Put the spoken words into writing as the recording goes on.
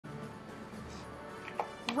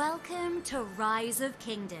Welcome to Rise of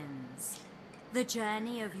Kingdoms. The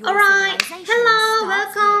journey of your Alright, civilization hello,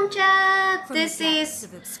 starts welcome here. chat. From This the depths is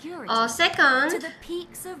of obscurity our to second the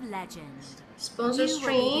peaks of legend. sponsor You will be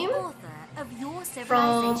stream the author of your from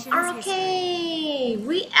civilization's history. HAchubby.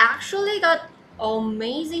 We actually got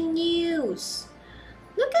amazing news.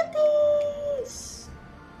 Look at this.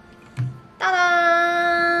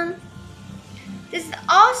 Ta-da! This is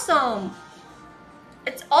awesome.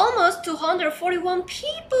 It's almost 241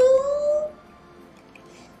 people.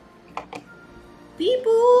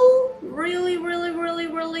 People really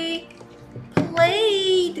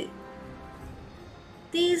played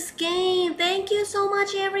this game. Thank you so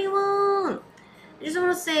much, everyone. I just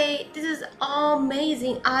want to say this is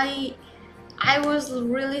amazing. I was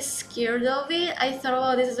really scared of it. I thought,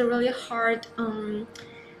 oh, this is a really hard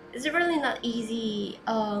it's a really not easy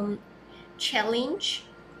challenge.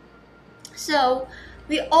 So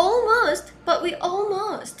we almost we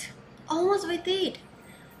did.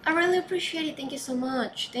 I really appreciate it. Thank you so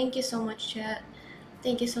much. Thank you so much, chat.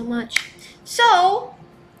 Thank you so much. So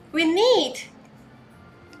we need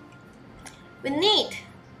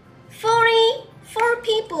 44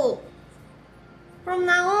 people from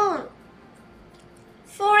now on.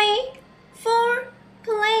 44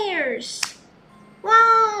 players.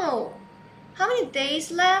 Wow. How many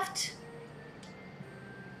days left?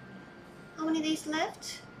 How many days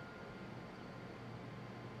left?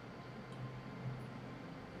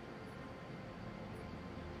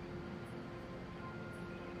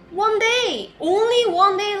 One day. Only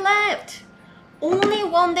 1 day left. Only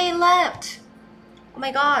 1 day left. Oh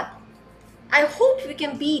my god. I hope we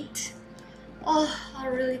can beat. Oh, I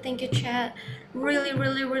really thank you, chat. Really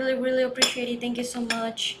appreciate it. Thank you so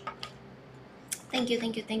much. Thank you.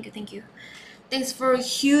 Thanks for a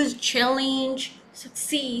huge challenge.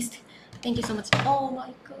 Succeed. Thank you so much. Oh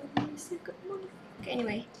my goodness. Okay,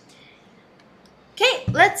 anyway. Okay,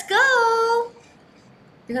 let's go.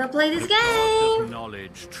 We're gonna play this game.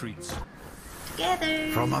 Knowledge treats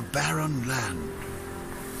Together. From a barren land,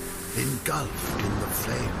 engulfed in the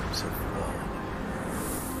flames of war,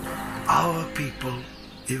 our people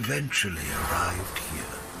eventually arrived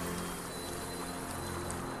here.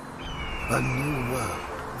 A new world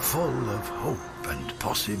full of hope and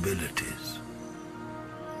possibilities.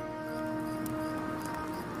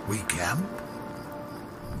 We camp,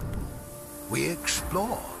 we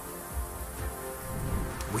explore,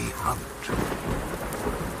 we hunt,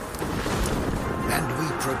 and we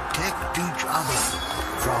protect each other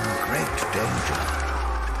from great danger.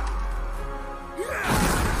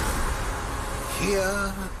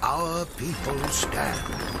 Here our people stand,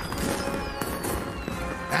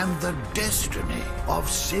 and the destiny of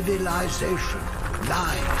civilization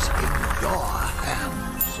lies in your hands.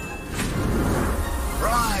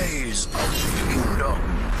 Rise of Kingdoms.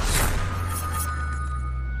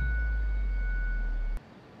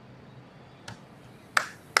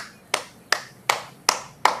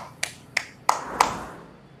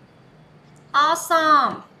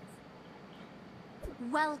 Awesome.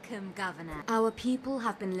 Welcome, Governor. Our people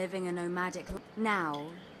have been living a nomadic life. Now,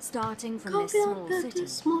 starting from this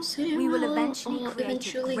small city, we will eventually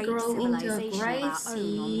create a great grow into a civilization great of our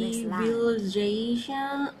own on this land.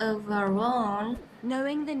 civilization of our own.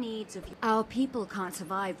 Knowing the needs of our people can't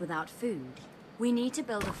survive without food. We need to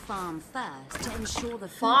build a farm first to ensure the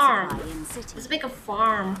food supply in cities. Let's make a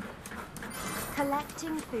farm.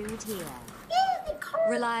 Collecting food here.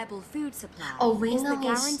 Reliable food supply is the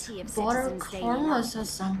guarantee of citizens' daily life.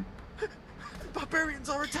 Awesome. barbarians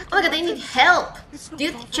are attacking. Oh my god, they need help. Do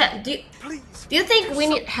you Please. do you think we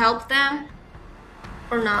need help them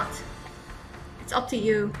or not? It's up to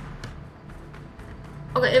you.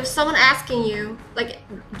 Okay, if someone asking you, like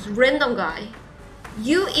random guy,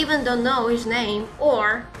 you even don't know his name,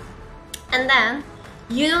 and then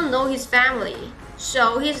you don't know his family,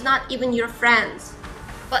 so he's not even your friends,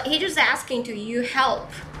 but he just asking to you help.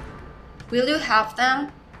 Will you help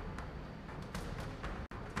them?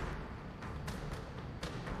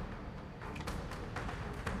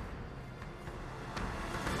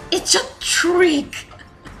 It's a trick.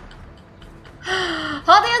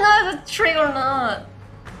 How do you know if it's a trick or not?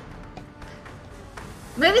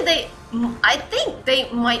 Maybe I think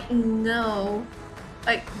they might know,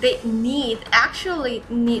 like they actually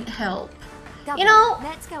need help. You know,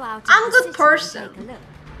 let's go out I'm a into the good city person. and take a look.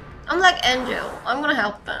 I'm like Angel. I'm gonna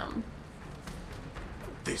help them.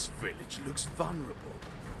 This village looks vulnerable.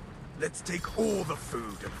 Let's take all the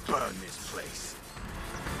food and burn this place.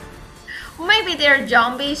 Maybe they're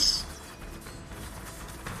zombies.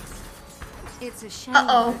 It's a shame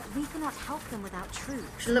Uh-oh. that we cannot help them without troops.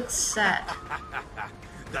 She looks sad.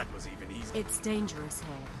 That was even easier. It's dangerous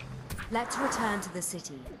here. Let's return to the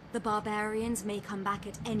city. The barbarians may come back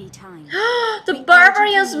at any time. The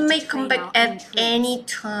barbarians may come back at any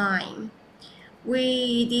time.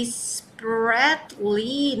 We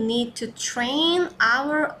desperately need to train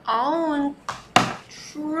our own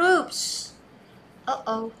troops.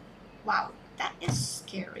 Uh-oh. Wow, that is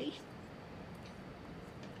scary.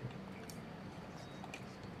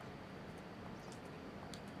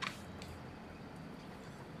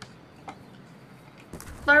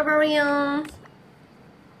 Barbarian.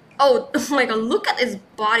 Oh, oh my god, look at his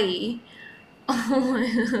body. Oh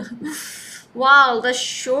my god. Wow, the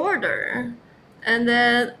shoulder. And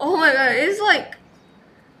then, oh my god, it's like,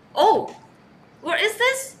 oh, what is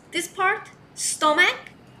this? This part? Stomach?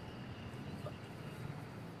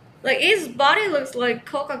 Like his body looks like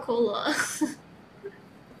Coca-Cola.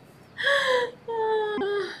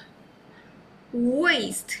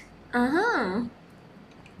 Waist. Uh-huh.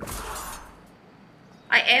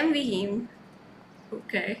 I envy him.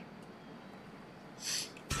 Okay.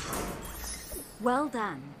 Well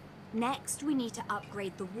done. Next, we need to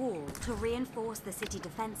upgrade the wall to reinforce the city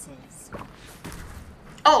defenses.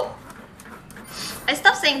 Oh! I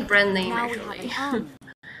stopped saying brand name Now actually. we have an army.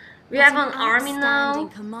 We have an army now.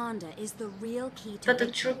 Commander is the real key to But the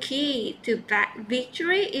victory. true key to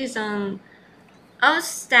victory is an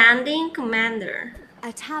outstanding commander.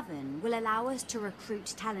 A tavern will allow us to recruit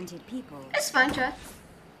talented people. It's fine, chat.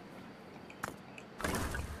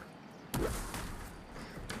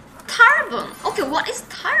 Tarban. Okay, what is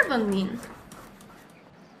Tarban mean?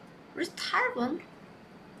 What is Tarban?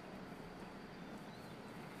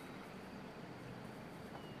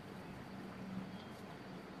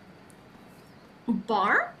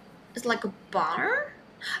 Bar? It's like a bar?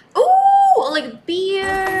 Ooh, like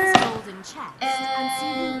beer. Golden chest and see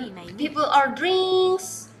who we may And meet. people are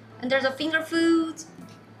drinks. And there's a finger food.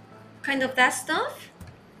 Kind of that stuff.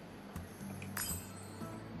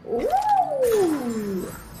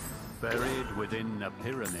 Ooh. Buried within a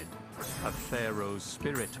pyramid, a pharaoh's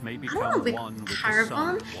spirit may I don't become know, with one with the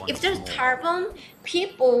sun Tarban, once if there's more. Tarban,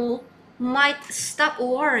 people might stop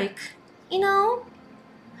work. You know,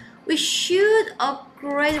 we should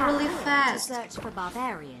upgrade really To fast. search for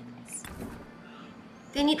barbarians.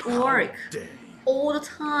 They need work Dare you. all the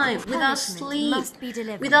time, without Punishment sleep, must be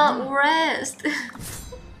delivered without now. rest.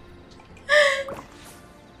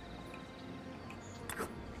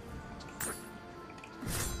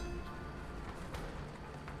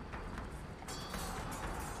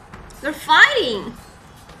 They're fighting!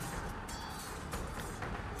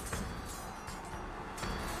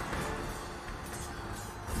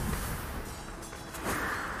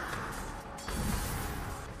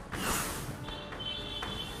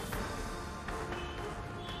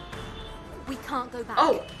 We can't go back.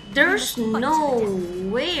 Oh, there's We must fight to the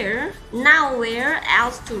death. nowhere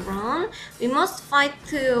else to run. We must fight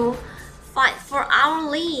for our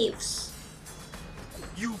lives.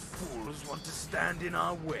 You fools want to stand in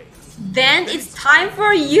our way. Then it's time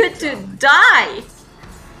for you to die.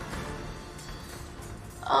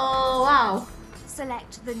 Oh wow.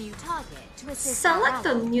 Select the new target to assist Select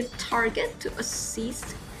our a ally. new target to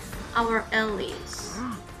assist our allies.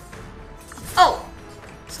 Oh,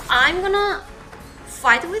 so I'm gonna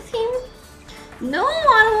fight with him? No,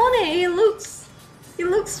 I don't want it. He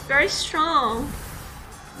looks very strong.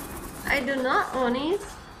 I do not want it.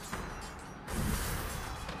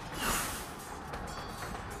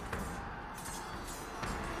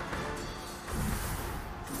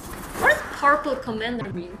 What does purple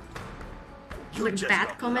commander mean? You're Like just bad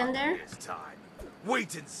not commander? lucky this time.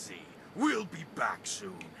 Wait and see. We'll be back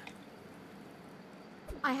soon.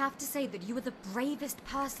 I have to say that you are the bravest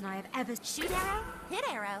person I have ever. Shoot arrow, hit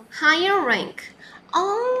arrow. Higher rank.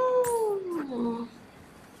 Oh,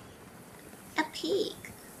 a pig.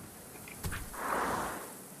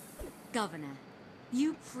 Governor,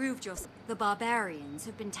 you proved yourself. The barbarians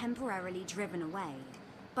have been temporarily driven away.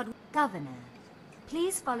 But, Governor,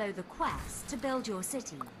 please follow the quest to build your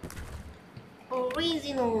city.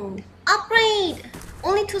 Original. Upgrade!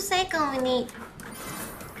 Only 2 seconds we need.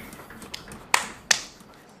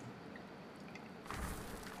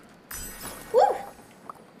 Woo!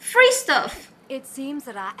 Free stuff! It seems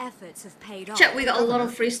that our efforts have paid off. Check, we got a lot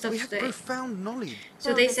of free stuff We have today. profound knowledge.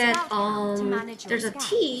 So they Build a said, scout camp to manage your there's a scouts.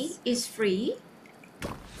 tea is free.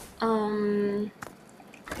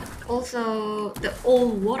 Also the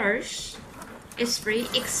old waters is free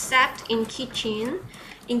except in kitchen.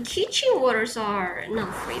 In kitchen waters are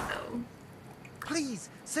not free though. Please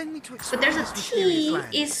send me to explore But there's a this mysterious tea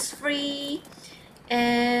land. is free.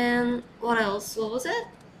 And what else? What was it?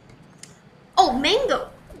 Oh, mango.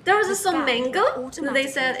 There was The some scout mango will and they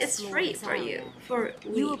said automatically it's explore free this for you. area. For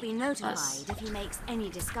You will be notified us. if he makes any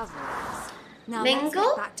discoveries. Now let's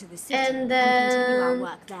Mango get back to the city and continue our then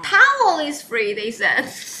work there. towel is free, they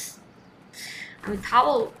said. I mean,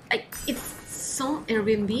 towel, like, it's some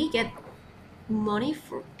Airbnb get money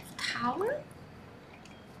for towel?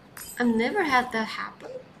 I've never had that happen.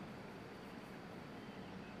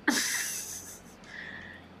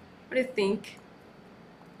 What do you think?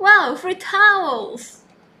 Wow, free towels!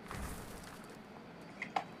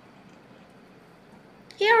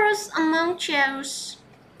 Heroes among chairs.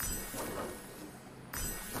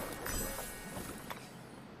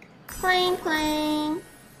 Clang, clang.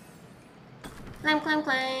 Clang, clang,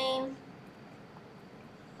 clang.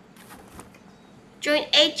 Join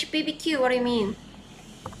HBBQ, what do you mean?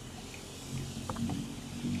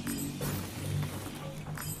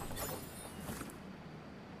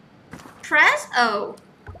 Press O.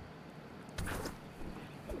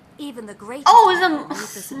 Even the greatest Oh, people need the it's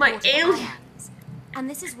support my of alien. allies. And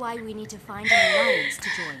this is why we need to find an alliance to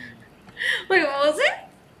join. Wait, what was it?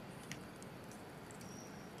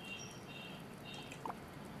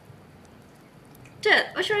 Dude,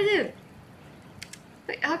 what should I do?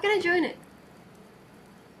 Wait, how can I join it?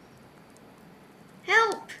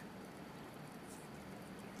 Help!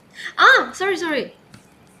 Ah, sorry.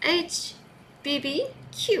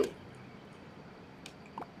 HBBQ.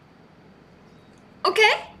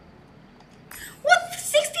 Okay. What?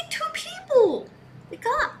 62 people! We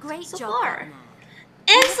got Great so job, far. Governor.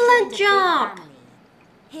 You have Excellent joined a big job! family.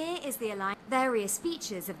 Here is the alliance. Various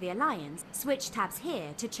features of the alliance. Switch tabs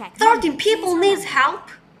here to check. 13 them. people Please needs remember, help.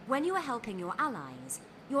 When you are helping your allies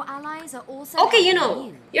are also Okay, you helping know,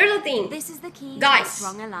 you. here's the thing. This is the key to a Guys.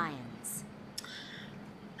 strong alliance.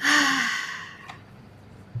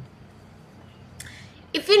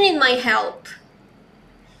 If you need my help,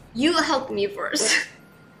 you help me first.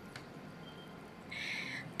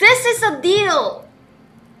 This is a deal.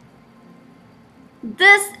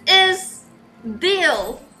 This is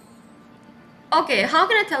deal. Okay, how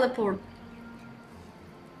can I teleport?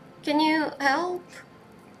 Can you help?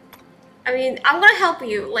 I mean, I'm gonna help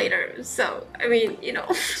you later, so, I mean, you know.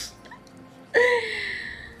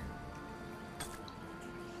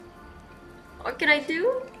 What can I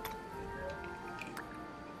do?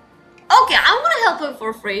 Okay, I'm gonna help you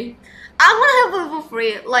for free. I'm gonna help you for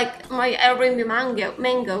free, like my Airbnb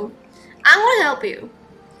mango. I'm gonna help you.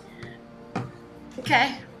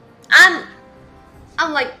 Okay, I'm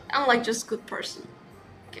like just good person.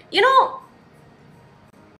 Okay, you know,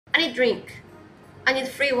 I need drink. I need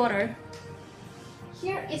free water.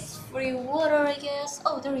 Here is free water, I guess.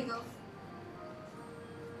 Oh, there we go.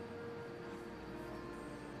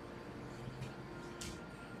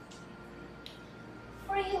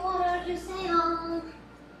 Free water to sell.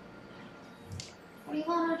 Free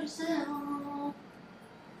water to sell.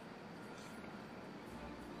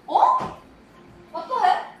 Oh? What the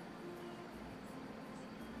heck?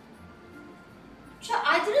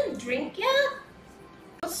 I didn't drink yet.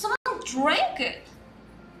 But someone drank it.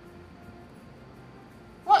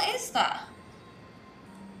 What is that?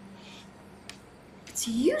 It's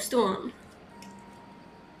a used one.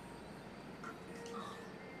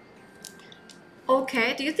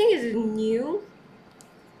 Okay, do you think it's new?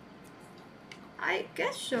 I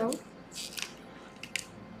guess so.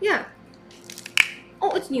 Yeah.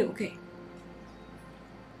 Oh, it's new, okay.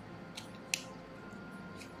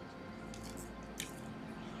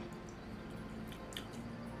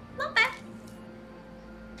 Not bad.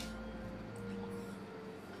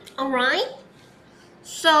 Alright.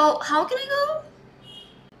 So, how can I go?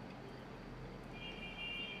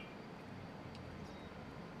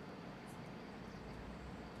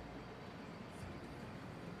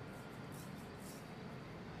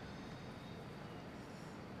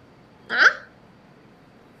 Huh?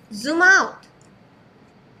 Zoom out.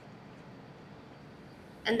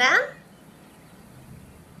 And then?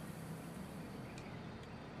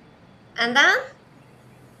 And then?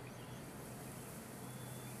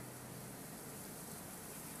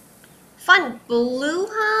 Find blue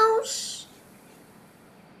house.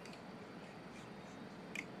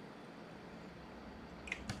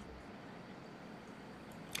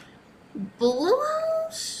 Blue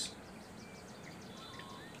house?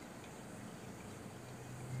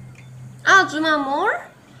 Ah, zoom out more?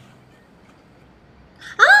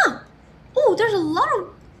 Ah! Oh, there's a lot of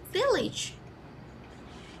village.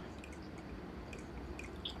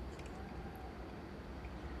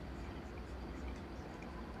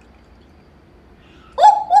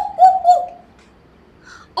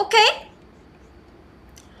 Okay.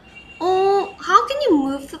 Oh, how can you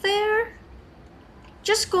move there?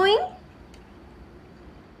 Just going?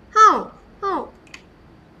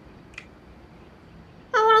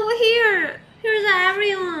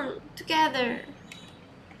 together.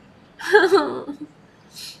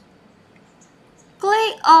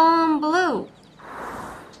 Click on blue.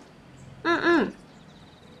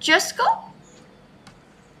 Just go.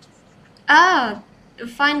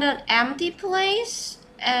 Find an empty place.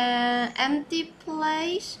 Empty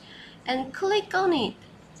place, and click on it.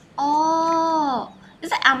 Oh,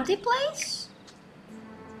 is it empty place?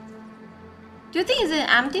 Do you think it's an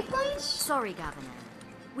empty place? Sorry, Governor.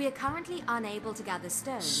 We are currently unable to gather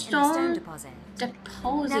stone in the Stone stone deposit.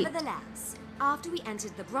 deposit. Nevertheless, after we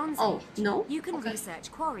entered the Bronze Oh, Age, no? you can Okay.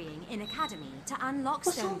 research quarrying in Academy to unlock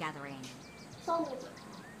What's stone that? gathering.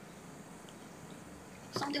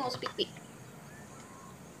 Something was big.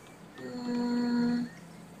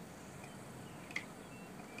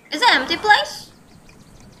 Is it an empty place?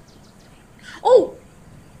 Oh!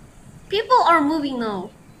 People are moving now.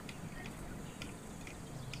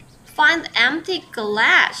 Find empty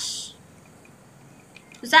glass.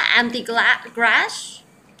 Is that empty grass?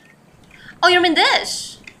 Oh, you mean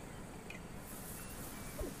this?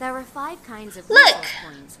 There are 5 kinds of Look! resource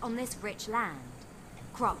points on this rich land.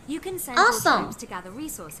 Crop, you can send your Awesome. troops to gather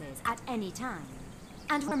resources at any time.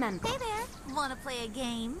 And remember, Hey there, wanna play a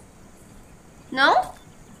game? No?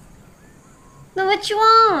 No, what you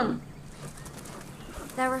want?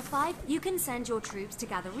 there are 5. You can send your troops to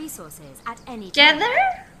gather resources at any time.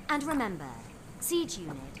 Gather? And remember, siege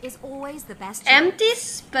unit is always the best. Empty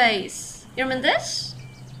space. You mean this?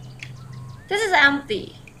 This is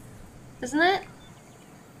empty, isn't it?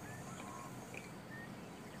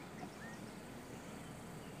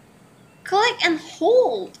 Click and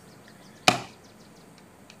hold.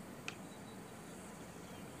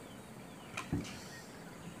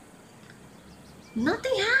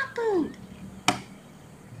 Nothing happened.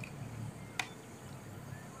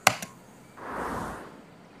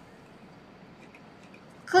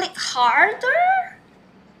 Click harder.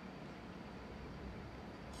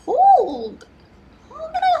 Hold. How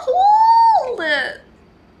can I hold it?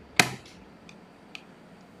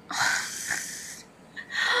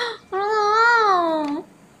 Oh,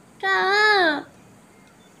 God.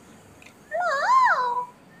 No.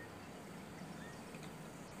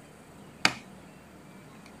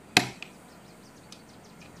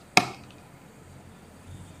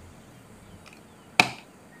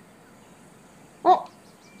 Oh.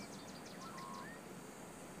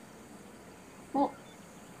 Oh.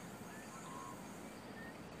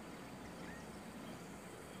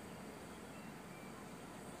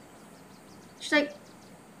 Should I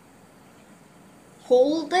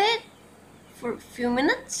hold it for a few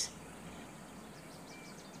minutes?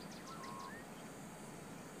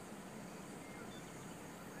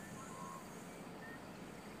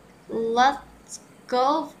 Let's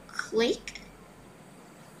go. Click.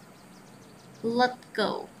 Let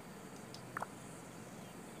go.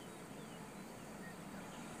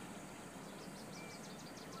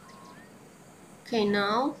 Okay,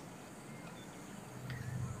 now.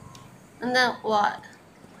 And then what?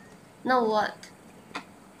 Now what?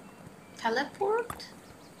 Teleport?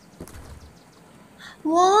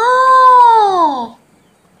 Whoa!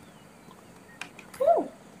 Ooh.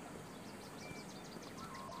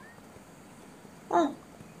 Oh.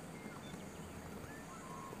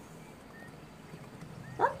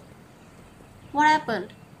 What? What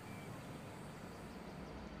happened?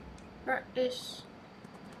 Where is...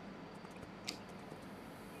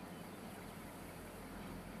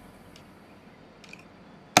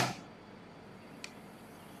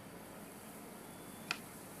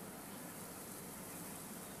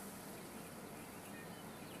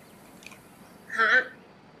 Huh?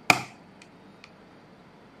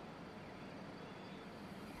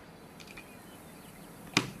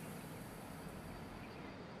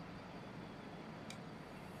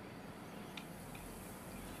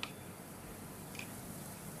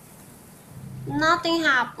 Nothing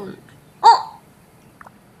happened. Oh!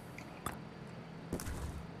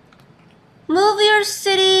 Move your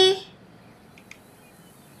city.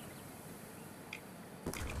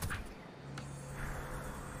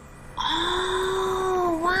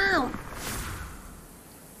 Oh, wow.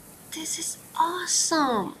 This is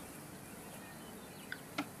awesome.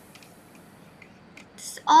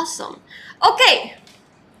 This is awesome. Okay,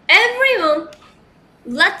 everyone,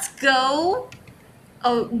 let's go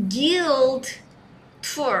a guild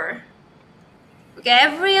tour. Okay,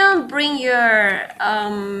 everyone, bring your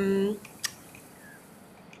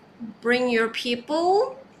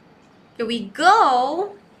people. Here we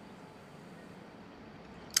go.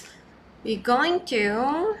 We're going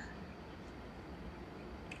to...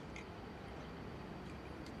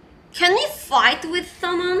 Can we fight with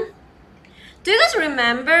someone? Do you guys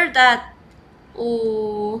remember that?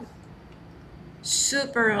 Oh,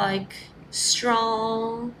 super like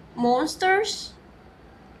strong monsters.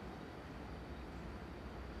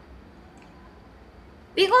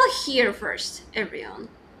 We go here first, everyone.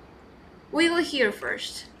 We go here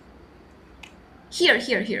first.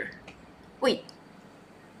 Here. Wait.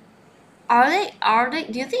 Are they,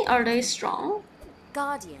 do you think, are they strong?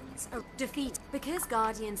 Guardians are defeat because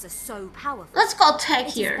Guardians are so powerful. Let's go attack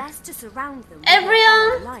It here. is best to surround them with Everyone!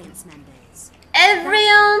 your alliance members.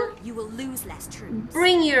 Everyone, You will lose less troops.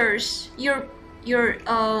 bring your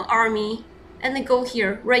army and then go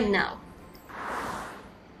here right now.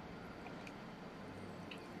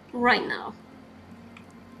 Right now.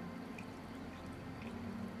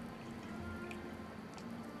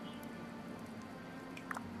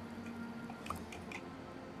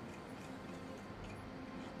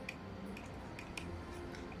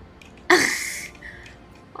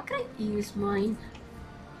 How can I use mine?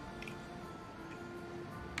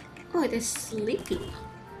 Oh, it is sleeping.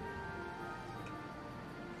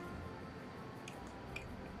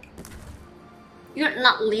 You're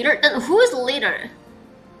not leader? Then who is leader?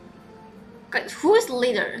 Guys, who is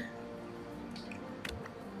leader?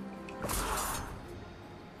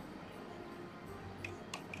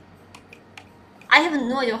 I have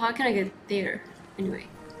no idea how can I get there. Anyway.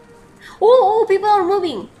 Oh, people are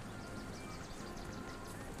moving.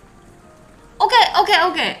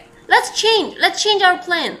 Okay. Let's change our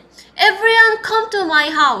plan. Everyone come to my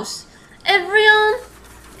house. Everyone,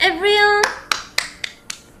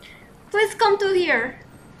 please come to here.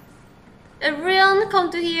 Everyone come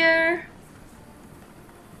to here.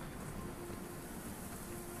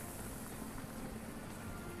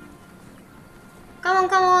 Come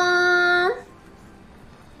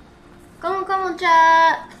on,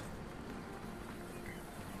 chat.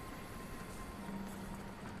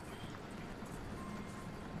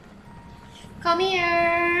 Come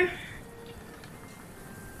here.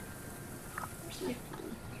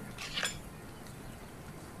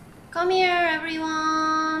 Come here,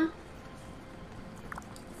 everyone.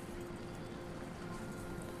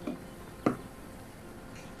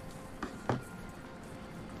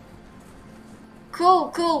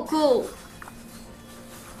 Cool.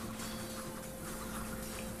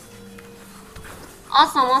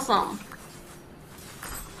 Awesome.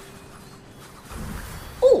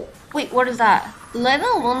 Oh, wait, what is that?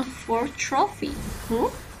 Level 1 trophy.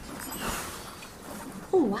 Oh,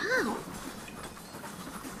 wow.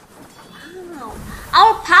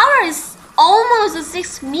 Our power is almost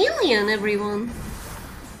 6 million, everyone.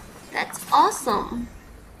 That's awesome.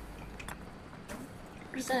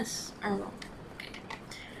 What is this? I don't know.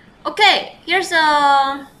 Okay, here's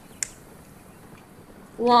a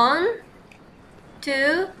 1,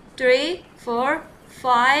 2, 3, 4,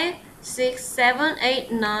 5, 6, 7,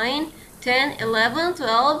 8, 9, 10, 11,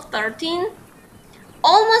 12, 13.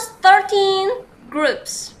 Almost 13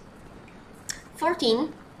 groups.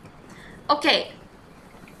 14. Okay.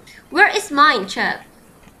 Where is mine, chat?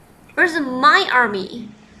 Where's my army?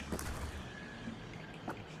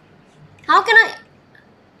 How can I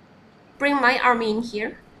bring my army in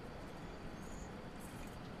here?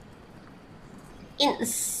 In a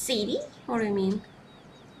city? What do you mean?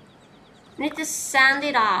 Need to send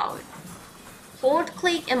it out. Hold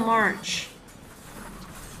click and march.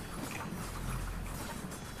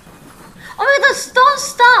 Oh my god,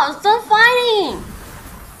 stop! Stop fighting!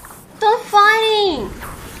 Stop fighting!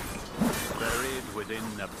 Buried within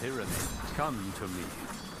a pyramid, come to me.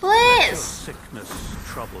 Shall Please! sickness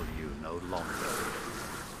trouble you no longer?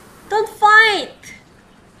 Don't fight!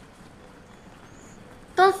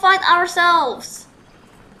 Don't fight ourselves!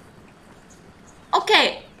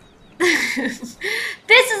 Okay. This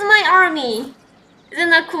is my army. Isn't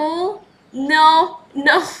that cool? No.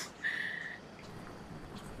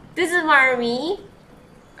 This is my army.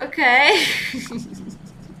 Okay.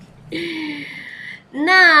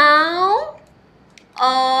 Now,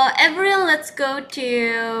 everyone, let's go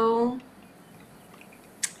to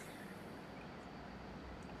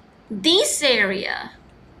this area.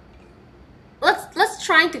 Let's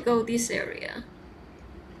try to go this area.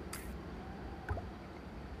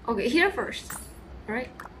 Okay, here first. All right.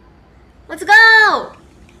 Let's go.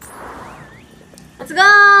 Let's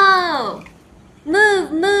go.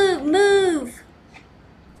 Move.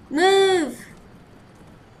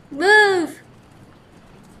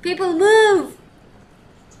 People move.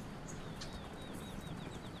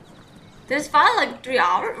 This file like 3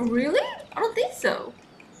 hours? Really? I don't think so.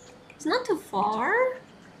 It's not too far.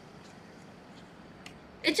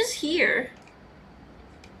 It's just here.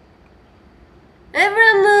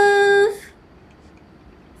 Everyone move.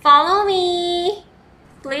 Follow me.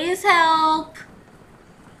 Please help.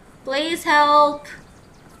 Please help.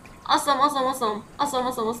 Awesome, awesome, awesome. Awesome,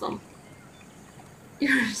 awesome, awesome.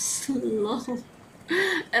 You're slow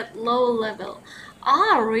at low level.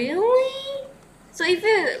 Ah, really? So if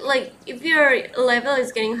you like, if your level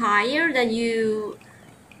is getting higher, then you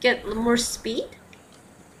get more speed?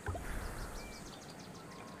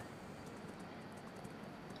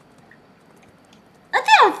 I think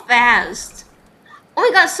I'm fast. Oh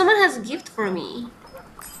my god, someone has a gift for me.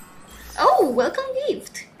 Oh, welcome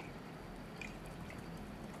gift.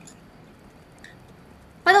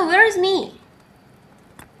 By the way, where is me?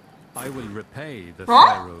 I will repay the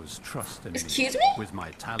Huh? Pharaoh's trust in Excuse me me? with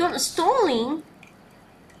my Don't talents. stalling.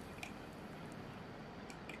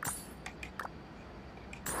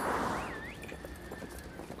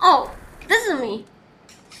 Oh, this is me.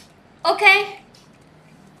 Okay.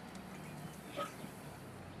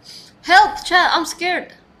 Help, chat, I'm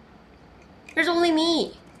scared. There's only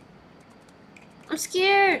me. I'm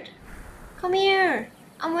scared. Come here.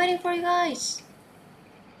 I'm waiting for you guys.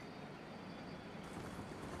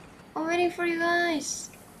 I'm waiting for you guys.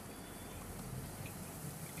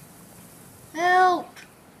 Help.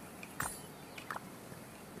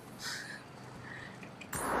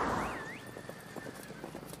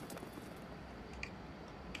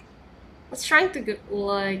 Let's try to go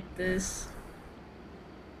like this.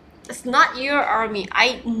 It's not your army,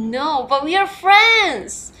 I know, but we are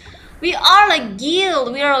friends. We are like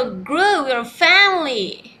guild, we are a group, we are a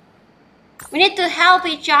family. We need to help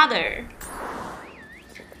each other.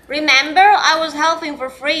 Remember, I was helping for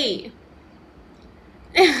free.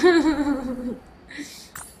 You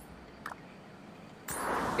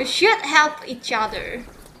should help each other,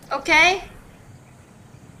 okay?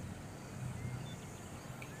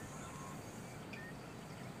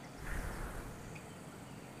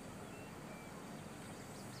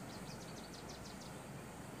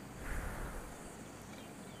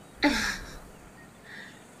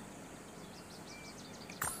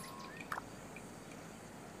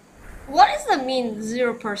 What does that mean,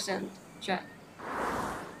 0%, chat?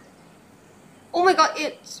 Oh my god,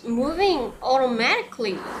 it's moving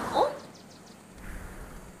automatically. Oh.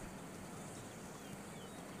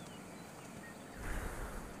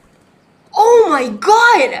 Oh my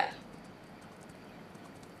god!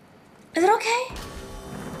 Is it okay?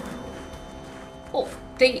 Oh,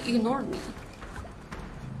 they ignored me.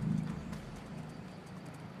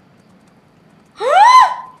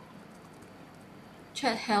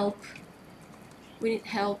 Chat, help. We need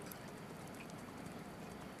help.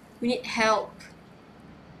 We need help.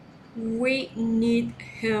 We need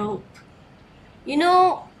help. You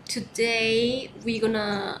know, today we're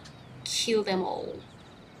gonna kill them all.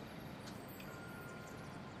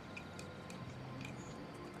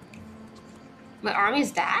 My army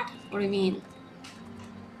is that? What do you mean?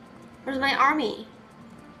 Where's my army?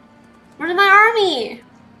 Where's my army?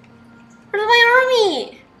 Where's my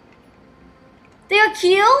army? They are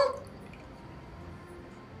killed?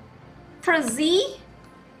 For Z?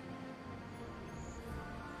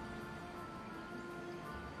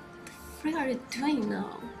 What are you doing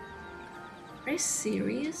now? Are you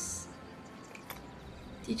serious?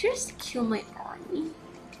 Did you just kill my army?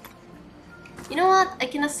 You know what? I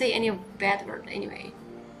cannot say any bad word anyway.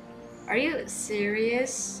 Are you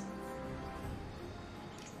serious?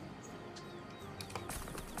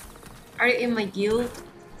 Are you in my guild?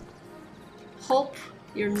 Hope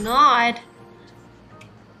you're not.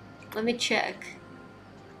 Let me check.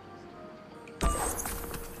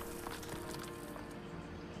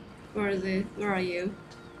 Where is it? Where are you?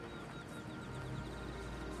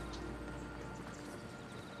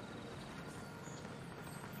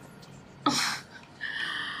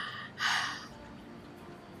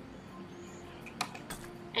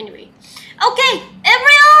 Anyway. Okay,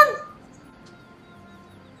 everyone!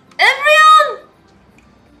 Everyone!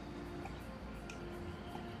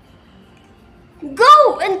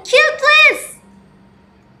 Go and kill this!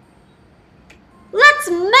 Let's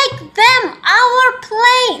make them our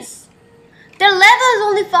place! Their level is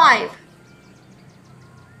only 5.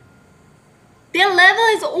 Their level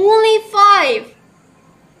is only 5.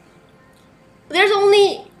 There's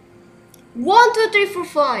only 1, 2, 3, 4,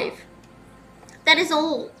 5. That is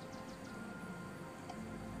all.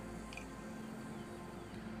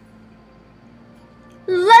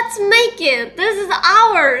 Let's make it. This is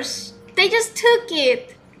ours. They just took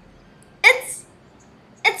it.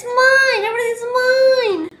 It's mine. Everything's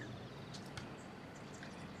mine.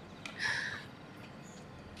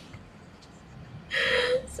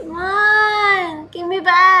 It's mine. Give me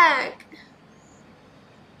back.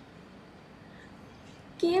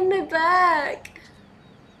 Give me back.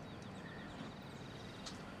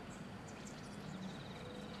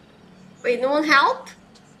 Wait, no one help?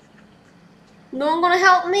 No one gonna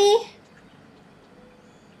help me?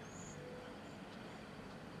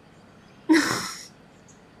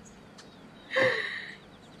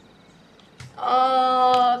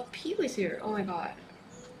 Pete is here. Oh my god.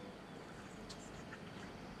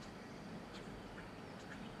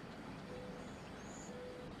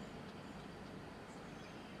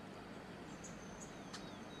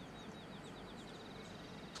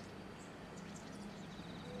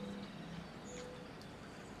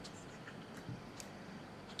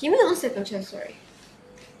 Give me 1 second, chat, sorry.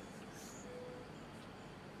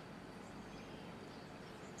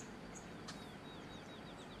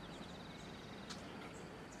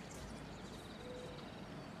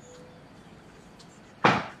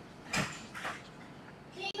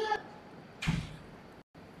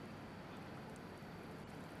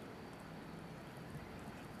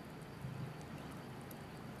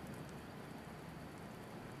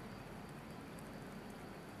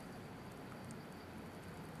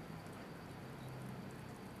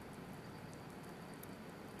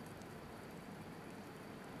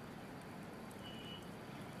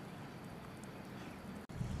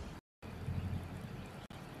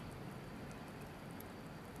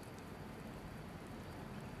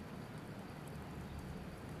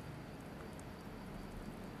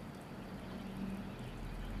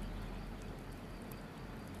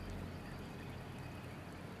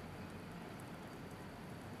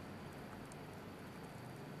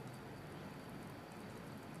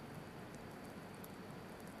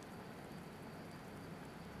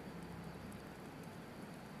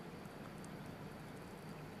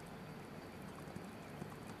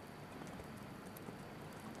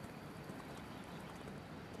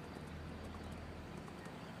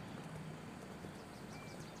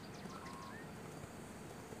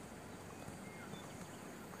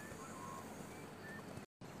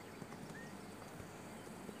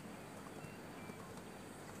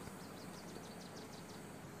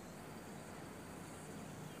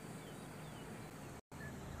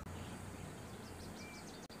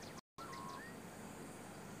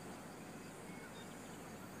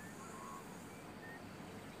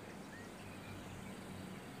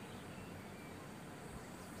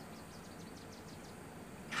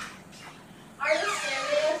 Are you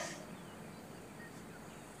serious?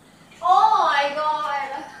 Oh my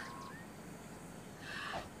god.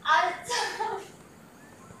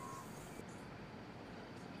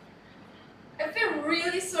 I feel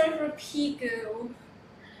really sorry for Pico.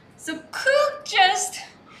 So Cook just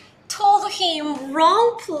told him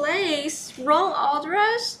wrong place, wrong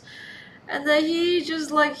address, and then he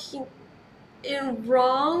just like in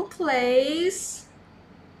wrong place.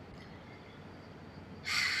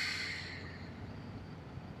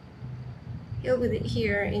 He'll be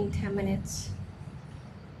here in 10 minutes.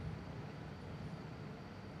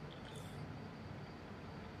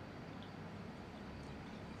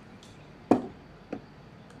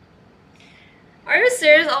 Are you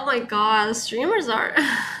serious? Oh my god, streamers are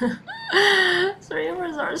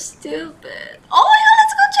streamers are stupid. Oh my god,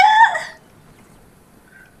 let's go chat!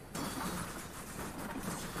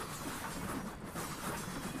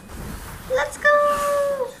 Let's go!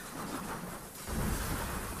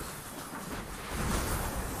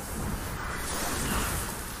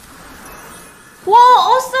 Whoa,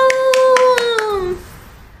 awesome!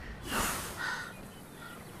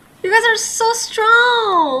 You guys are so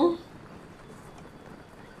strong!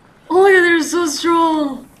 Oh my god, they're so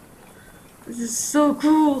strong! This is so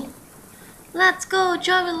cool! Let's go,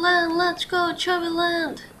 Chubby Land! Let's go, Chubby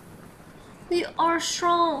Land! We are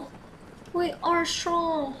strong! We are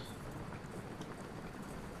strong!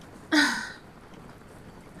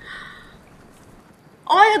 Oh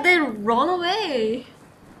my god, they run away!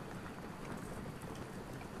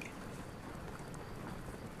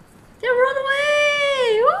 They run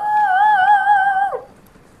away! Woo!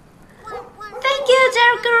 Thank you,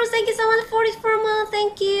 Derek Girls. Thank you so much for this for a month.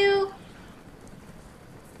 Thank you.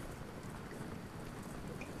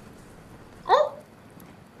 Oh,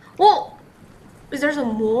 whoa! Is there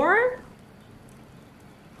some more?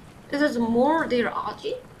 Is there some more? Their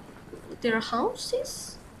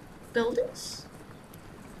houses, buildings.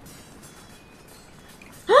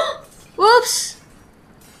 Whoops!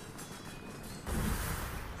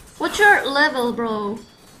 What's your level, bro?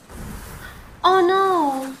 Oh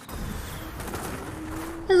no!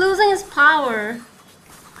 He's losing his power.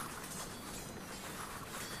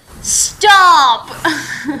 Stop!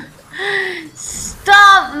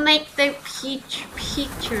 Stop! Make the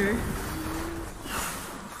picture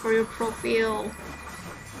for your profile.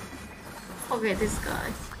 Okay, this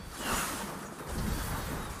guy.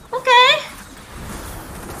 Okay.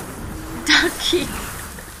 Duck kick.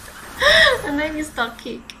 The name is Duck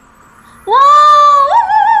kick. Whoa!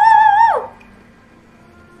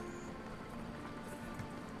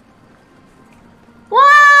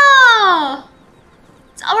 Wow!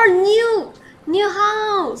 It's our new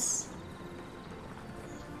house.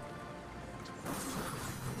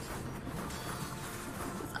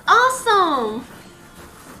 It's awesome.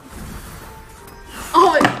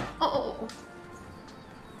 Oh wait. Oh.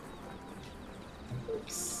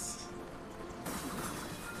 Oops.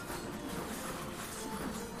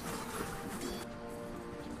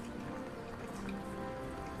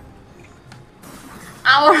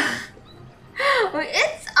 Our.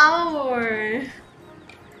 It's our.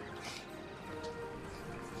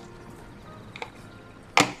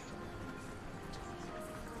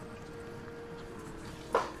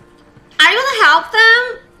 Are you gonna help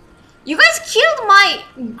them? You guys killed my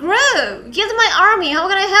group, killed my army. How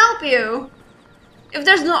can I help you? If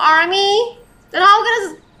there's no army, then how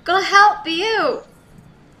gonna help you?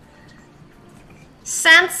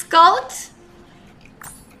 Sand scout?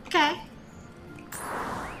 Okay.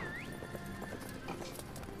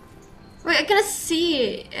 Wait, I cannot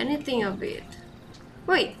see anything of it.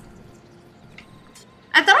 Wait.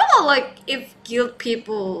 I thought about like if guild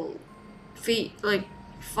people like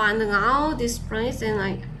finding out this place and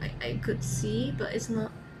I could see, but it's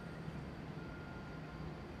not.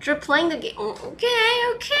 You're playing the game. Okay.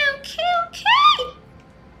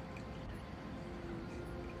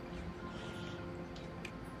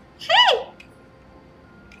 Hey!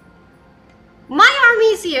 My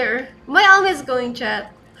army is here. My army is going,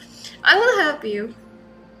 chat. I'm gonna help you.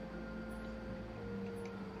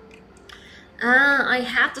 I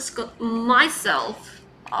have to scout myself.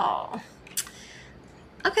 Oh.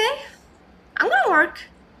 Okay. I'm gonna work.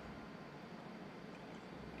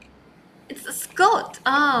 It's a scout.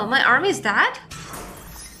 Oh, my army is dead?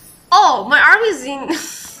 Oh, my army is in...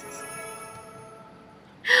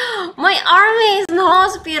 My army is in the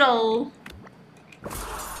hospital.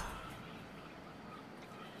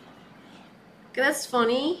 Okay, that's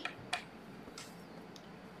funny.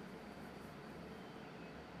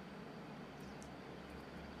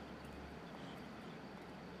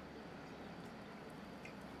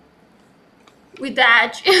 We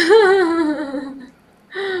dodge.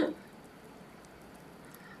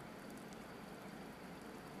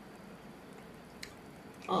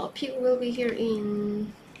 People will be here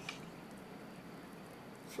in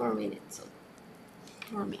 4 minutes.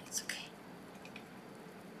 4 minutes, okay.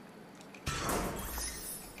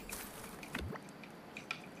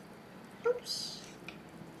 Oops.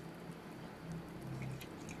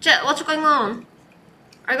 Chat, what's going on?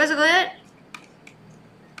 Are you guys good?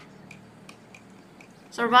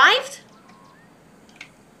 Survived?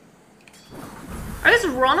 Are you guys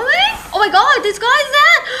run away? Oh my god, this guy's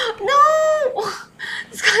dead! No!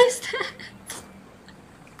 This guy's dead.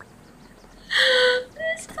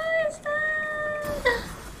 This guy's dead.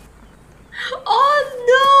 Oh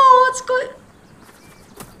no! What's going...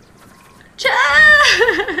 Chat!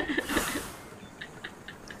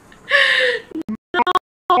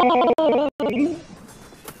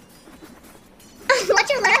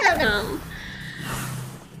 What's your level?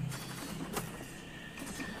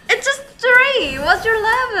 It's just 3. What's your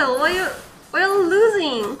level? Why are you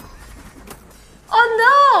losing? Oh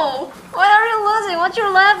no! Why are you losing? What's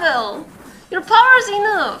your level? Your power is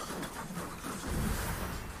enough.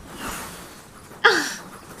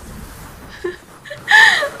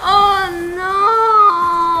 Oh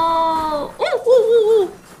no!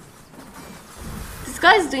 Ooh. This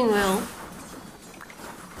guy's doing well.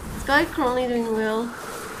 This guy currently doing well.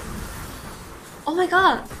 Oh my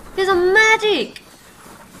god! He's a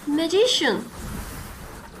magician.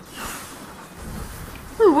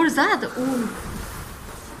 Ooh, what is that? Ooh.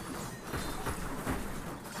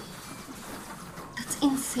 That's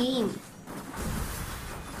insane.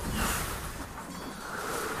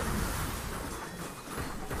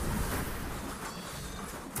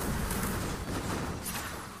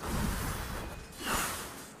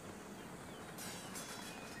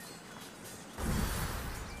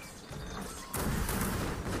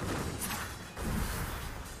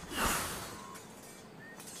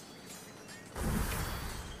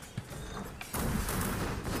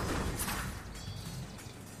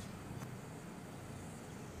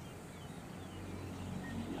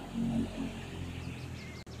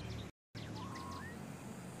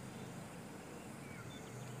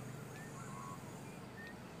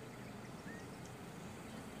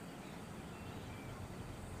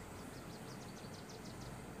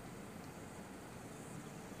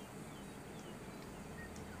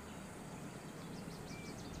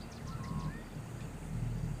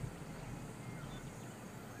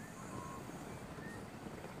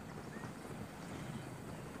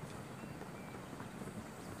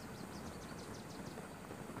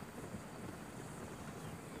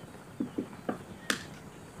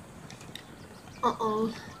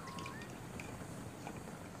 Uh-oh.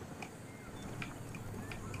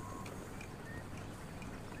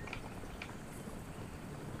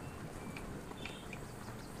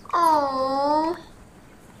 Oh.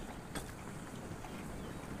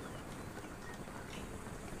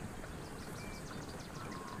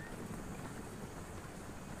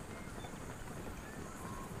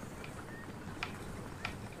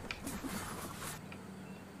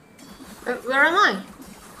 Where am I?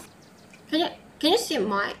 Can you see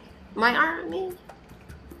my army?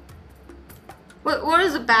 Where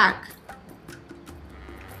is the back?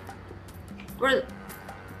 Where's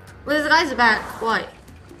the guy's back? Why?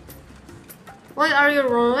 Why are you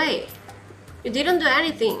run away? You didn't do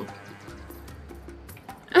anything.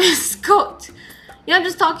 Scott. Yeah, I'm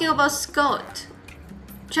just talking about Scott.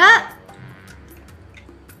 Chat?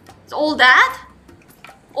 It's all dead?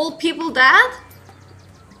 All people dead?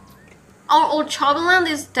 Our old Chubbyland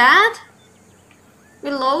is dead? We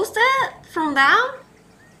lost it from them?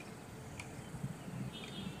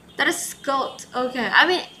 That is Scott. Okay, I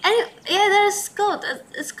mean, yeah, that is Scott.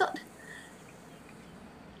 It's Scott.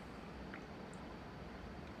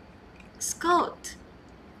 Scott.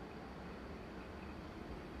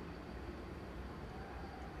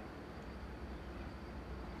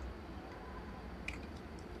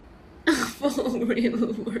 Full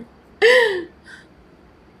remover.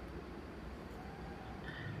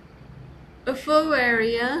 A full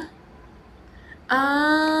area.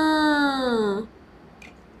 Ah.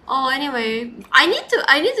 Oh, anyway, I need to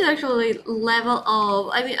actually level up.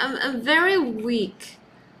 I mean, I'm very weak.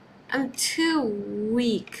 I'm too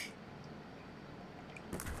weak.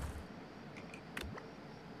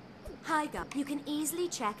 Hi, you can easily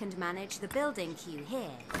check and manage the building queue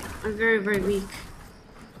here. I'm very, very weak.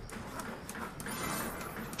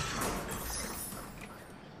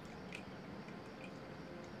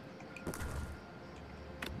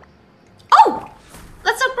 Oh!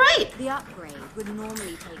 Let's upgrade! The upgrade would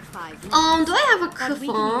normally take 5 minutes. Do I have a but we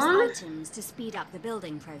can coupon? use items to speed up the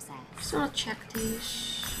building process. Just wanna check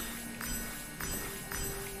these.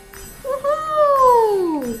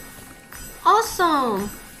 Woohoo! Awesome!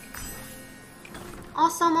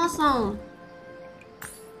 Awesome, awesome.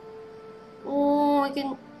 Oh, I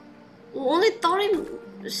can... Only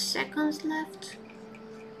 30 seconds left.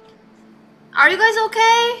 Are you guys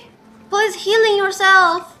okay? Please healing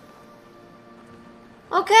yourself.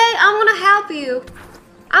 Okay, I'm gonna help you.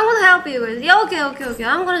 I'm gonna help you guys. Yeah, okay,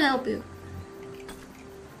 I'm gonna help you.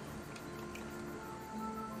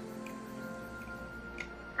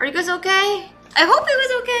 Are you guys okay? I hope you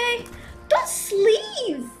guys okay. Don't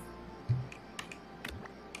sleep.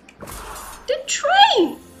 Don't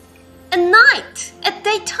train. At night, at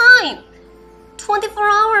daytime, 24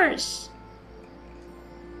 hours.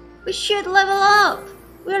 We should level up.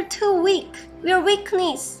 We are too weak. We are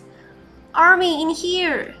weakness. Army in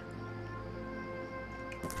here.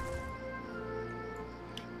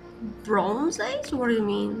 Bronze Age? What do you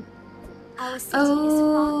mean? Our city is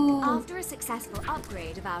full. After a successful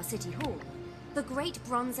upgrade of our city hall, the Great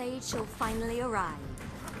Bronze Age shall finally arrive.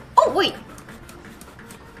 Oh, wait.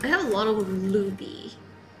 I have a lot of Luby.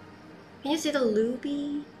 Can you see the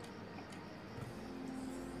Luby?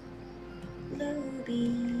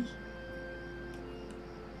 Luby.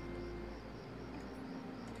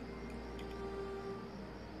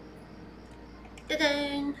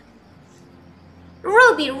 Ta-da!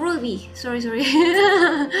 Ruby. Sorry.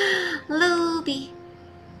 Ruby.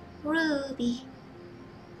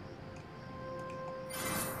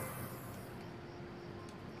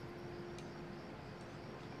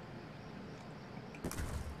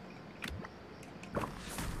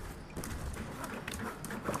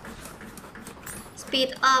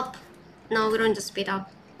 Speed up. No, we don't just speed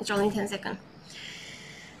up. It's only 10 seconds.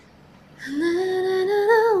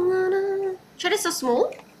 Chat is so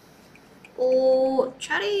small. Oh,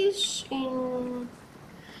 chat is in.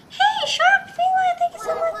 Hey, Shark Finger, thank you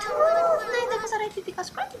so much.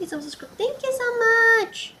 Thank you so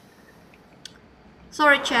much.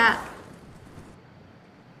 Sorry, chat.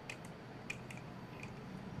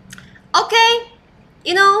 Okay,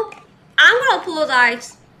 you know, I'm gonna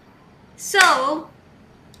apologize. So,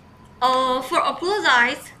 for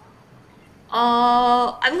apologize,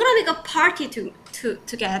 I'm gonna make a party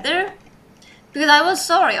together because I was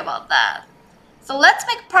sorry about that. So let's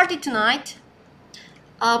make a party tonight.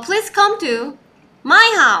 Please come to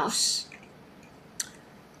my house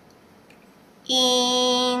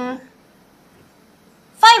in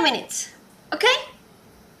 5 minutes. Okay?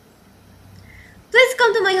 Please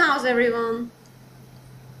come to my house, everyone.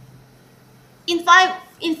 In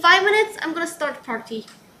five minutes, I'm gonna start the party.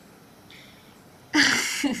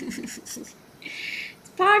 It's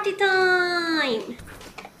party time!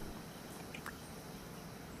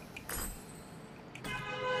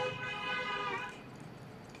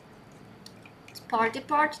 It's party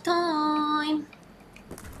time!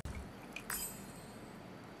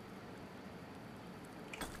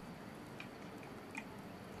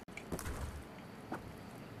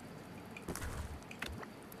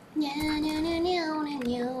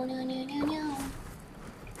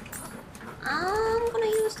 I'm gonna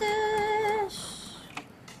use this.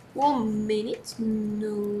 1 minute?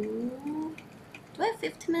 No. Do I have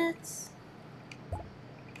 50 minutes?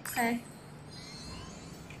 Okay.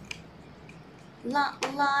 La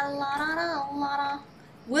la la la la la.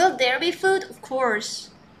 Will there be food? Of course.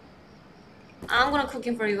 I'm gonna cook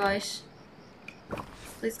it for you guys.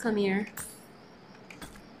 Please come here.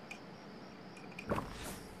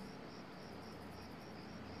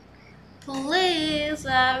 Please,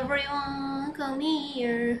 everyone, come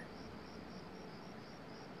here.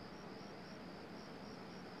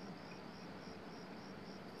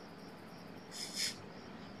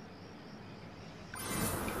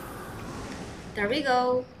 There we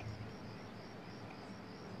go.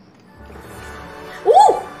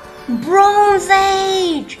 Ooh! Bronze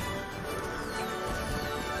Age!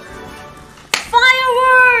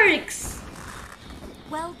 Fireworks!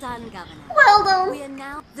 Well done, Governor. Well done. We are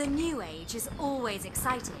now. The new age is always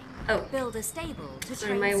exciting. Oh. Build a stable to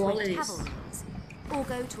Sorry, my train wallet swift is- cavalries, or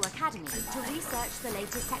go to academy to research the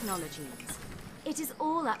latest technologies. It is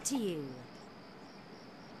all up to you.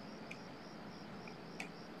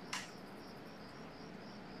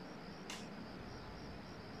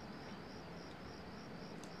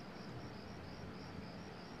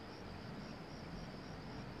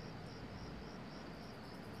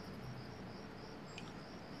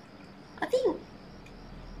 I think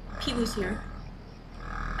Pigu's here.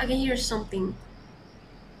 I can hear something.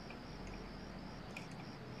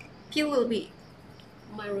 Pigu will be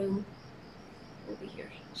in my room. Will be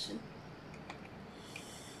here soon.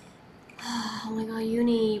 Oh my god,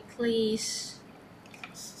 Uni, please.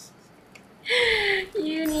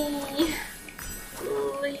 Uni,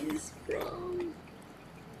 please, bro.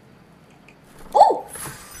 Oh!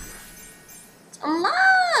 It's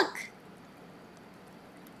unlocked!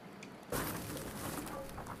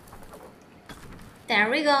 There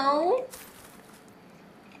we go.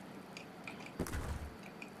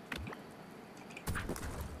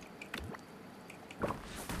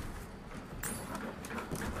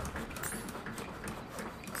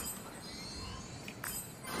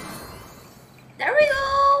 There we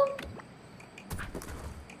go.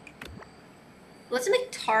 Let's make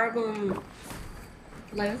Targon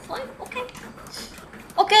level 5. Okay.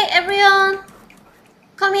 Okay, everyone.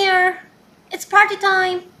 Come here. It's party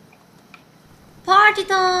time. Party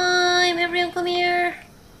time! Everyone come here!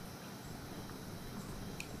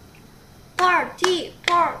 Party!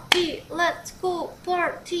 Party! Let's go!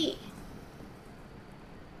 Party!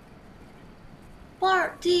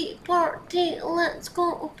 Party! Party! Let's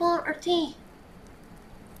go! Party!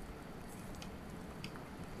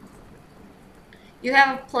 You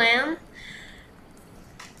have a plan?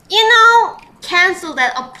 You know, cancel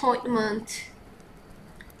that appointment.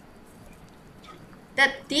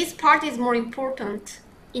 That this party is more important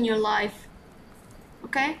in your life.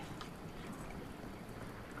 Okay?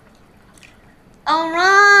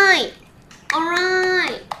 Alright!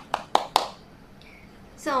 Alright!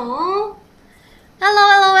 So,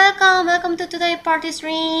 hello, welcome to today's party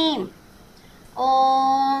stream.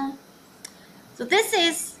 So this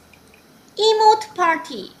is emote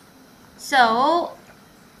party. So,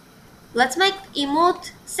 let's make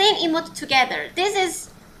same emote together. This is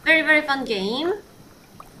very fun game.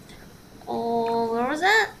 Oh, where was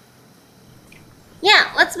that?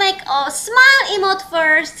 Yeah, let's make a smile emote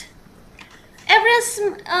first. Everyone's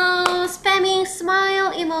spamming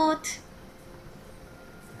smile emote.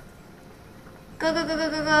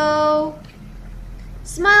 Go.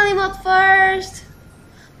 Smile emote first.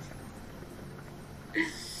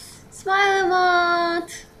 Smile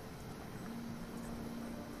emote.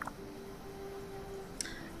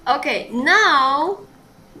 Okay, now.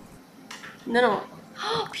 No.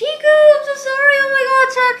 Pigu, I'm so sorry. Oh my god,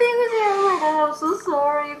 chat, Pigu's here. Oh my god, I'm so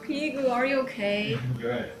sorry. Pigu, are you okay? I'm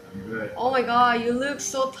good. Oh my god, you look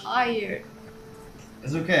so tired.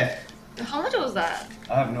 It's okay. How much was that?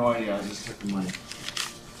 I have no idea. I just took the money.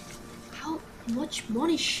 How much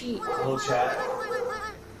money she? Little chat.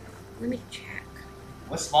 Let me check.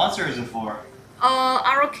 What sponsor is it for?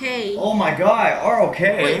 ROK. Oh my god, ROK.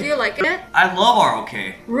 Wait, do you like it? I love ROK.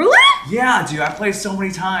 Really? Yeah, dude, I played so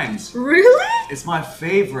many times. Really? It's my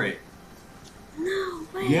favorite. No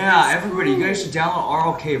way. Yeah, everybody, you guys should download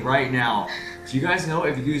ROK right now. Do you guys know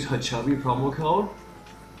if you use HAchubby promo code,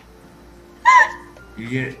 you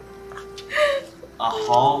get a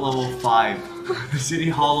hall level 5. City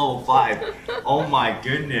Hall level 5. Oh my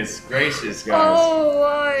goodness gracious, guys. Oh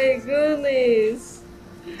my goodness.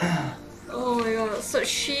 Oh my god. So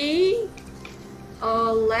she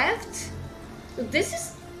left. This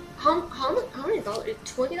is how many dollars?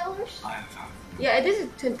 $20? Yeah, this is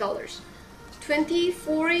 $10. 20,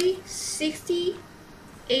 40, 60,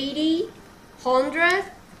 80, 100,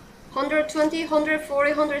 120,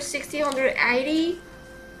 140, 160, 180,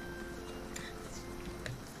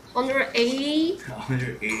 180,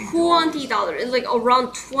 $20. It's like around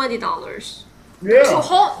 $20. Yeah.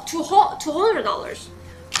 $200.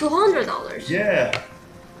 $200. Yeah.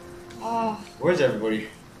 Oh. Where's everybody?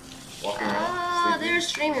 Walking around. They're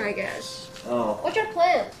streaming, I guess. Oh. What's your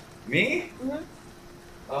plan? Me? Mm-hmm.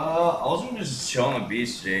 I was gonna just chill on the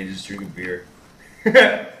beach today and just drink a beer.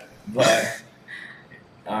 But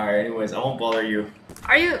alright, anyways, I won't bother you.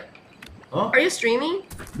 Are you streaming?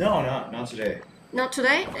 No, not today. Not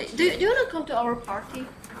today? Do you wanna come to our party?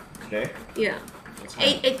 Today? Yeah. What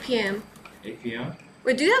time? 8 p.m. 8 p.m.?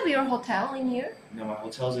 Wait, do you have your hotel in here? No, my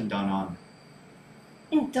hotel's in Da Nang.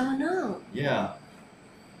 In Da Nang? Yeah.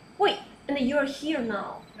 Wait, and you're here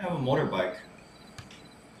now. I have a motorbike.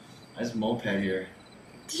 I have a moped here.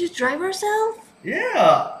 Did you drive yourself?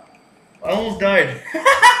 Yeah! I almost died.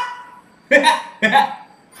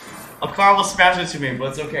 A car will smash into me, but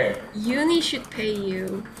it's okay. Uni should pay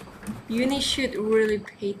you. Uni should really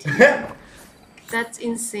pay to you. That's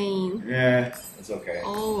insane. Yeah, it's okay.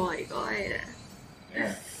 Oh my god.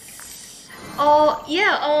 Yeah. Oh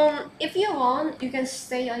yeah, if you want, you can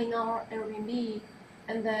stay in our Airbnb,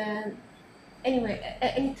 and then anyway,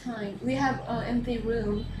 at any time we have an empty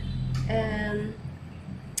room, and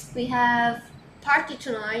we have party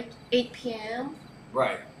tonight, 8 p.m.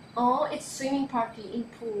 Right. Oh, it's swimming party in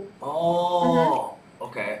pool. Oh,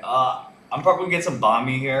 okay. I'm probably gonna get some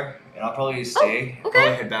bami here, and I'll probably stay. okay.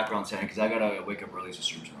 Probably head back around 10 because I gotta wake up early to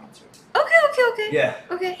stream tomorrow too. Okay. Yeah.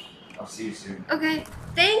 Okay. I'll see you soon. Okay.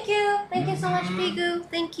 Thank you. Thank you so much, Pigu.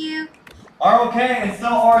 Thank you. ROK, it's no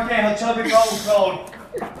ROK, HAchubby promo code.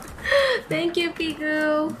 Thank you,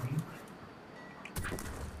 Pigu.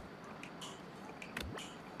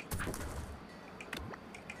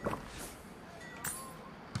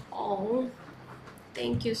 Oh,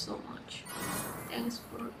 thank you so much. Thanks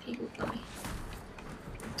for Pigu guy.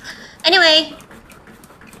 Anyway,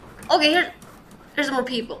 okay, here's more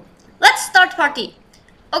people. Let's start party.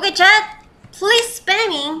 Okay, chat, please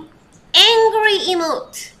spamming angry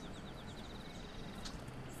emote.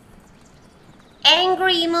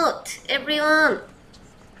 Angry emote, everyone.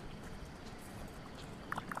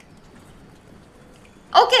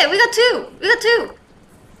 Okay, we got two.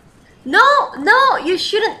 No, you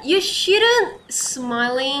shouldn't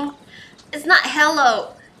smiling. It's not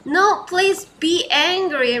hello. No, please be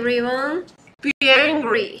angry, everyone. Be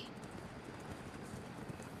angry.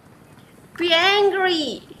 Be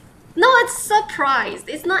angry. No, it's surprised.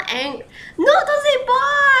 It's not angry. No, don't say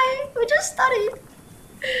bye. We just started.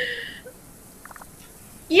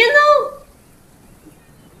 You know.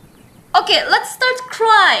 Okay, let's start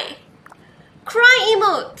cry. Cry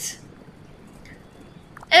emote.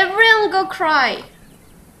 Everyone go cry.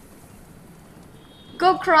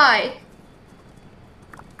 Go cry.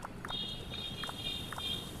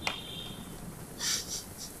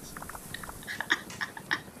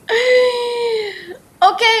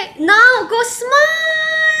 Okay, now go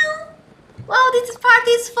smile. Wow, this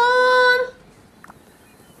party is fun.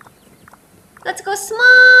 Let's go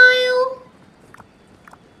smile.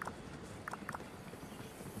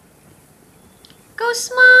 Go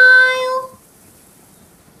smile.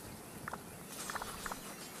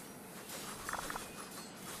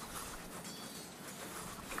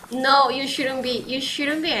 No, you shouldn't be. You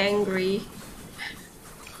shouldn't be angry.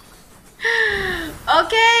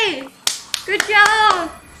 Okay, good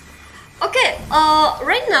job. Okay,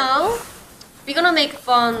 right now we're gonna make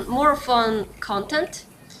more fun content.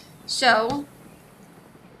 So,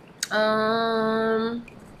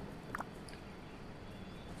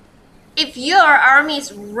 if your army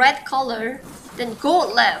is red color, then go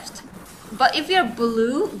left. But if you're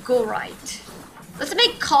blue, go right. Let's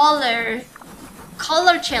make color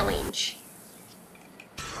challenge.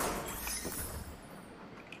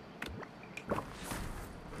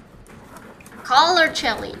 Color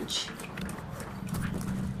challenge.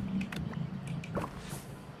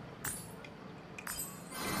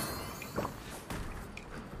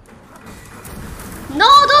 No,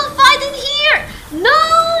 don't fight in here.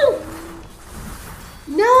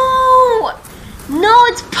 No,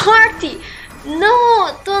 it's party.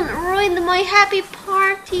 No, don't ruin my happy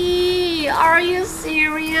party. Are you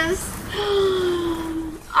serious?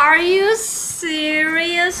 Are you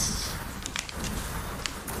serious?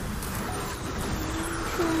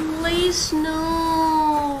 Please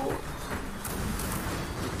no.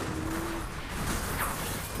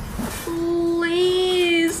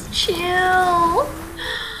 Please chill.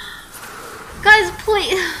 Guys,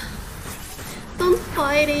 please. Don't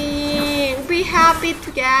fighting. Be happy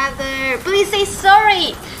together. Please say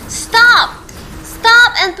sorry. Stop.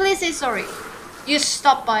 Stop and please say sorry. You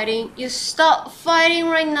stop fighting. You stop fighting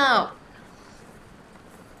right now.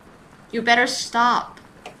 You better stop.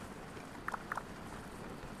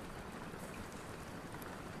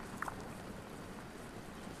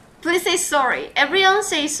 Please say sorry. Everyone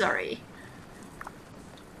say sorry.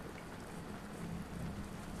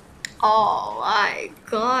 Oh my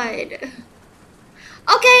god.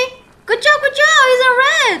 Okay. Good job, good job. Here's a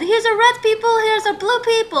red. Here's a red people. Here's a blue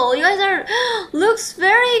people. You guys are looks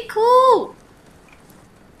very cool.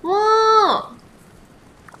 Wow.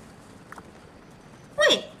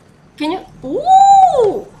 Wait. Can you?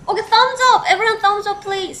 Ooh. Okay, thumbs up. Everyone, thumbs up,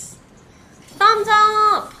 please. Thumbs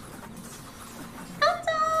up. Thumbs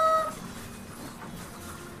up.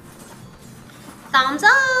 Thumbs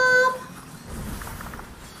up.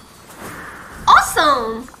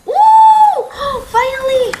 Awesome. Woo!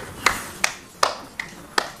 Finally.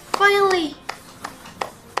 Finally.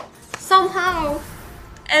 Somehow.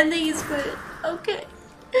 Ending is good. Okay.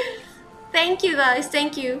 Thank you guys.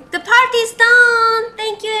 Thank you. The party's done.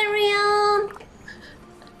 Thank you, everyone.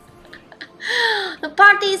 The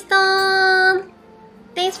party's done.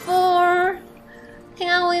 Thanks for hanging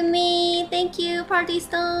out with me. Thank you. Party's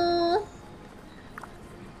done.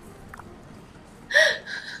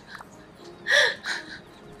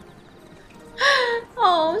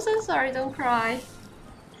 Oh, I'm so sorry. Don't cry.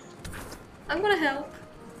 I'm gonna help.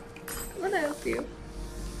 I'm gonna help you.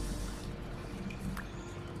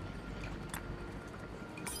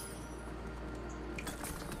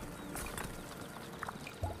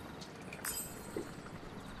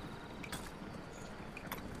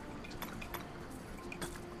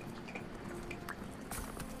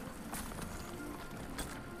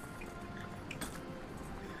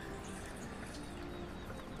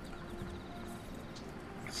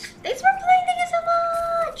 Thanks for playing, thank you so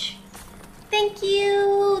much! Thank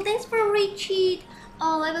you! Thanks for reaching!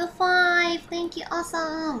 Oh, level 5, thank you,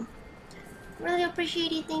 awesome! Really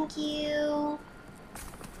appreciate it, thank you!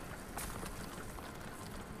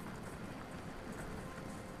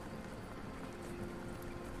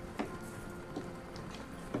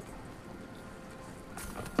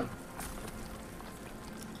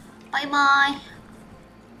 Bye bye!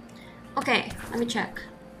 Okay, let me check.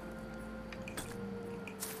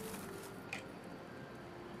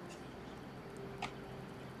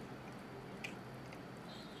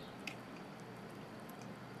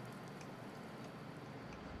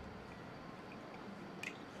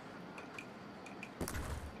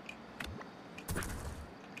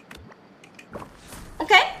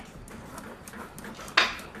 Okay.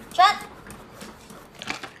 Chat.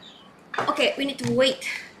 Okay, we need to wait.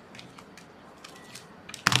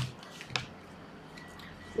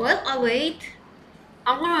 Well, I'll wait.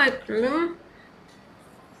 I'm gonna wait for them.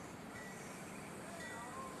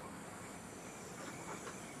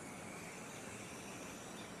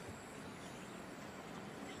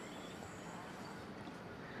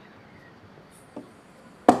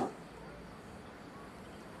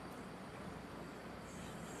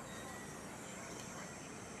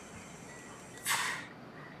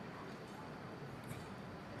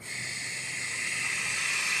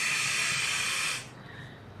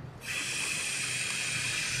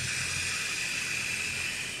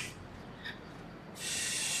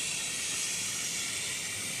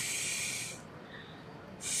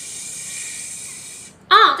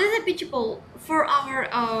 Ah, this is a beach ball for our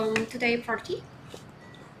today party.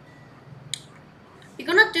 We're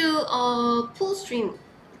gonna do a pool stream,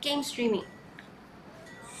 game streaming.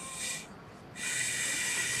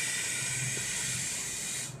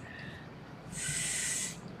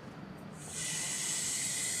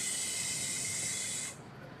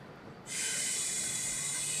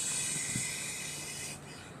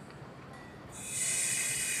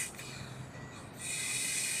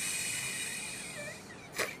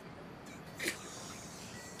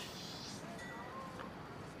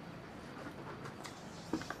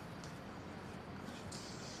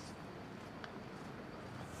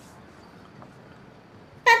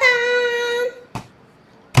 Ta-da!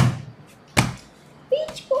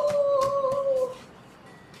 Beach ball.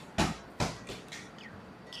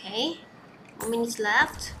 Okay, 1 minute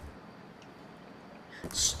left.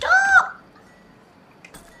 Stop!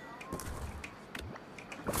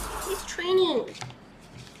 He's training.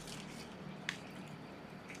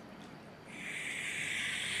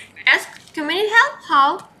 Ask community help?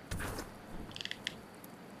 How?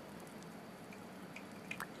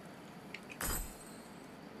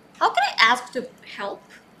 How can I ask to help?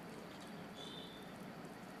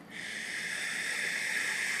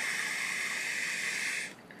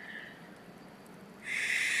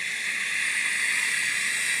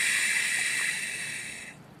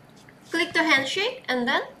 Click the handshake and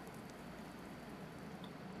then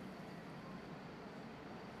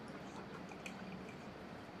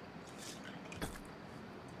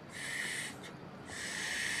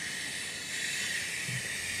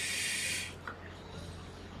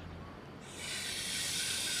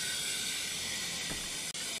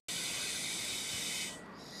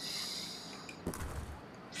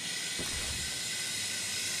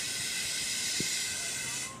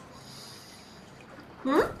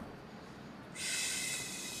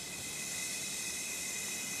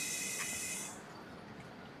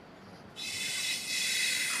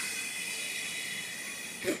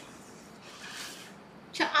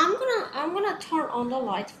So I'm gonna turn on the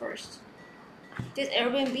light first. This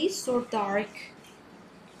Airbnb is so dark.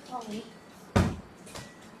 Sorry.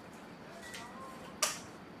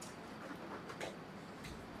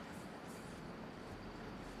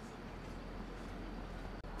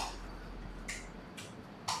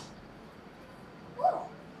 Ooh,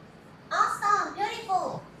 awesome,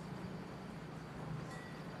 beautiful.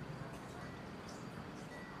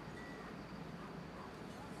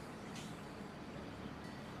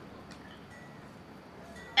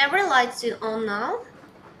 Every light's on now.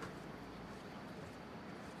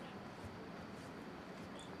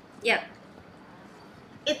 Yeah.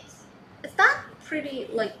 It's not pretty,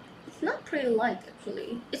 like, it's not pretty light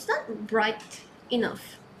actually. It's not bright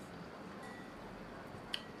enough.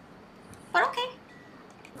 But okay.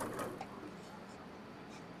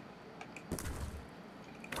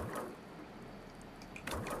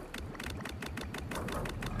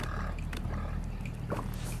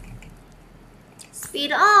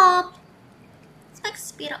 Speed up. Let's make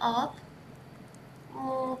speed up.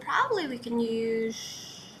 Oh, probably we can use.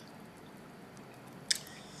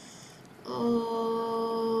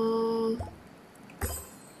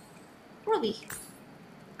 Ruby.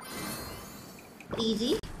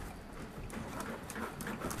 Easy.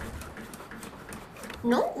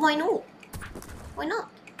 No? Why no? Why not?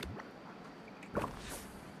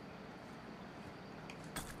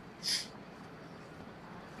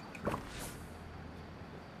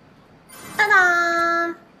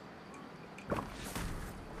 Ta-da!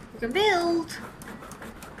 We can build.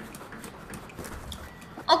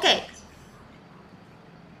 Okay.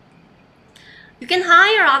 You can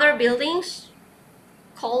hire other buildings.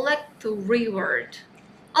 Collect to reward.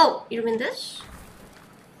 Oh, you mean this?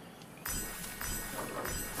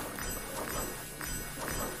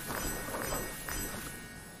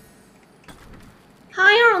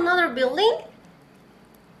 Hire another building?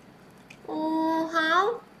 Oh,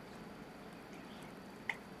 how?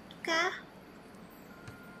 Okay.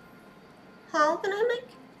 How can I make?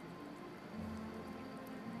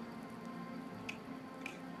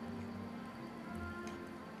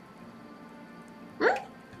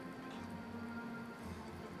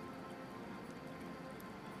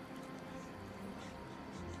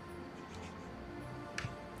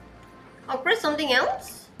 Upgrade something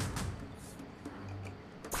else?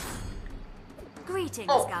 Greetings,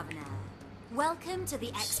 Oh. Governor. Welcome to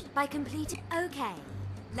the by completing. Okay,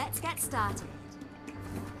 let's get started.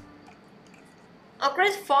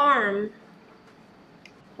 Upgrade farm.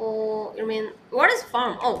 Oh, you mean, what is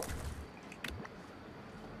farm? Oh.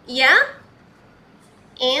 Yeah?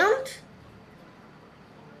 And?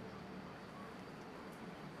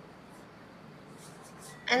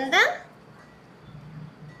 And then?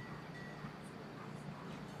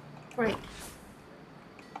 Great.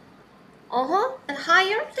 Uh-huh. And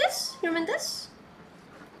hire this? You mean this?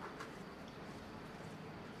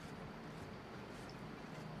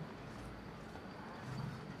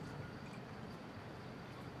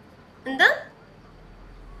 And then?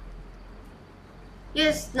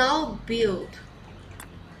 Yes, now build.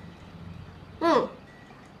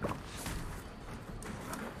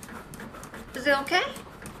 Is it okay?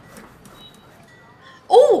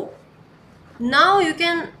 Oh! Now you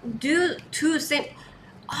can do two same.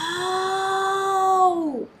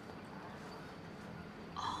 Oh!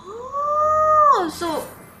 Oh!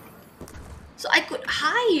 So I could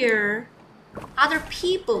hire other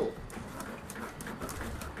people.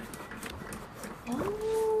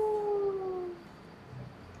 Oh.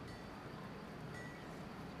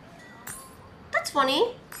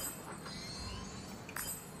 funny.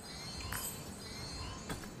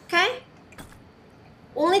 Okay.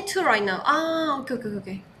 Only 2 right now. Ah,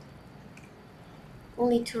 okay.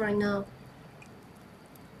 Only 2 right now.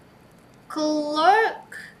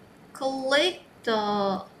 Collect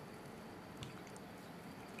the...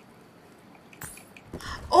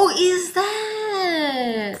 Oh, is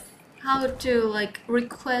that how to like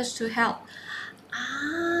request to help?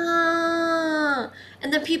 Ah,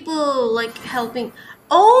 and then people like helping.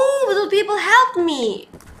 Oh, those people helped me.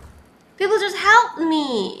 People just helped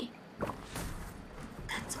me.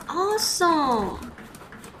 That's awesome.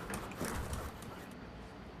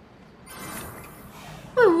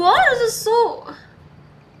 Wait, what is this so?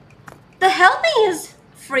 The helping is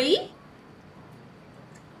free?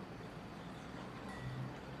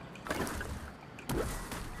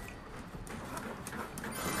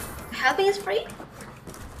 Helping is free?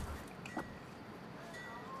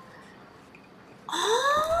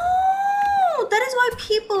 Oh, that is why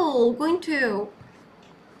people going to.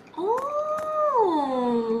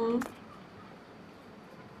 Oh.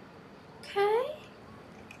 Okay.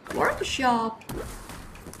 Workshop.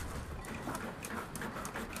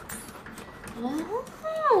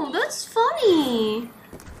 Oh, that's funny.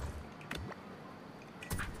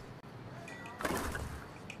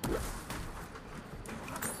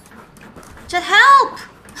 Just help!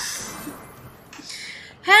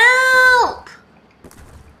 Help!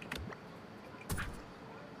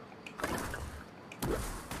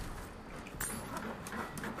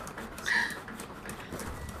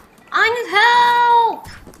 I need help!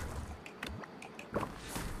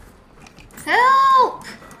 Help!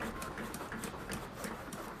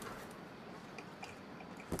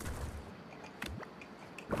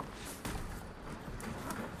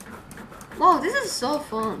 Wow, this is so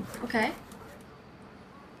fun. Okay.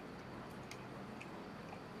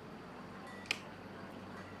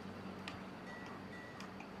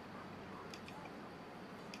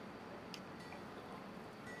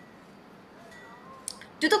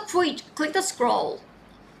 Do the click the scroll.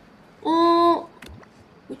 Oh,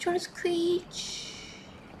 which one is Queech?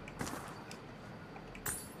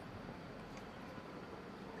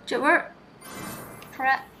 Where?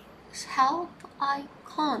 Press help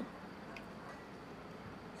icon.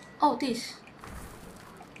 Oh, this.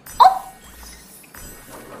 Oh!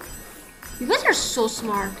 You guys are so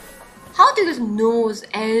smart. How do you guys know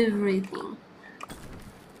everything?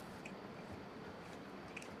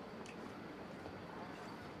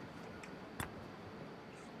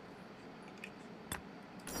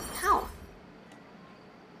 How?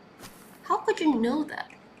 How could you know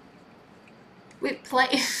that? We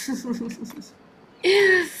play.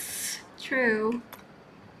 True.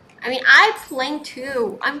 I mean, I'm playing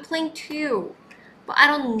too, but I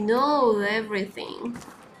don't know everything.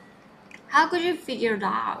 How could you figure it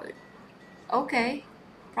out? Okay,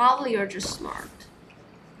 probably you're just smart.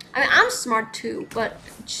 I mean, I'm smart too, but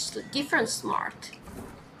just a different smart.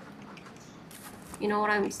 You know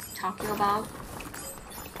what I'm talking about?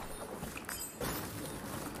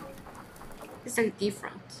 It's like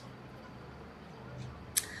different.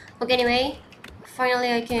 Okay, anyway,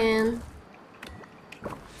 finally I can...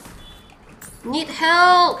 Need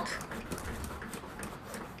help!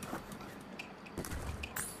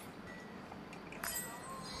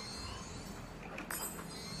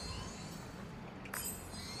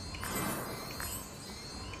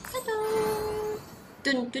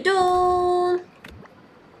 Dun dun dun!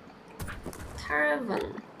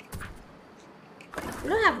 Caravan. We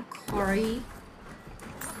don't have a quarry.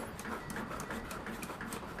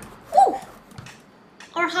 Ooh!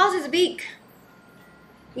 Our house is big.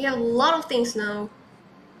 We have a lot of things now.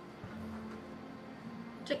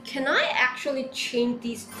 So can I actually change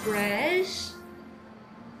this dress?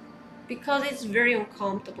 Because it's very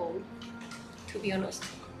uncomfortable, to be honest.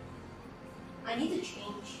 I need to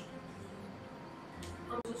change.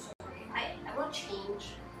 I'm so sorry. I want to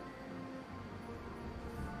change.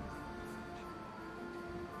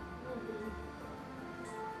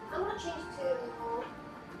 I want to change too.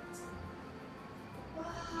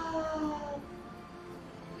 Wow.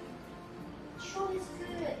 Show is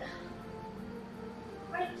good.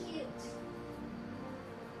 Very cute.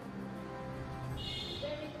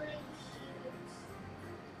 Very, very cute.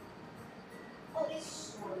 Oh,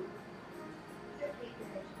 this one. Very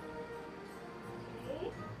good.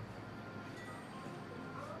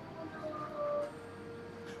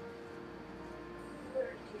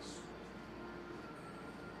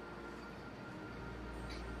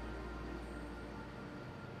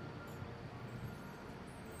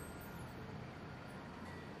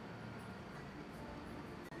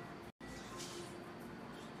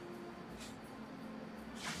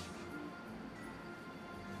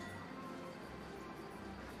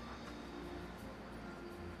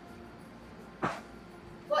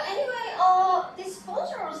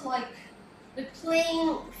 like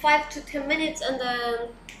playing 5 to 10 minutes and then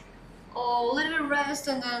a little bit rest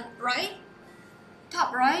and then right?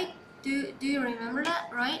 Top right? Do you remember that,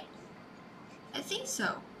 right? I think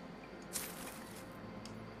so.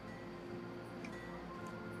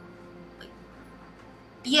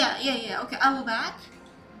 Yeah. Okay, I will back.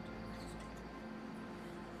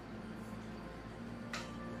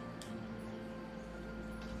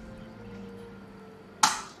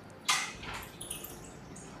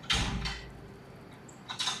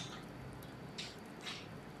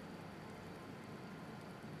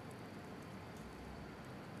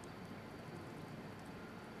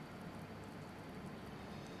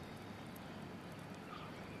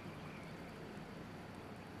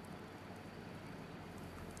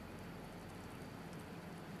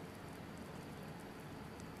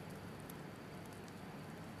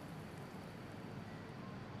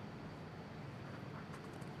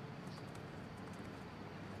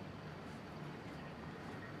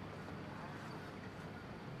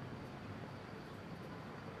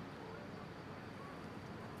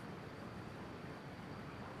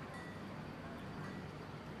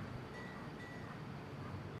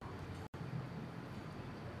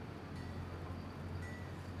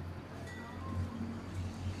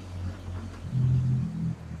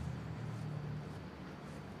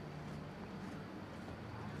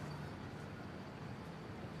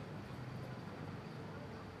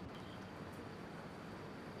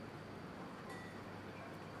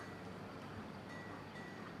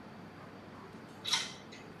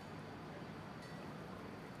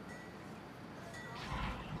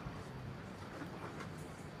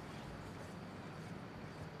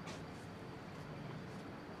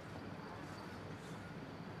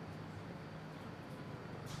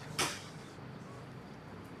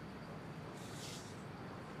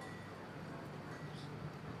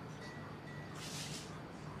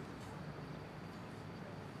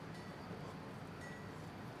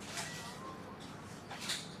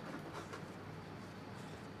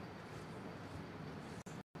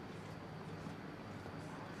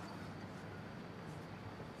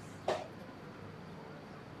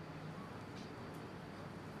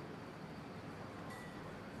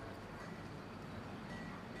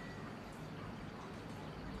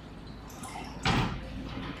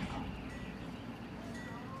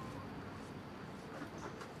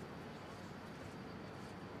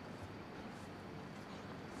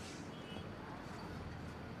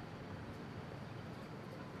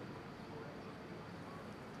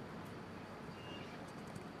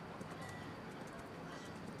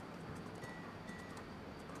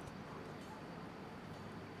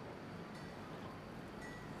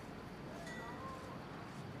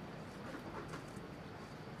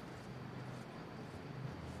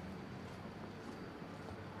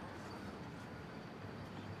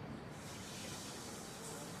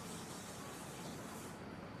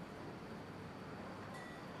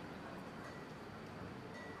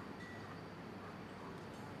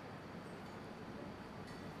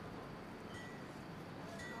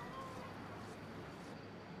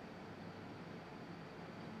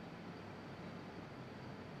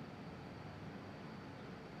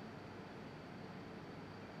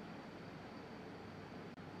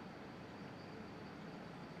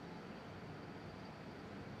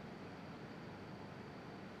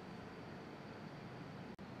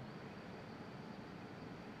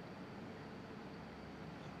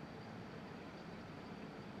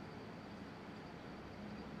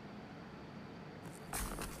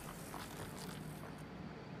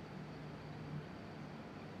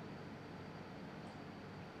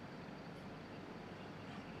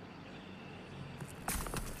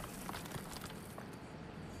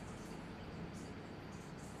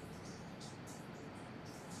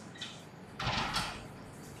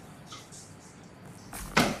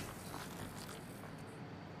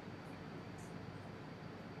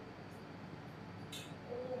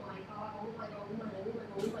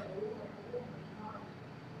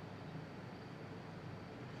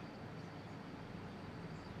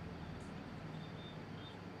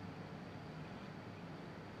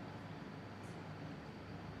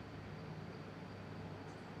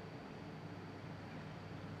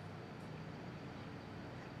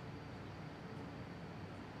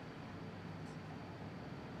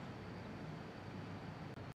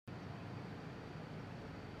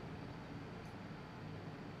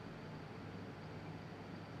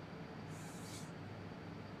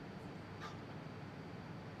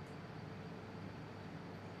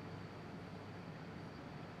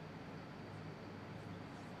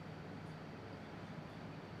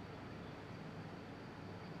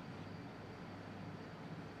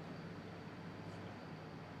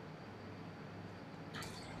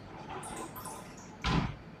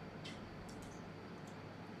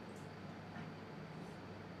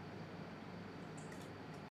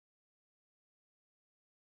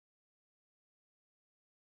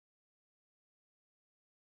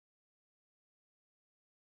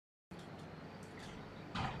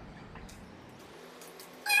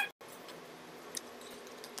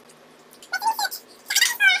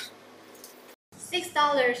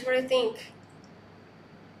 $6. What do you think?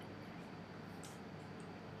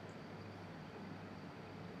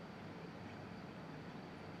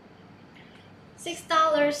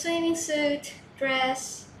 $6 swimming suit,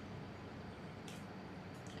 dress.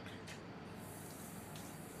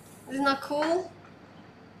 Isn't that cool?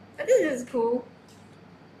 I think this is cool.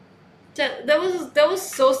 That was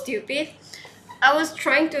so stupid. I was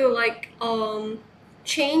trying to like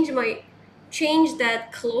change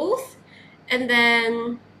that cloth, and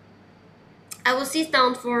then I will sit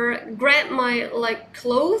down for grab my like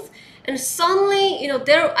clothes, and suddenly, you know,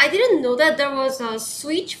 I didn't know that there was a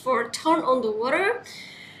switch for turn on the water,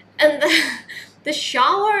 and the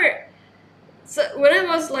shower. So when I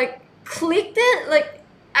was like clicked it, like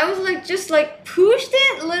I was like just like pushed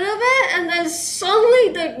it a little bit, and then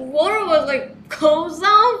suddenly the water was like comes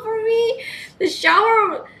down for me. The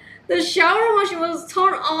shower machine was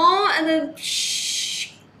turned on, and then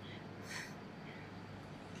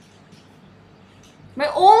my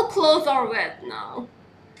old clothes are wet now.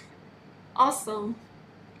 Awesome.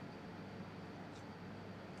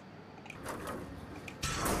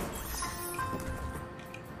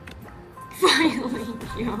 Finally,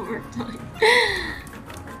 yeah, we're done.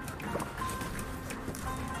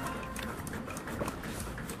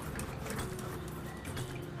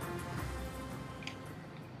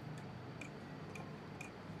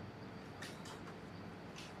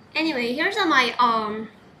 Anyway, here's my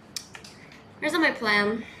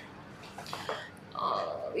plan.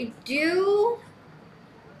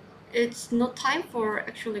 It's not time for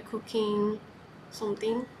actually cooking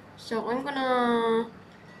something, so I'm gonna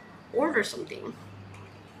order something.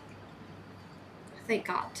 Thank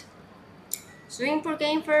God. Swimming pool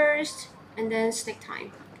game first, and then snack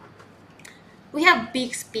time. We have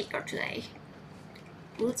big speaker today.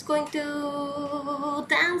 Let's go into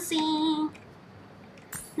dancing.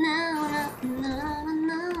 No, no, no,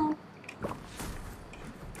 no.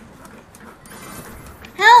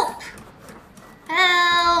 Help!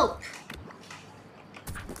 Help!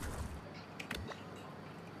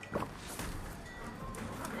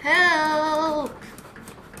 Help!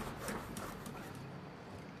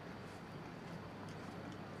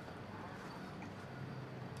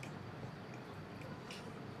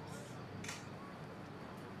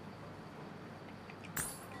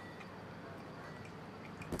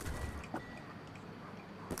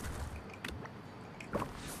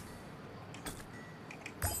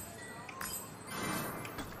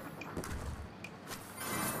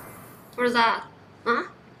 What is that? Huh?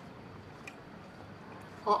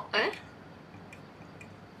 Oh, eh?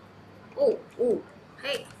 Oh, oh,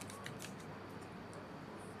 hey.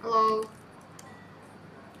 Hello.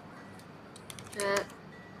 Chat.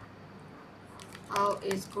 How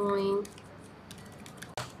is going?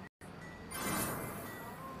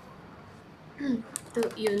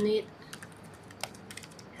 Do you need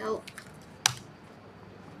help?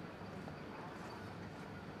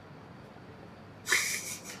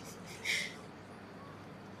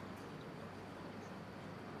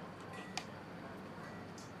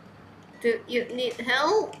 Do you need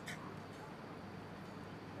help?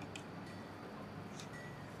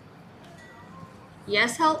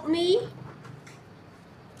 Yes, help me?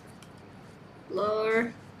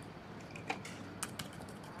 Lord.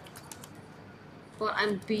 But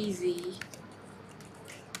I'm busy.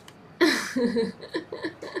 Oh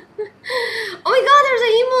my god, there's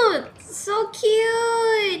an emote! So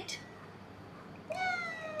cute!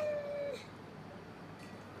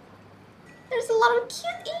 There's a lot of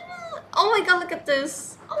cute emote! Oh my god, look at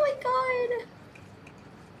this! Oh my god!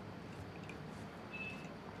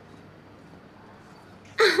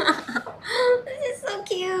 This is so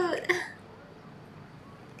cute!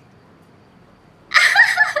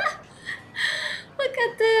 Look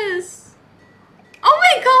at this! Oh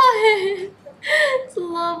my god! It's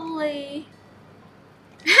lovely!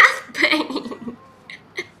 Headbang!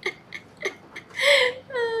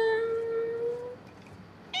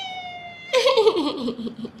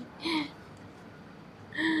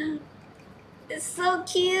 It's so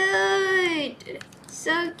cute!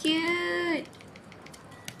 So cute!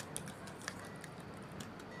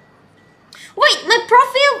 Wait, my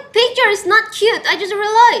profile picture is not cute. I just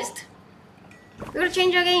realized. We gotta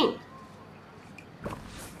change again.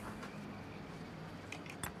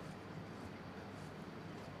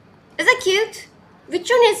 Is that cute? Which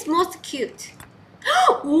one is most cute?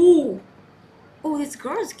 Ooh! Oh, this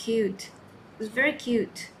girl is cute. It's very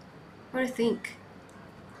cute. What do you think?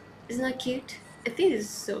 Isn't that cute? I think this is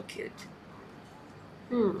so cute.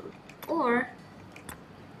 Or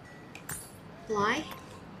fly.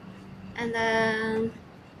 And then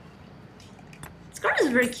skirt is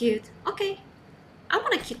very cute. Okay, I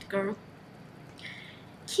want a cute girl.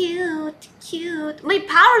 Cute, cute. My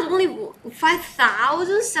power is only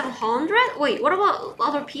 5,700. Wait, what about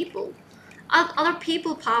other people? Other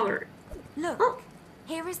people power. Look, Oh.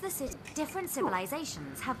 here is the city. Different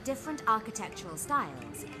civilizations have different architectural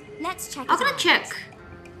styles. Let's check I'm it gonna out. check.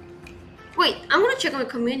 Wait, I'm gonna check my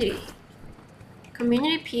community.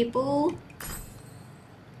 Community people.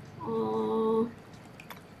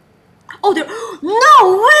 Oh, there.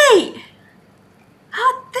 No way!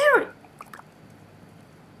 How dare?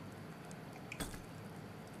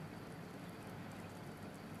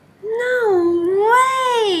 No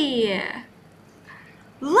way!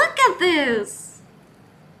 Look at this!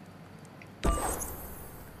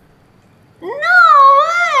 No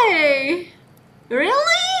way! Really?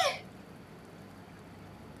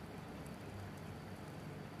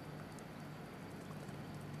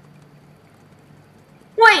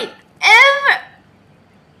 Wait,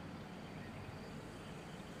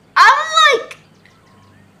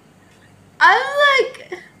 I'm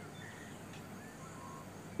like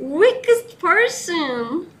weakest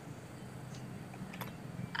person.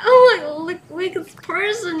 I'm like weakest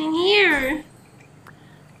person in here.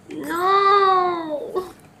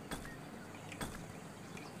 No.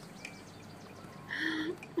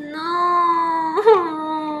 No.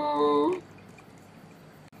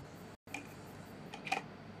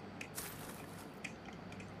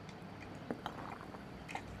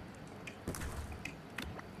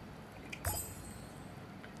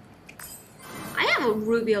 I have a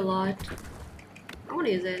ruby a lot. I want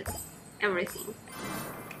to use it. Everything.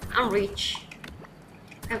 I'm rich.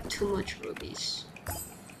 I have too much rubies.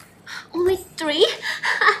 Only 3?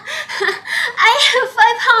 I have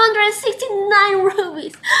 569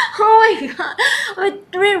 rubies. Oh my god.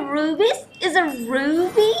 With 3 rubies? Is a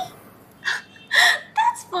ruby?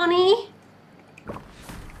 That's funny.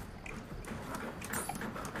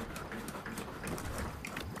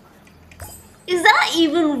 Is that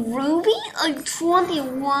even ruby? Like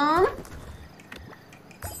 21?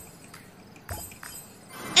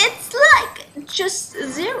 It's like just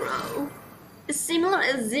 0. It's similar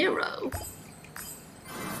as 0.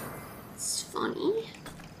 It's funny.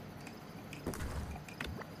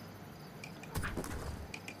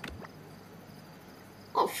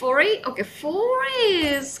 Oh, 40? Okay, 40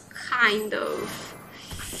 is kind of...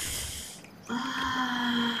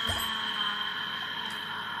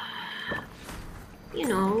 you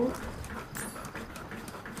know.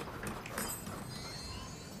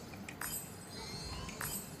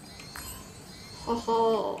 Ho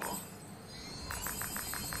ho.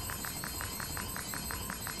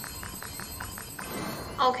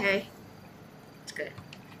 Okay. It's good.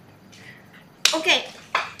 Okay.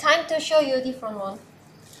 Time to show you a different one.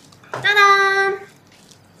 Ta-da!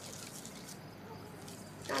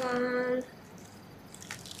 Ta-da!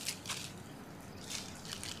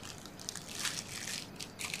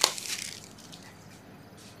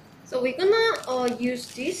 So we're gonna use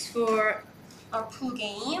this for our pool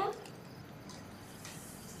game.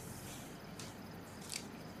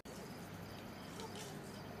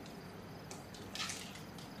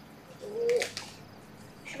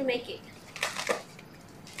 Should make it.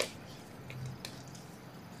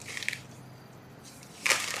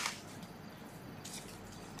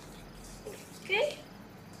 Okay.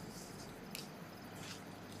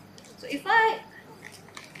 So if I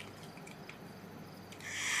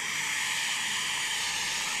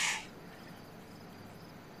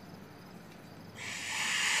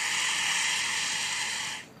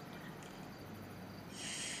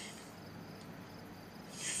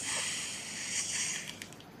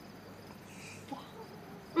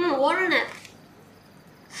water net.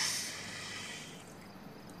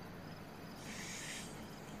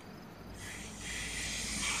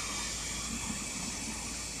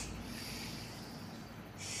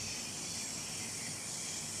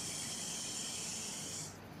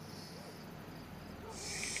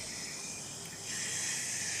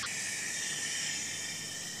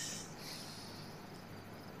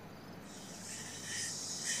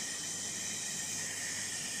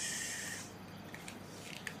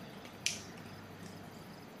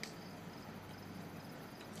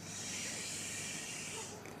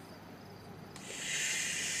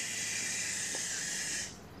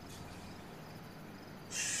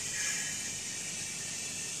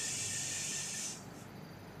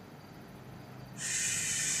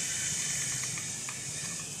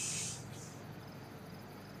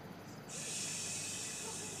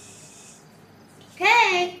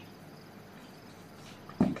 Okay.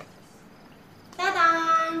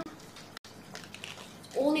 Ta-da!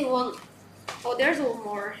 Only one. Oh, there's one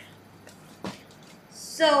more.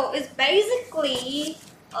 So it's basically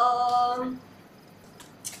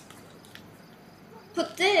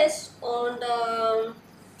put this on the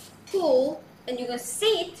pool and you can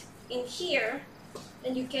sit in here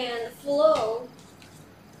and you can flow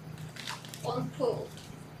on pool.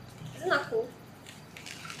 Isn't that cool?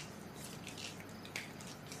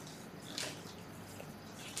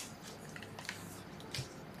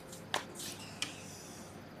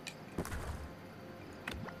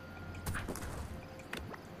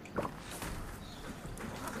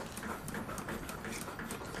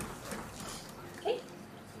 Okay.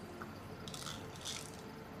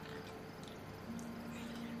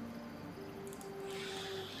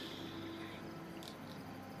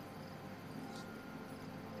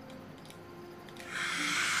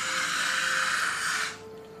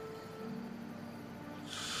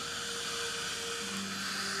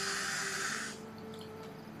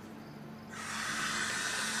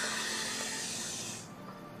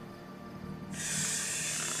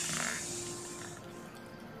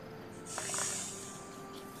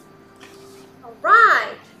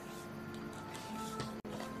 Alright.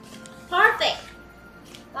 Perfect.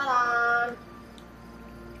 Ta-da.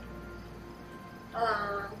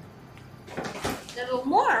 Ta-da. There's a little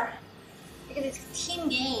more. Because it's a team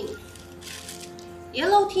game.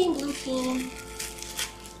 Yellow team, blue team.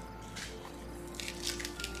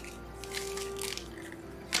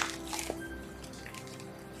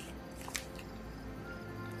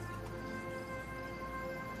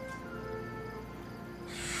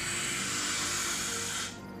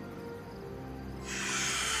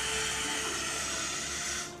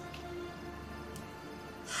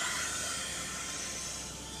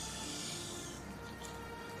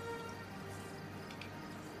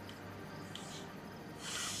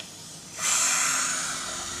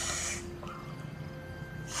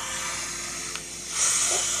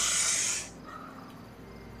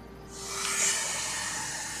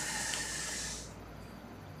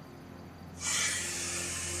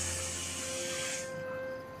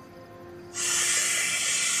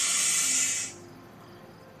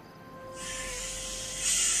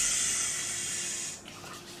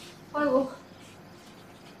 Oh,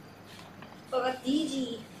 but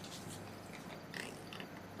DG.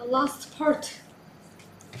 The last part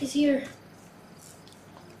is here.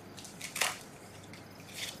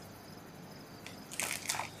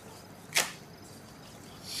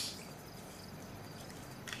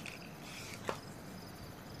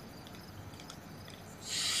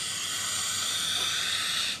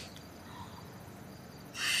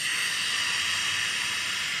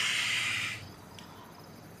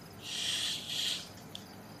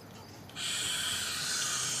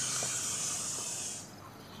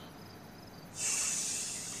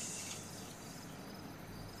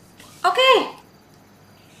 Okay.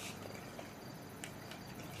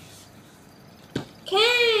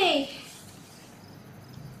 Okay.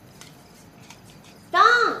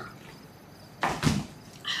 Done.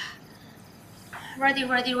 Ready.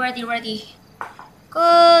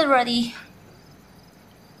 Good, ready.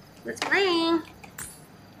 Let's play.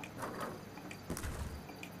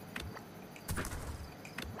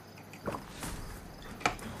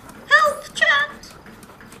 Help, chat.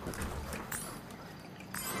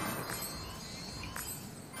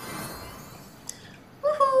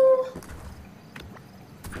 Woohoo!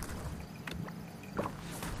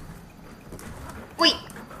 Wait,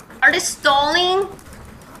 are they stalling?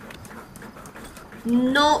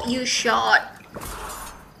 No, you shot.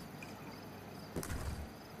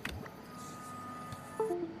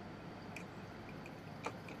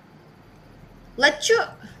 Let you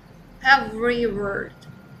have reward.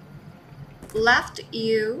 Left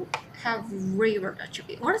you have reward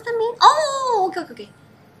attribute. What does that mean? Oh, okay.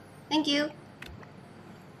 Thank you.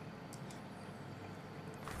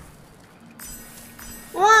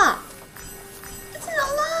 Wow, this is a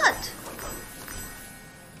lot.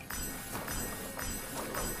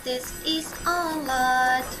 This is a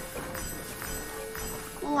lot.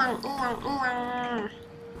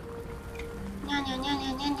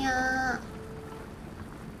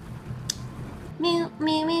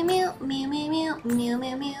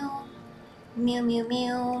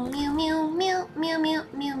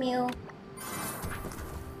 Nya. Mew.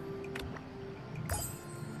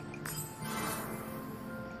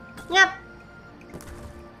 Yep.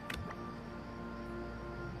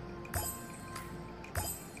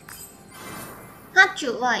 How'd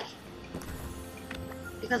you like?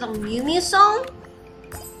 Because of Mew Mew song?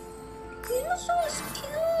 Mew Mew song is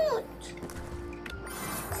cute.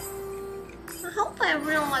 I hope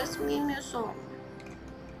everyone likes Mew Mew song.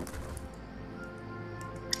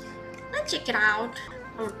 Let's check it out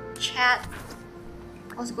on chat.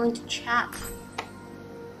 I was going to chat.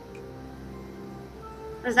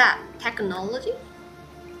 What is that? Technology?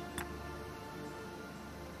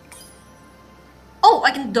 Oh,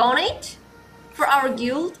 I can donate for our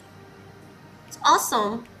guild? It's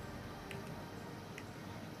awesome.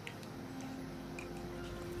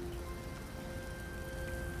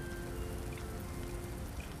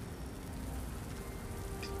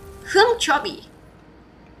 HAchubby.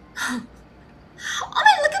 Oh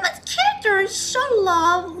man, look at my character, it's so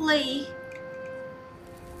lovely.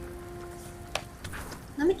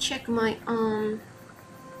 Let me check my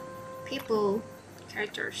people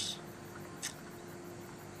characters.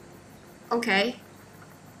 Okay.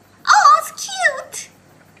 Oh, it's cute.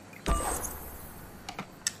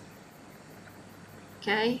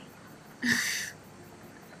 Okay.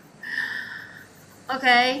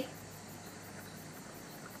 Okay.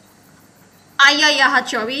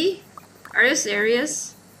 HAchubby? Are you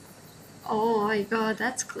serious? Oh my god,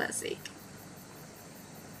 that's classic.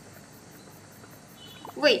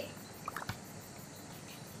 Wait.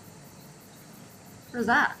 What is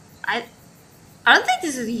that? I don't think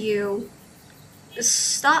this is you.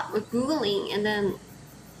 Just stop with googling and then.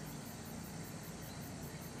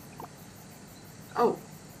 Oh.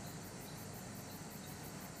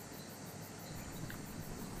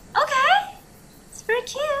 Okay. It's very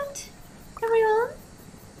cute. Everyone.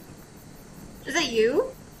 Is that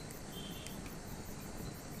you?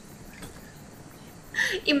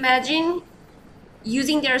 Imagine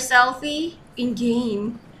using their selfie in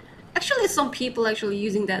game. Actually, some people actually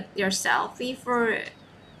using their selfie for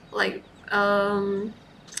like random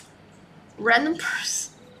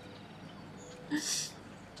person.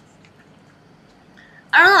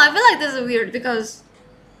 I don't know, I feel like this is weird because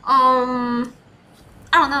I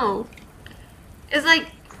don't know. It's like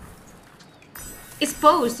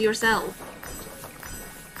expose yourself.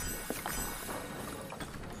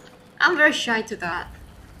 I'm very shy to that.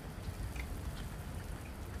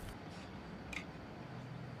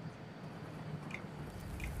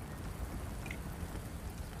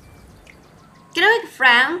 Can I make a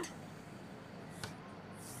friend?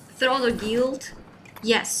 Through the guild?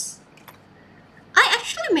 Yes. I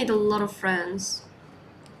actually made a lot of friends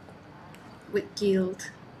with guild.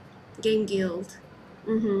 Game guild.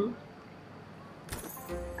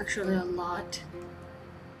 Actually a lot.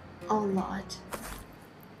 A lot.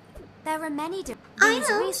 There are many different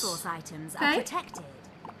resource items are protected,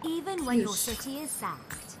 even when your city is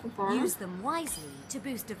sacked. Use them wisely to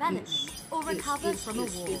boost development or recover from a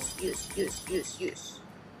war. Use.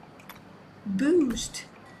 Boost.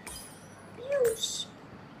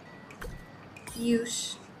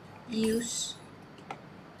 Use.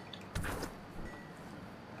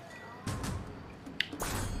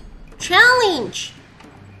 Challenge!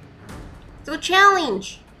 Do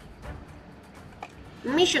challenge!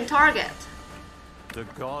 Mission target. The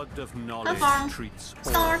god of knowledge treats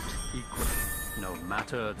all equally, no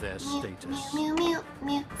matter their status.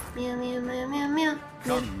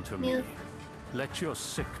 Come to me. Let your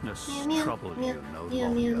sickness trouble you no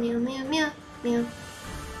longer.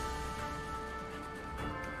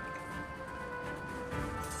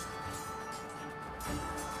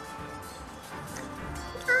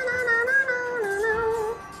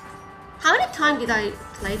 How many times did I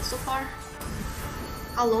play so far?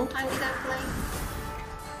 How long time did I play?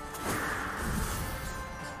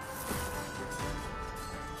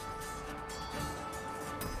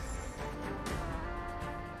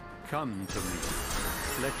 Come to me.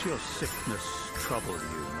 Let your sickness trouble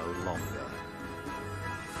you no longer.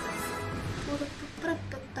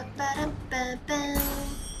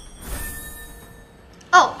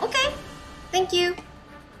 Oh, okay. Thank you.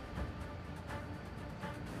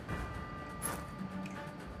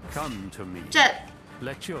 Come to me. Jet.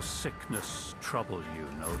 Let your sickness trouble you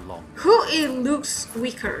no longer. Who looks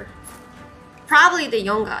weaker? Probably the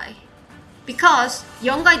young guy. Because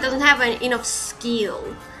young guy doesn't have enough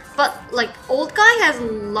skill. But like old guy has a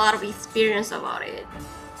lot of experience about it.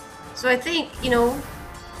 So I think, you know,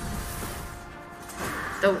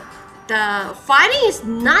 the fighting is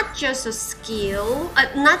not just a skill,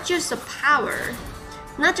 not just a power,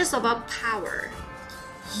 not just about power.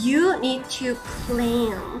 You need to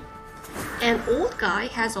plan. And old guy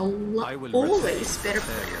has a lot, always better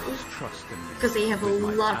plans because they have a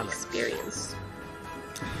lot of experience.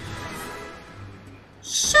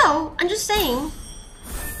 So I'm just saying,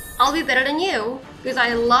 I'll be better than you because I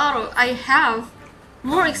have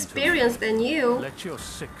more experience than you. Let your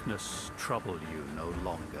sickness trouble you no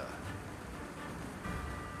longer.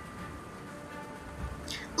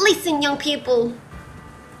 Listen, young people.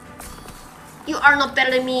 You are not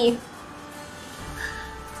better than me.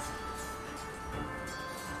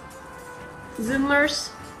 Zoomers.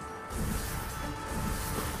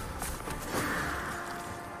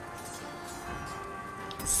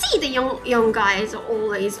 See, the young guy is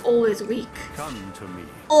always weak. Come to me.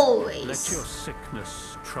 Always. Let your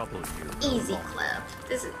sickness trouble you. Easy clip.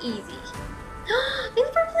 This is easy.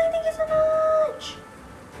 Thanks for playing. Thank you so much.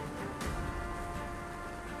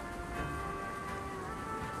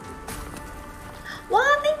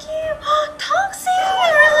 Wow, thank you. Toxic,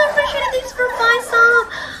 I really appreciate it. Thanks for 5 subs.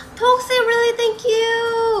 Toxic, really thank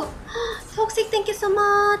you. Toxic, thank you so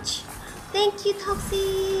much. Thank you,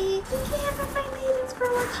 Toxic. Thank you, everybody. Thanks for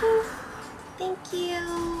watching. Thank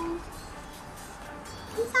you.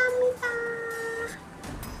 Misa.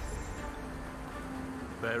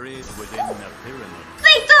 Buried within a pyramid.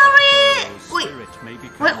 Victory!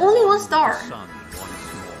 Wait, only 1 star.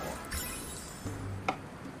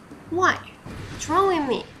 Why? What's wrong with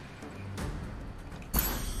me?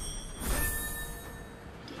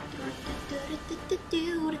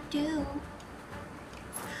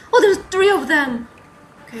 Oh, there's 3 of them.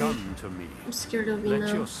 Okay. Come to me. I'm scared of you now.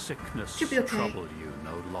 Let your sickness Should be okay. trouble you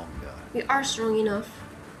no longer. We are strong enough.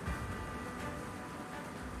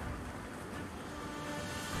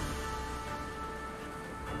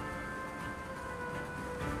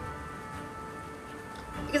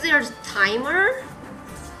 Because there's a timer?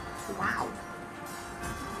 Wow.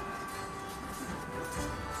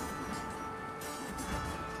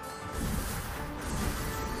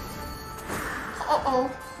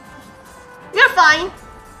 Uh-oh. You're fine.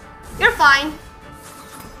 You're fine.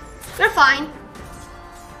 You're fine.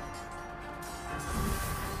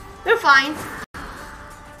 You're fine.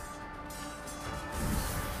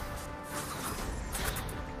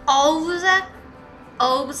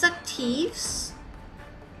 Objectives?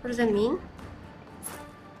 What does that mean?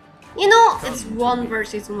 You know, it's 1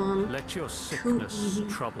 versus 1. Let your sickness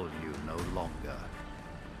trouble you no longer.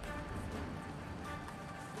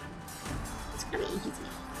 It's gonna be easy.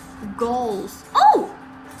 Goals. Oh!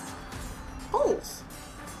 Goals.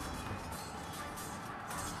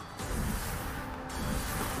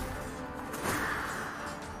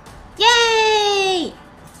 Yay!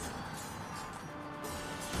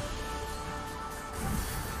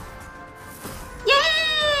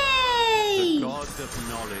 Yay! The God of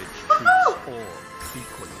knowledge treats all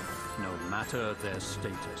equally, no matter their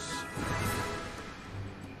status.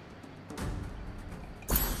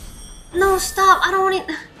 No, stop! I don't want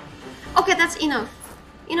it. Okay, that's enough.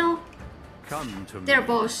 You know, Come to me. they're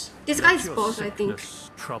boss. This Let guy's your boss, I think. sickness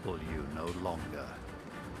trouble you no longer.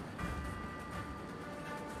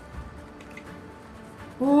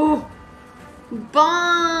 Oh,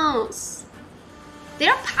 bounce!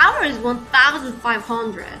 Their power is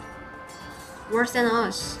 1,500. Worse than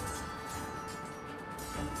us.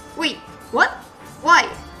 Wait, what? Why?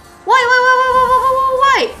 Why?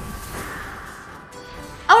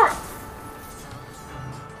 Our...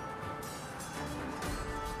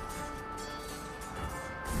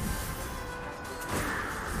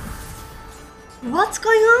 What's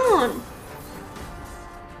going on?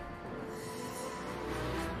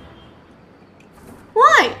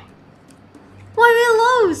 Why? Why we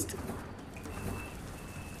lost?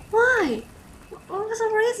 Why? What was the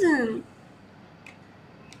reason?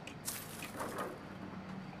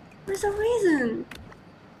 What's the reason?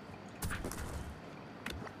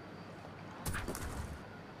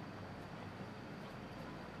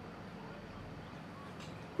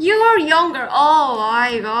 You're younger. Oh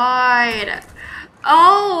my god.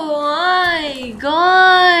 Oh my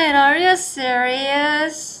god. Are you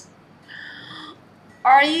serious?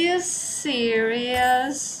 Are you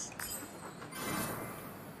serious?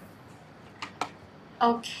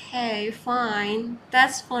 Okay, fine.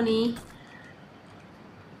 That's funny.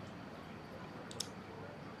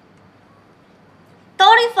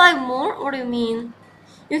 $35 more? What do you mean?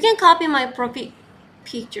 You can copy my profile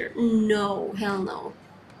picture. No, hell no.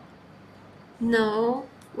 No.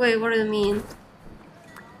 Wait, what do you mean?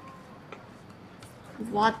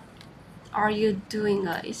 What are you doing,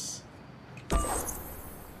 guys?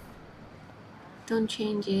 Don't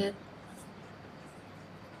change it.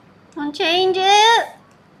 Don't change it!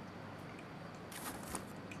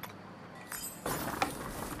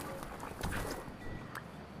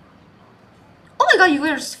 Oh my god, you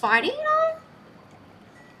were fighting now?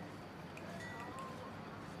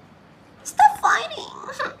 Stop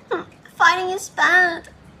fighting! Fighting is bad.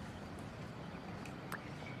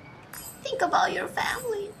 Think about your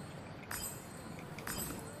family.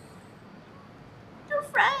 Your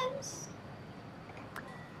friends.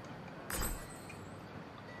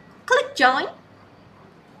 Click join.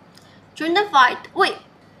 Join the fight. Wait,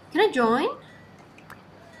 can I join?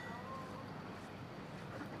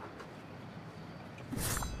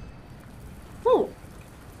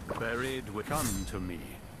 Buried with come to me.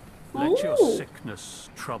 Let your sickness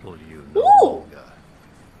trouble you no longer.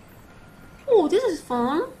 Oh, this is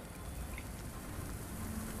fun.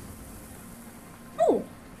 Oh.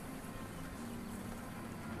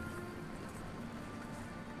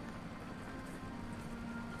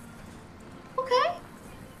 Okay.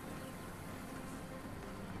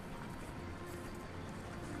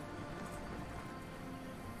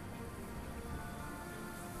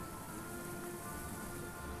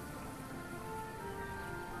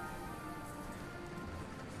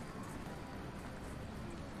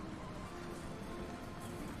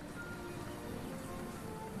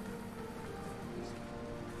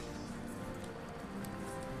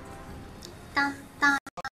 Dun, dun,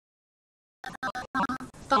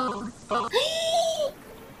 dun, dun.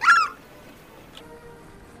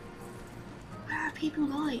 Where are people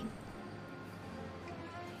going?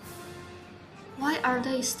 Why are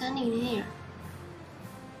they standing there?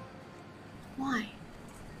 Why?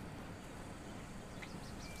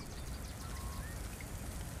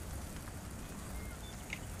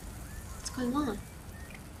 What's going on?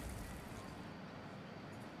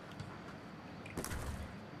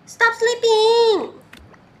 Stop sleeping!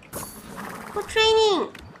 For training!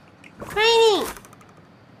 Training!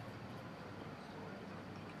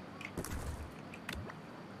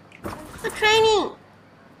 For training!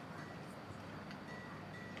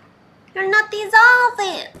 You're not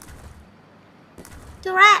dissolving!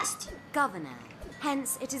 To rest! Governor,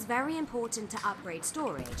 hence it is very important to upgrade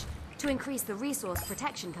storage to increase the resource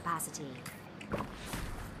protection capacity.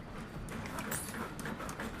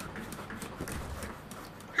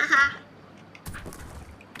 Haha.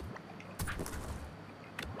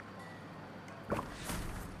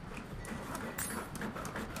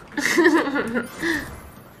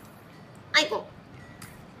 아이고.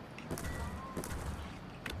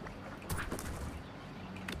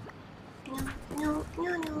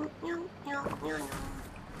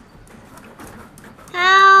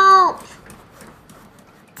 Help!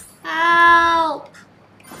 Help!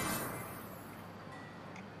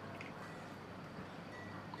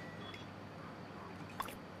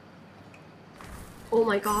 Oh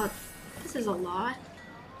my god, this is a lot.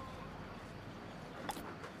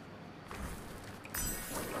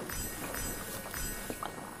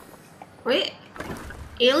 Wait,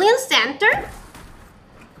 Alien Center?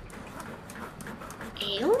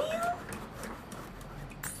 Alien?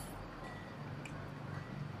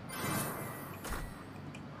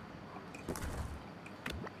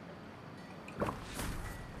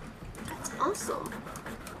 That's awesome.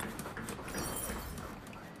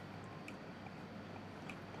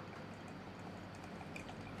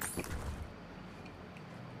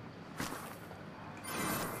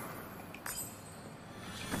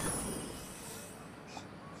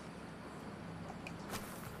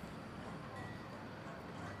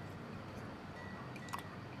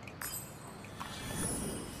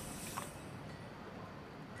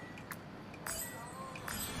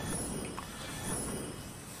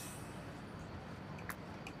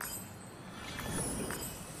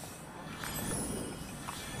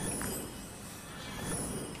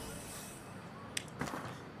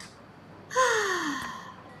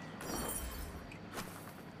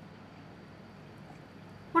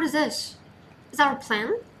 What is this? Is that our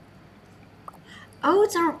plan? Oh,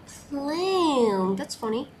 it's our plan. That's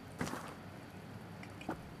funny.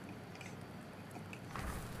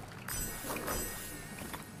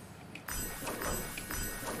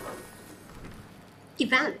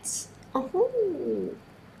 Events. Oh,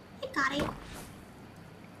 I got it.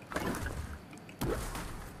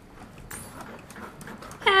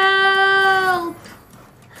 Help!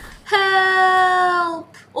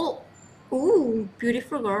 Help! Oh, ooh,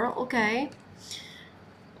 beautiful girl. Okay.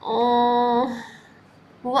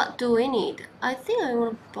 What do we need? I think I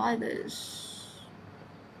want to buy this.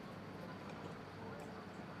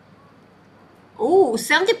 Oh,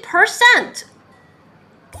 70%!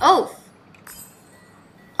 Oh,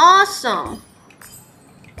 awesome!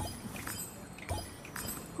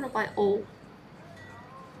 I'm gonna buy all.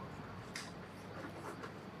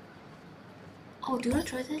 Oh, do you wanna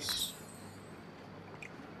try this?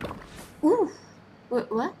 Ooh, wait,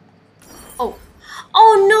 what? Oh.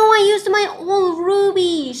 Oh no, I used my old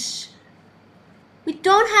rubies. We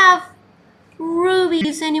don't have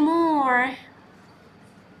rubies anymore.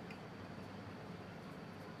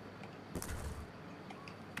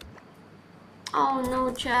 Oh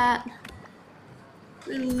no, chat.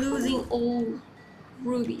 We're losing all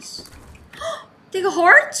rubies. Take a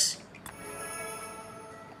heart?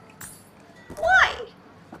 Why?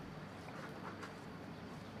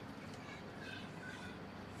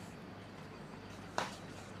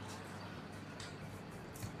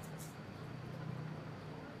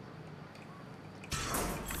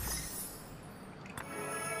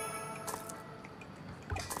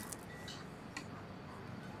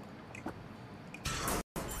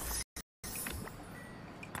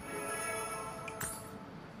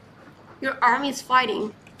 Your army is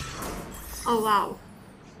fighting. Oh wow.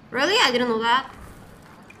 Really? I didn't know that.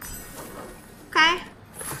 Okay.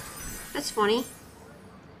 That's funny.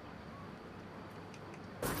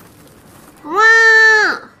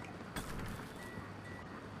 Wow!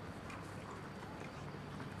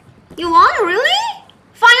 You won? Really?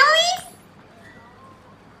 Finally?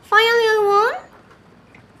 Finally I won?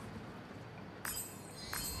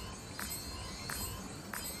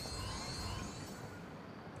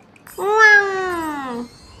 Wow!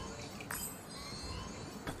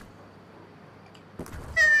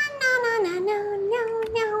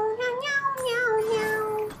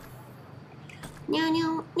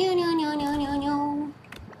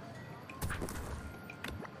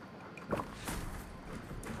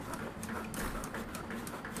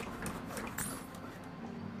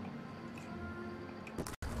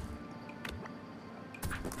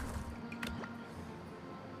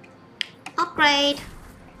 Upgrade.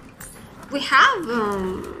 We have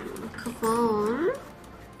coupon.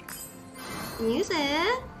 Use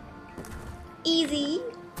it. Easy.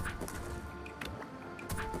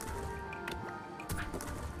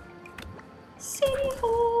 City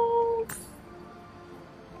Hall.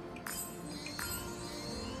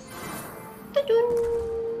 Ta-dun.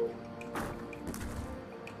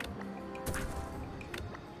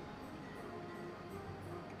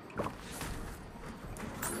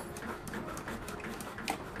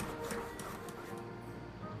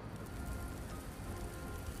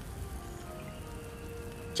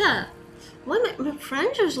 Yeah, why my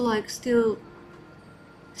friends is like still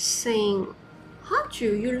saying,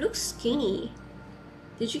 Hachu, you look skinny.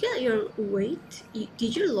 Did you get your weight?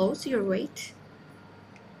 Did you lose your weight?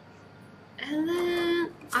 And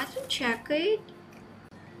then I didn't check it.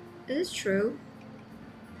 Is it true?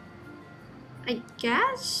 I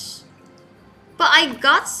guess. But I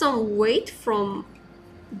got some weight from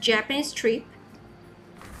Japanese trip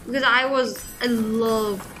because I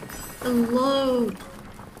love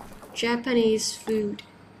Japanese food.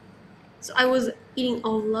 So I was eating a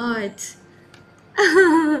lot.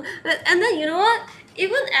 And then you know what?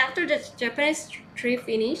 Even after the Japanese trip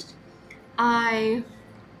finished, I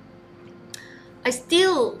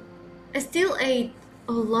still ate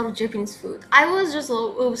a lot of Japanese food. I was just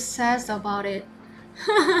obsessed about it.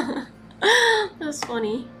 That's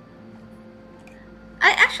funny.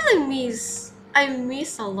 I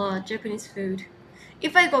miss a lot Japanese food.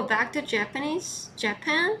 If I go back to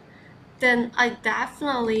Japan, then I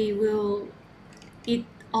definitely will eat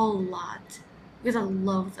a lot because I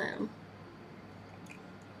love them.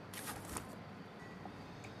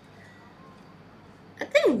 I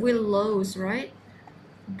think we lose, right?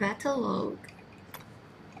 Battle log.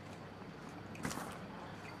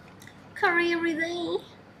 Curry every day.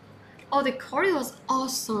 Oh, the curry was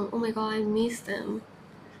awesome. Oh my god, I miss them.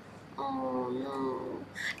 Oh no.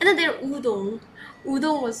 And then their udon.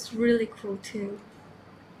 Udon was really cool too.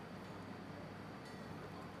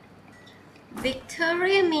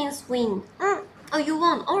 Victoria means win. Oh, you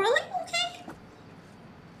won. Oh, really? Okay.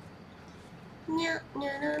 No,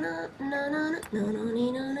 no, no, no, no, no, no,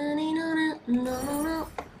 no, no, no, no.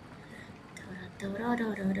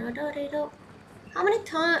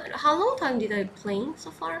 How long time did I play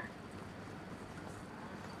so far?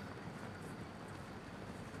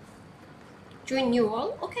 Join new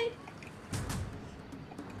world? Okay.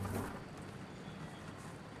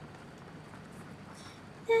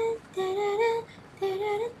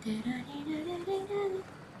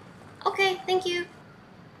 Okay, thank you.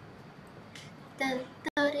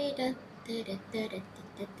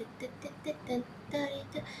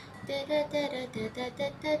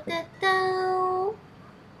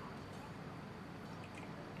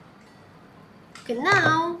 Okay,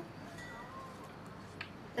 now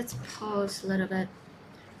let's pause a little bit.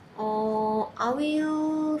 I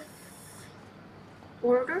will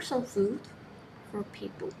order some food for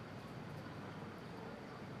people.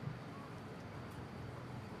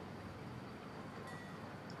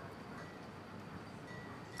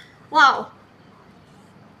 Wow.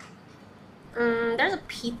 There's a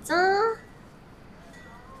pizza.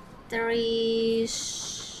 There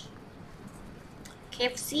is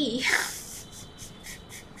KFC.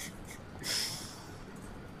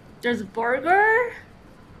 There's a burger.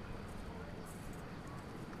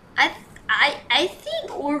 I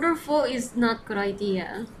think order food is not good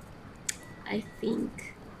idea. I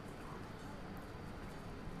think.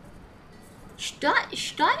 Should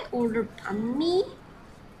I order banh mi?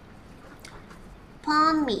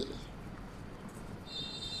 Banh mi.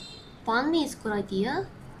 Banh mi is good idea.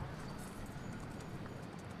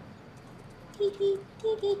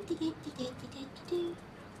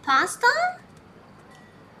 Pasta?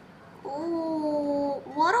 Oh,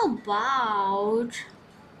 what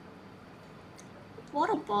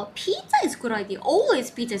about pizza is good idea.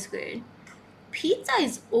 Always pizza is good. Pizza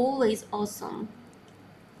is always awesome.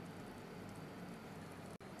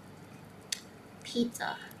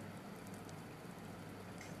 Pizza.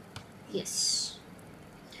 Yes.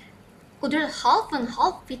 Oh, there's half and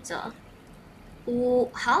half pizza. Oh,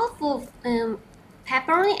 half of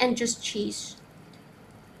pepperoni and just cheese.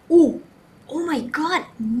 Oh, oh my god,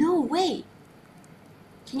 no way.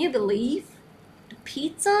 Can you believe the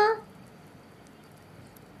pizza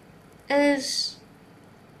is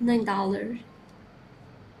 $9?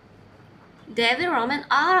 David ramen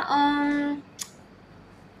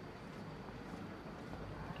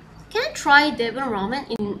can I try David ramen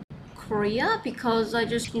in Korea? Because I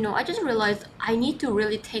just realized I need to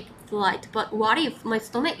really take flight. But what if my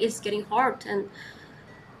stomach is getting hard and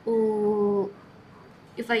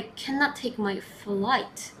if I cannot take my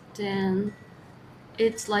flight, then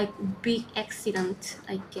it's like big accident,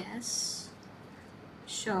 I guess.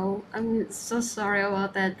 So I'm so sorry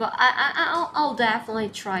about that, but I'll definitely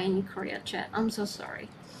try in Korea, chat. I'm so sorry.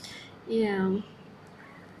 Yeah,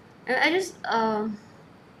 I just I'm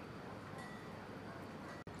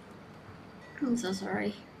so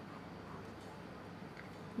sorry.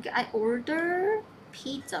 Okay, I order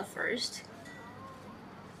pizza first.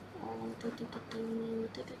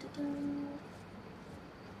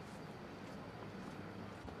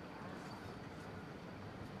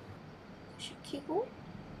 시키고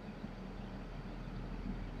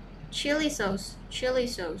chili sauce,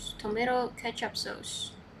 tomato ketchup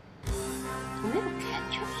sauce. Tomato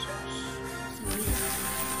ketchup sauce?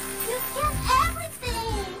 You get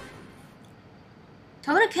everything!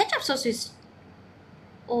 Tomato ketchup sauce is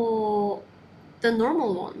the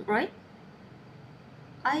normal one, right?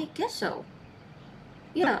 I guess so.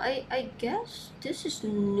 Yeah, I guess this is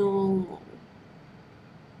normal.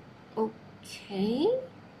 Okay.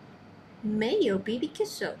 Mayo BBQ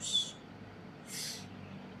sauce.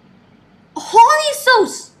 Honey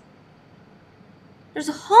sauce! There's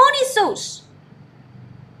a honey sauce!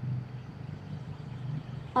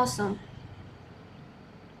 Awesome.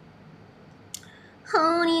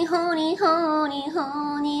 Honey, honey, honey,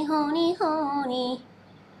 honey, honey, honey.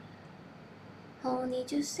 Honey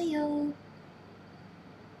주세요.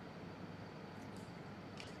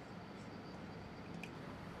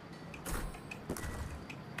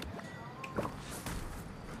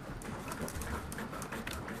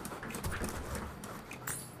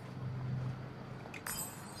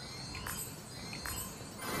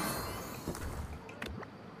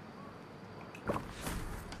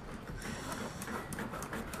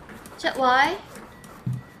 Why?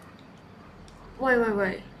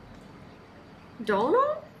 Wait.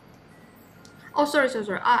 Donut? Oh, sorry.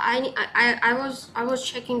 I was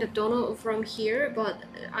checking the donut from here, but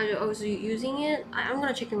I was using it. I'm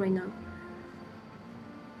gonna check it right now.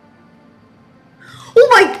 Oh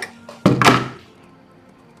my!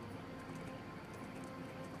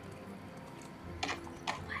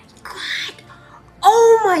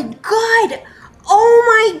 Oh my god! Oh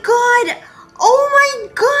my god! Oh my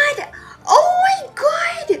god! Oh my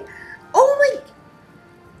god! Oh my!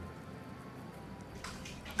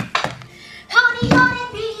 Honey, honey,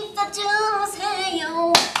 pizza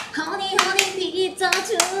주세요. Honey, honey, pizza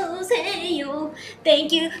주세요.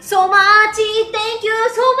 Thank you so much. Thank you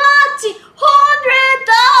so much. $100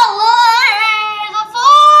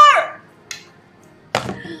 for.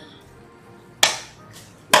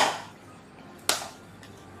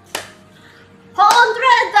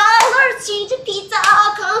 $100 치즈 피자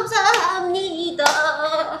감사합니다.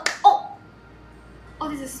 Oh,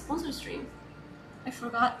 this is sponsor stream. I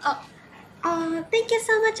forgot. Thank you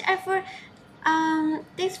so much for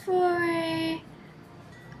thanks for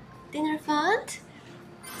dinner fund.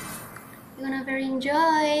 You're gonna very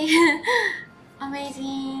enjoy.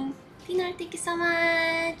 Amazing dinner. Thank you so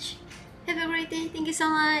much. Have a great day. Thank you so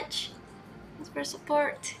much. Thanks for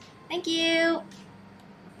support. Thank you.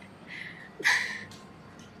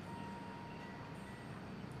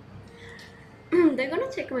 They're gonna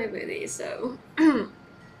check my booty, so thank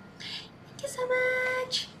you so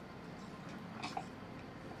much.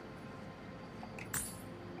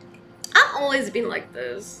 I've always been like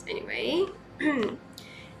this anyway. Thank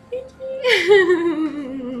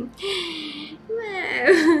you.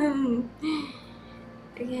 Wow.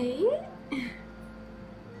 Okay.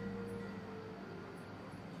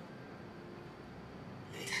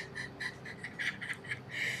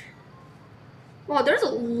 Wow, there's a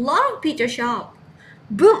lot of pizza shop.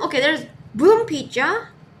 Boom. Okay, there's Boom Pizza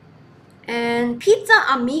and Pizza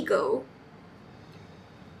Amigo,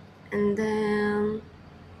 and then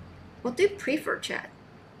What do you prefer, Chad?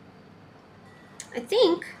 I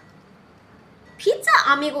think Pizza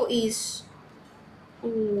Amigo is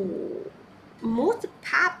most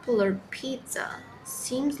popular pizza.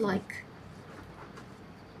 Seems like.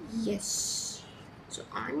 Yes. So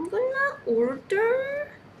I'm gonna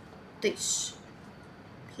order this.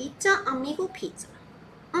 Pizza Amigo pizza.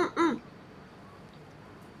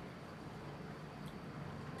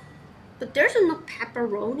 But there's no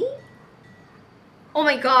pepperoni? Oh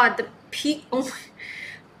my god, the pig. Oh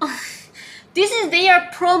my. This is they are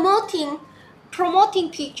promoting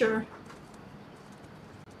picture.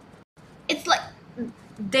 It's like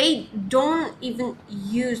they don't even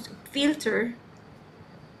use filter.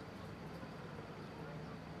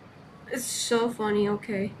 It's so funny.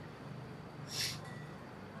 Okay.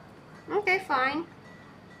 Okay, fine.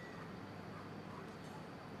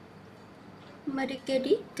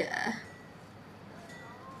 Margarita.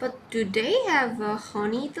 But do they have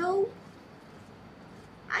honey though?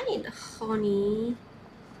 I need honey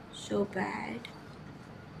so bad.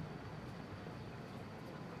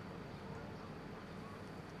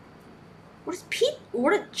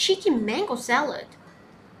 What a chicken mango salad.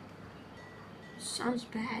 Sounds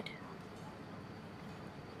bad.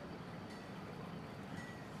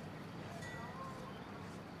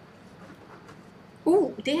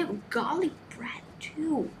 Ooh, they have garlic bread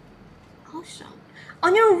too. Awesome.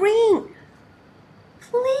 Onion ring!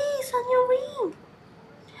 Please, onion ring!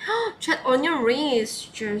 Chat, onion ring is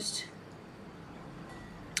just...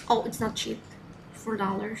 Oh, it's not cheap.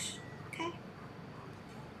 $4. Okay.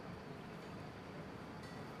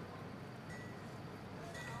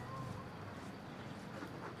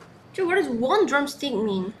 So what does one drumstick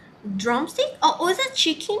mean? Drumstick? Oh, is that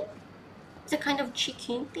chicken? It's a kind of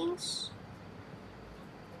chicken things.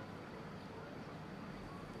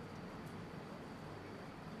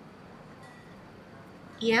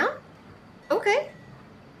 Yeah? Okay.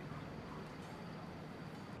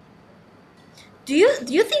 Do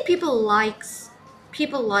you think people like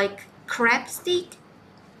crab steak?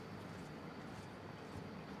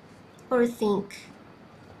 Or think?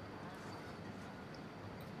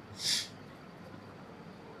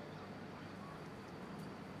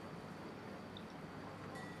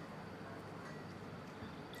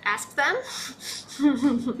 Ask them?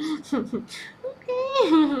 Okay.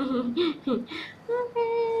 Okay.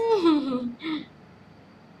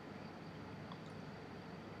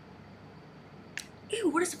 Ew,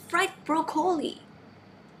 what is fried broccoli?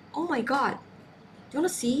 Oh my god. Do you wanna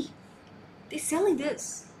see? They're selling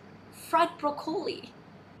this. Fried broccoli.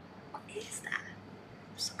 What is that?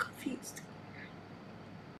 I'm so confused.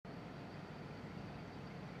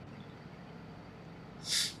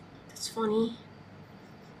 That's funny.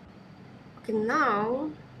 Okay, now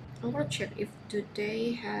I'm gonna check if do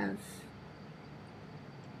they have.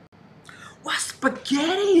 What,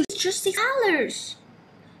 spaghetti is just $6?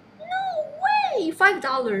 No way!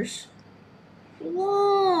 $5.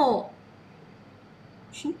 Whoa!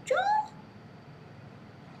 진짜?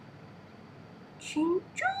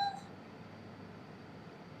 진짜?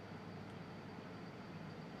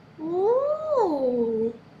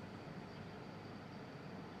 Whoa!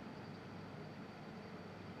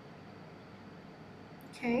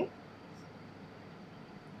 Okay.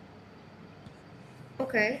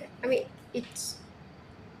 Okay, I mean, it's...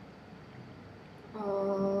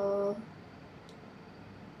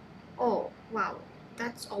 Oh, wow.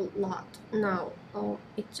 That's a lot. No. Oh,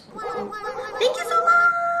 it's... Oh. Thank you so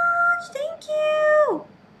much! Thank you!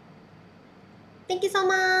 Thank you so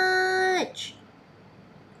much!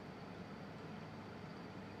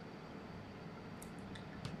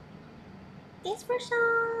 Thanks for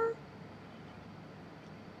some...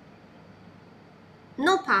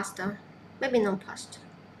 No pasta. Maybe no pasta.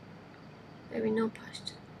 Maybe no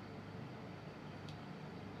pasta.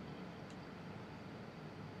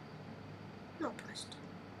 No pasta.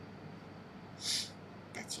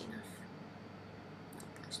 That's enough. No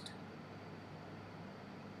pasta.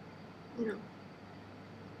 No.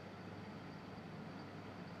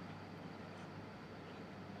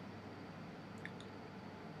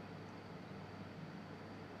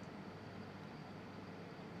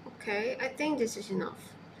 Okay, I think this is enough.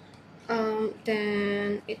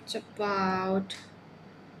 Then it's about...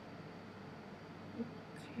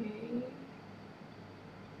 Okay.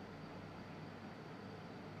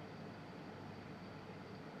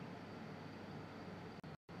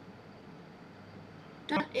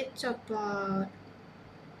 Then it's about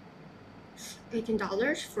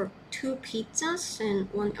 $18 for 2 pizzas and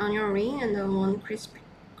 1 onion ring and then 1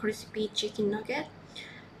 crispy chicken nugget.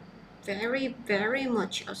 Very, very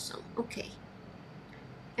much awesome. Okay.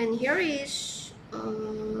 And here is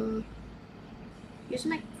Use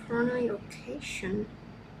my current location.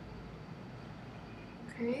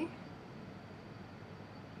 Okay.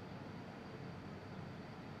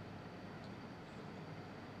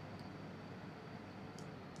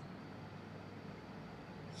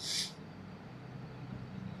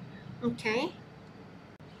 Okay.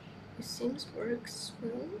 It seems works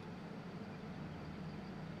well.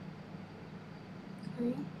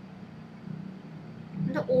 Okay.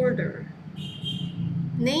 The order.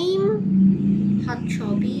 Name,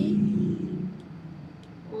 HAchubby.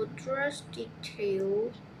 Address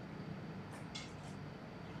detail.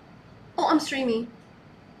 Oh, I'm streaming.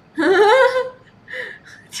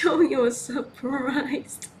 Joey was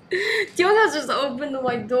surprised. Joey has just opened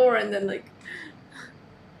my door and then like.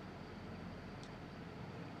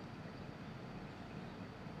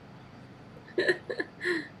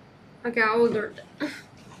 Okay, I ordered.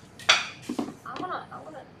 I'm gonna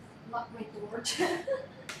lock my door.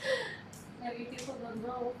 Maybe people don't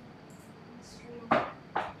know.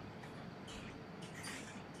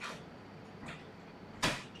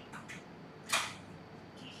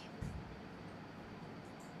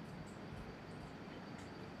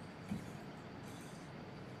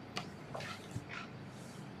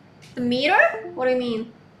 The meter? What do you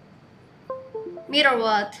mean? Meter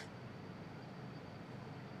what?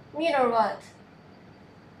 Meter what?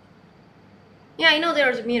 Yeah, I know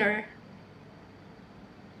there's a meter.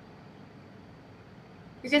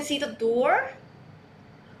 You can see the door?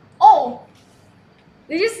 Oh!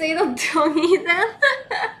 Did you say the dummy then?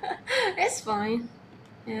 It's fine.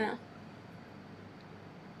 Yeah.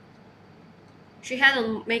 She had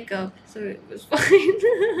on makeup, so it was fine.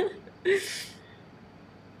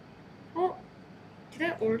 Oh, did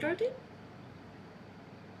I order it?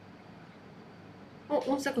 Oh,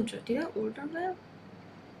 1 second, did I order that?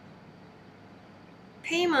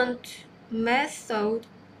 Payment method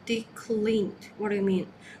declined. What do you mean?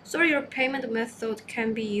 Sorry, your payment method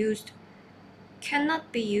cannot be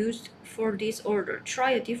used for this order.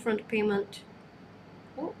 Try a different payment.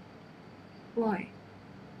 Oh, why?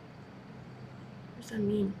 What does that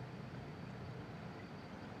mean?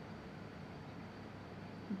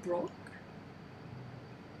 Broke?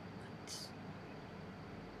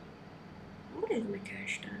 What is my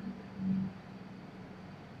cash then?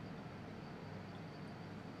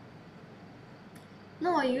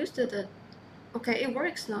 No, I used it. Okay, it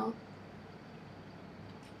works now.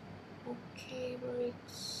 Okay,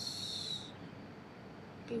 works.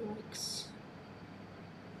 It works.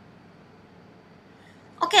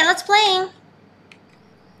 Okay, let's play.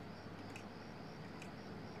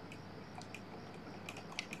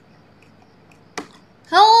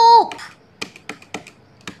 Help!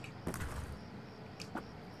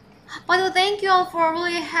 By the way, thank you all for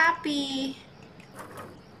really happy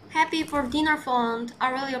for dinner fund. I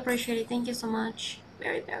really appreciate it. Thank you so much.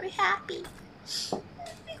 Very, very happy. We're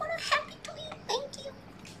gonna happy to eat. Thank you.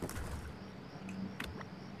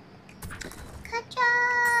 Gotcha.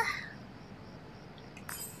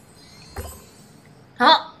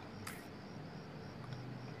 Huh?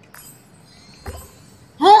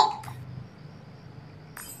 Huh?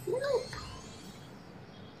 Nope.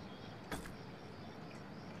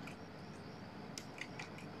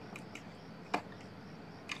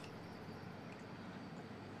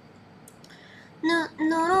 No,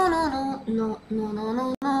 no, no, no, no, no, no, no,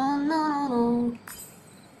 no, no,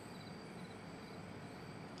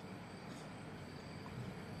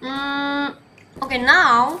 no. Okay,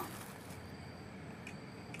 now.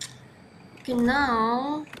 Okay,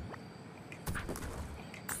 now.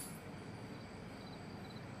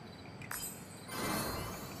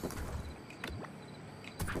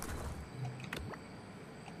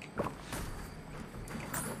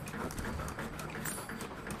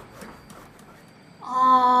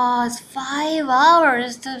 Oh, it's 5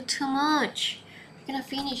 hours. That's too much. I'm gonna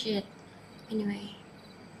finish it anyway.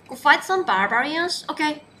 Go fight some barbarians.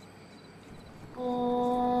 Okay.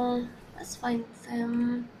 Let's find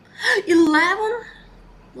them. 11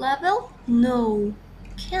 level? No,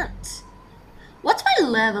 can't. What's my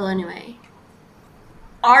level anyway?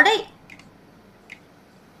 Are they?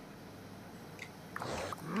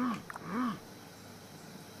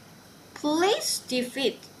 Please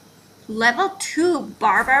defeat level 2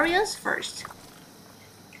 barbarians first.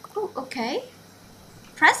 Oh, okay.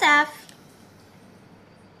 Press F.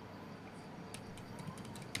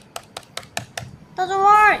 Doesn't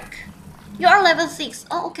work. You are level 6.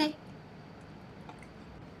 Oh, okay.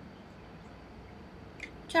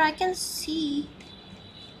 Sure, I can see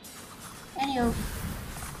any of.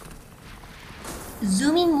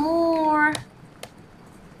 Zoom in more.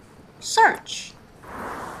 Search.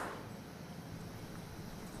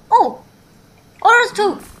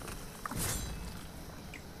 2.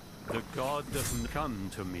 The god doesn't come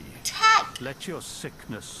to me. Tag. Let your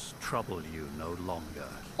sickness trouble you no longer.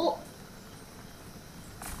 Oh.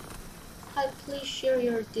 Please share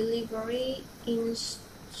your delivery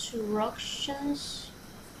instructions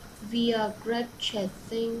via Grab chat.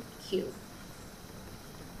 Thank you.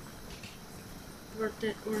 What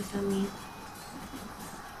does that mean?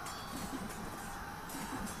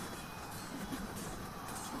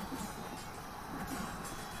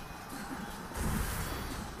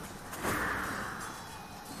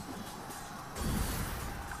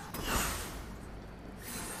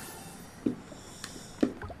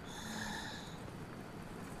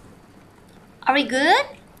 Are we good?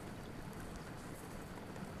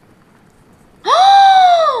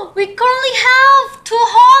 Oh, we currently have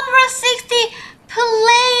 260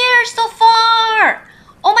 players so far.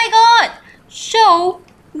 Oh my god. So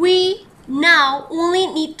we now only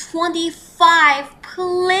need 25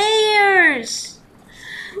 players.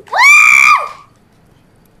 Woo!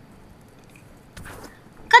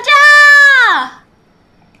 가자!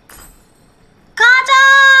 가자!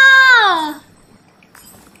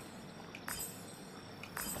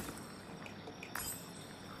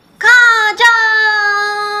 가자!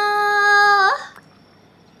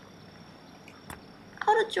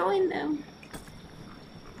 How to join them?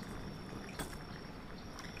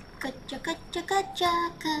 가자 가자 가자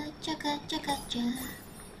가자 가자 가자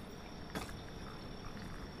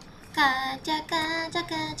가자 가자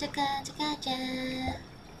가자 가자 가자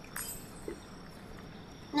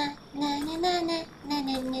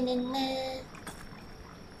나나나나나나나나나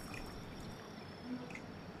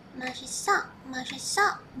맛있어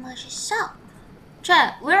맛있어 맛있어.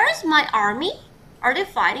 Chat, where is my army? Are they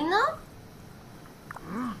fighting now?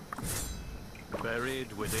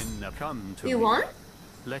 Buried within the come to You me. won?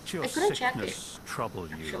 Let your I couldn't check sickness trouble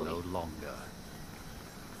you actually. no longer.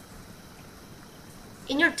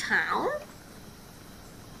 In your town?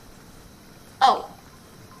 Oh,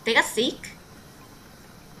 they got sick?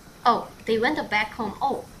 Oh, they went back home.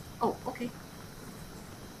 Oh, okay.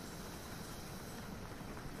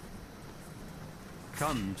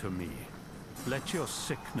 Come to me. Let your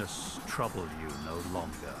sickness trouble you no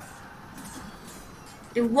longer.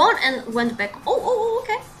 They won and went back. Oh,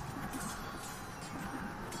 okay.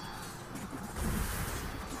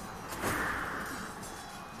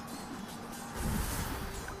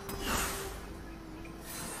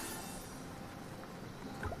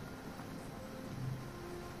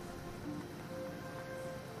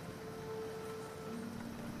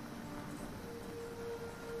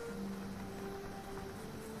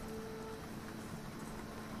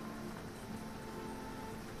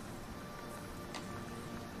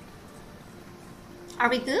 Are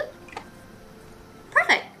we good?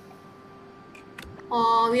 Perfect.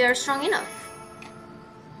 We are strong enough.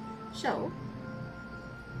 So.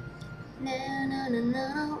 No, no, no,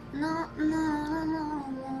 no, no, no, no,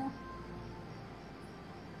 no.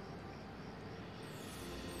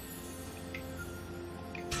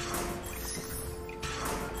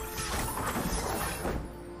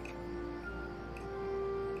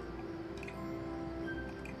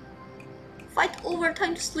 Fight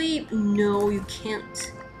overtime to sleep. No, you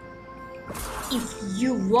can't. If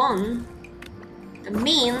you won, that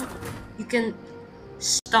mean you can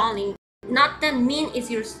stalling. Not that mean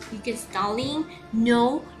if you can stalling.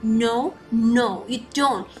 No, no, no. You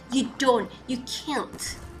don't. You don't. You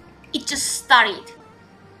can't. It just started.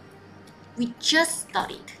 We just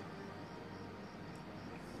started.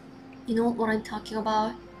 You know what I'm talking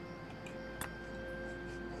about?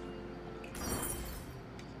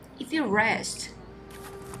 If you rest,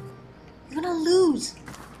 you're gonna lose.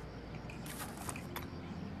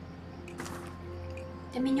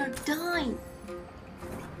 That means you're dying.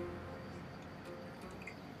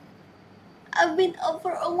 I've been up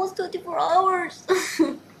for almost 24 hours.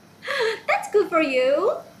 That's good for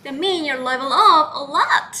you. That means you're level up a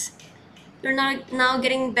lot. You're now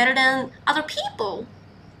getting better than other people.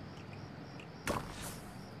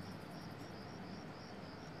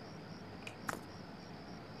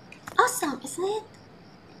 Awesome, isn't it?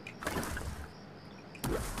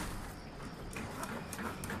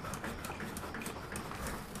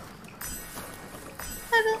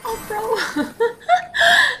 Level up, bro.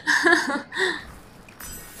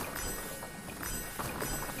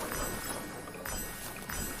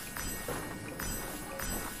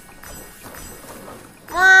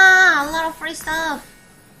 Wow, a lot of free stuff.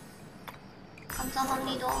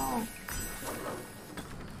 감사합니다.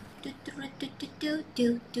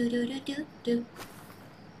 Do.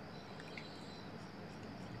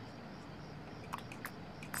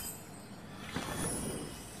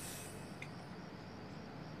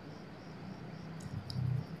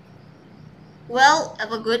 Well,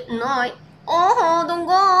 have a good night. Oh, don't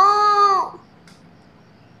go.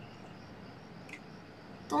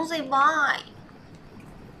 Don't say bye.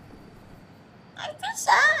 I feel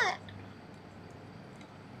sad.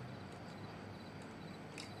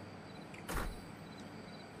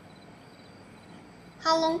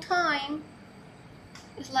 How long time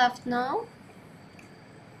is left now?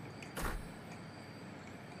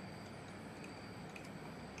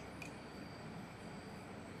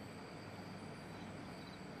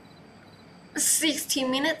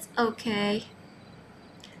 $60. Okay.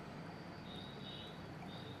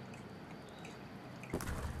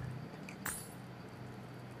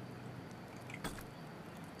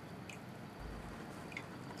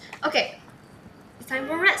 Okay, it's time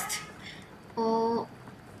for rest. Oh.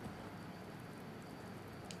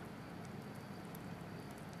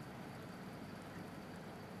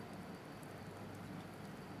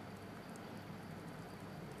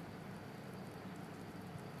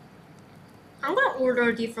 I'm gonna order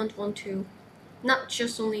a different one too, not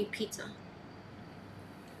just only pizza.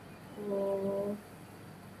 Oh.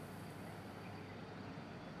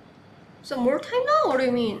 So more time now? What do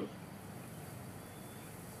you mean?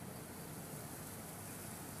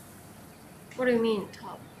 What do you mean,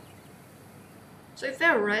 top? So if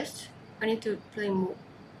I rest, I need to play more.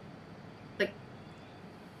 Like,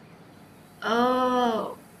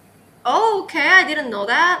 oh, okay, I didn't know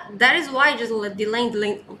that. That is why I just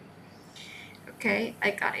delaying. Okay,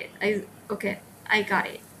 I got it. I got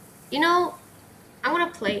it. You know, I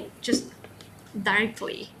wanna play just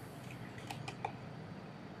directly.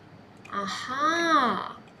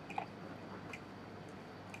 Aha.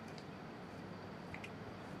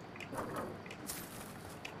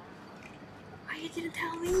 Why you didn't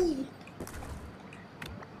tell me?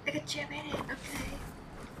 I got jam in it, okay.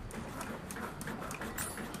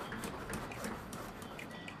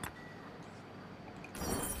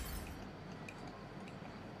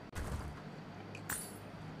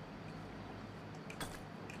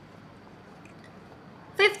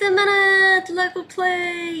 $15 let me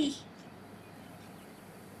play.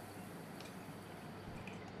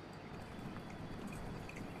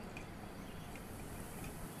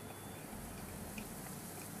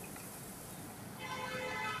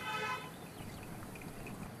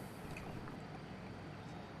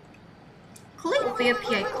 Click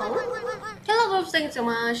VIP icon. Hello, thank you so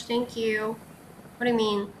much. Thank you. What do you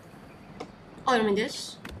mean? Oh, you mean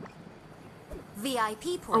this?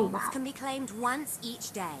 VIP points can be claimed once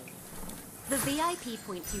each day. The VIP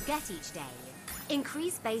points you get each day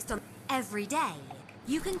increase based on every day.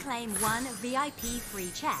 You can claim one VIP free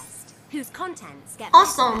chest, whose contents get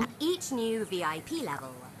awesome. Each new VIP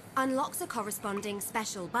level unlocks a corresponding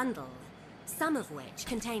special bundle, some of which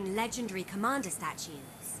contain legendary commander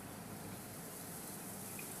statues.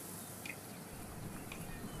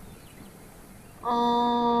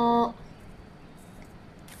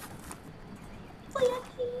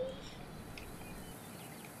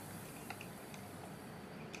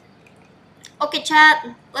 Okay,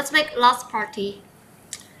 chat, let's make last party.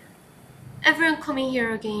 Everyone come in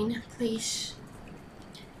here again, please.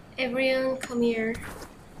 Everyone come here.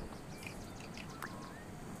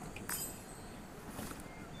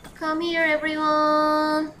 Come here,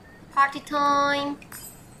 everyone. Party time.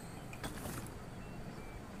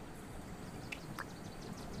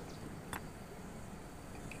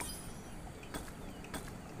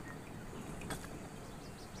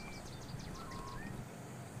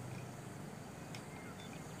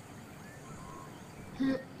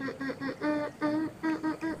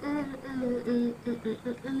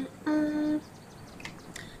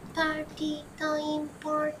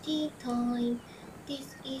 Party time,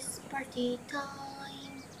 this is party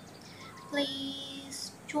time.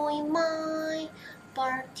 Please join my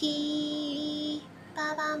party.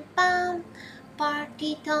 Ba bam bam,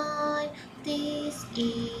 party time, this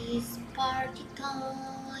is party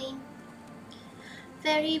time.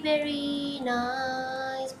 Very, very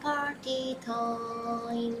nice party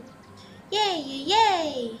time. Yay, yay,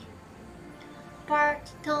 yay!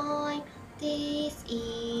 Party time, this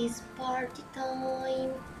is party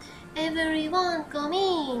time. Everyone come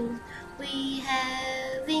in. We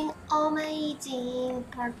having amazing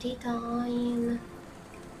party time.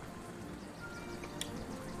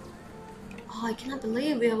 Oh, I cannot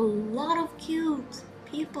believe we have a lot of cute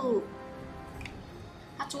people.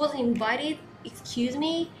 Hachu wasn't invited. Excuse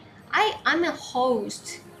me? I'm a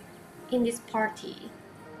host in this party.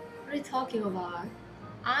 What are you talking about?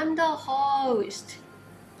 I'm the host.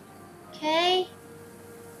 Okay?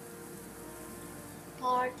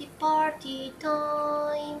 Party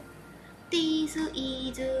time. This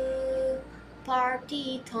is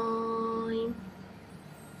Party time.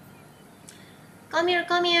 Come here,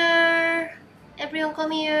 come here. Everyone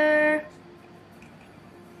come here.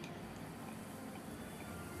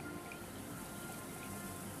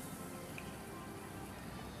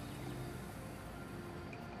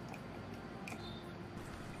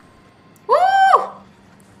 Woo!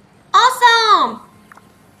 Awesome!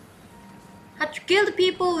 Had to kill the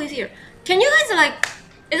people is here. Can you guys like,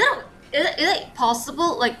 is it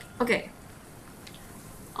possible? Like, okay.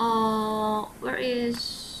 Where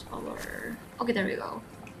is our, okay, there we go.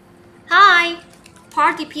 Hi,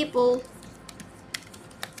 party people.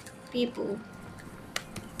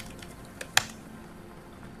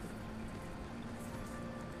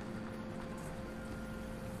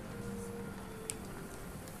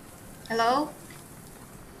 Hello?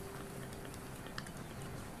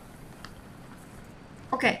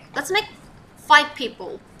 Okay, let's make 5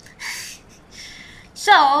 people.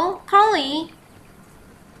 So, currently,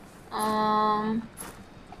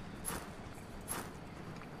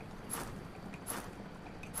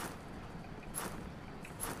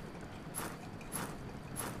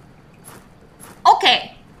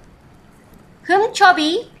 okay.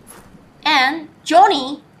 HAchubby and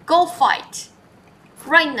Johnny go fight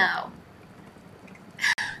right now.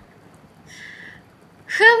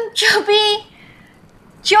 HAchubby,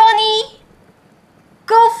 Johnny,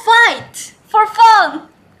 go fight for fun.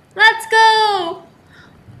 Let's go.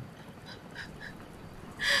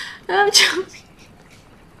 HAchubby.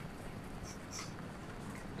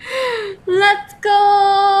 Let's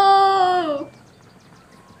go.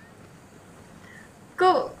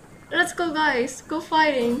 Go. Let's go, guys. Go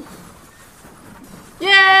fighting.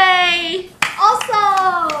 Yay!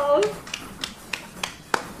 Awesome!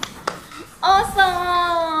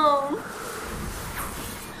 Awesome!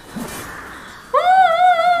 Woo!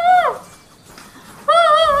 Woo!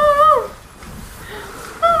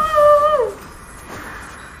 Woo!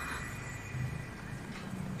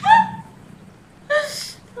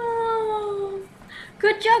 Oh,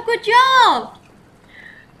 good job, good job!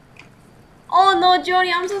 Oh no,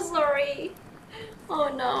 Johnny, I'm so sorry. Oh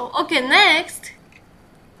no. Okay, next.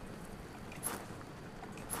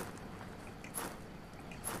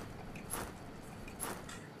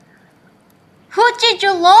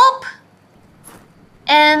 HAchubby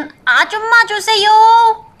and 아줌마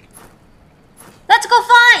주세요. Let's go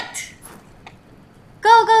fight.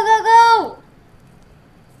 Go, go, go, go.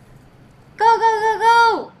 Go, go, go,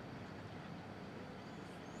 go.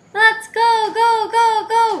 Let's go, go, go,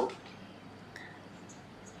 go.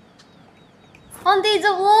 On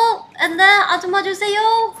the wall, and then 아줌마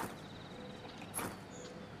주세요.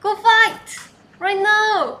 Go fight right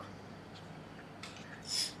now.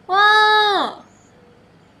 Wow.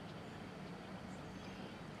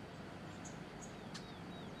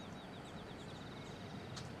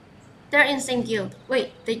 They're in same guild.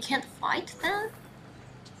 Wait, they can't fight then?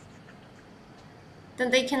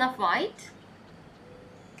 Then they cannot fight?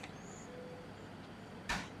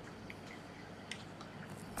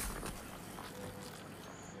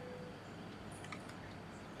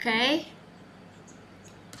 Okay.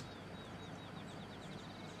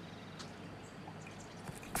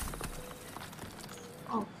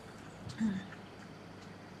 Oh.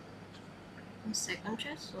 1 second,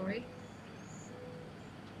 chat, sorry.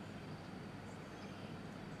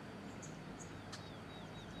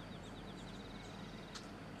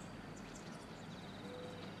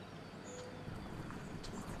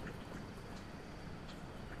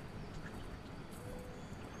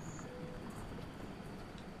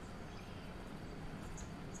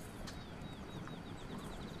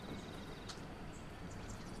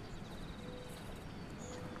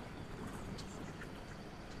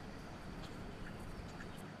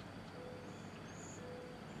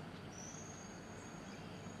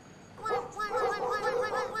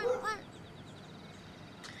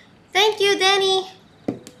 Thank you, Danny.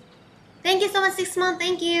 Thank you so much, 6 months.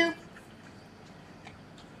 Thank you.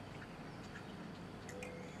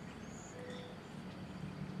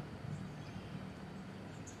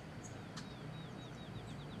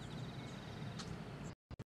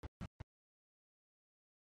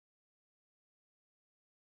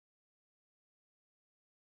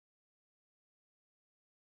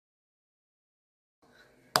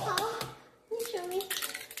 Oh, can you show me?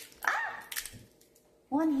 Ah!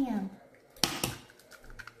 One hand.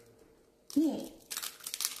 Yeah.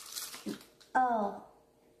 Oh.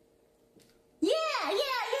 Yeah.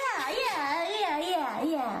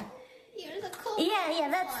 Here's a cool. Yeah.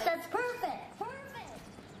 That's perfect. Perfect.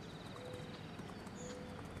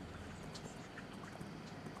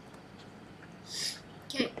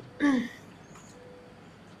 Okay.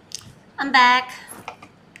 I'm back.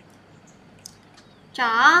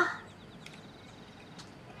 자.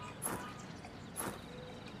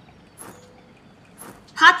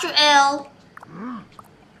 HAchubby.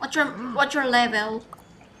 What's your level?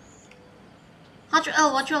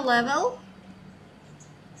 HAchubby, what's your level?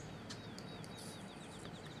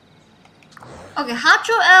 Okay,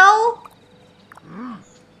 HAchubby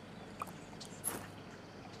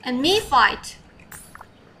and me fight.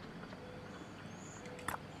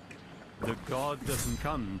 The god doesn't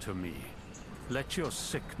come to me. Let your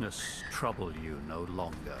sickness trouble you no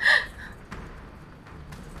longer.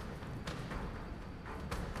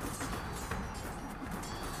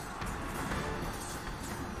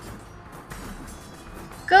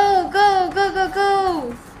 Go, go, go, go,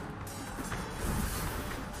 go!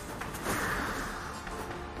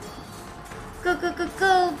 Go, go, go,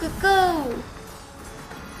 go, go, go!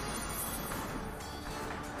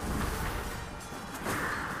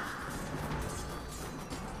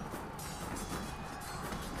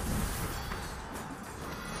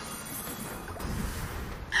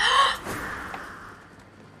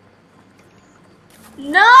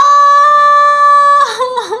 No!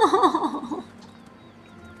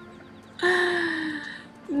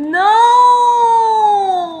 No!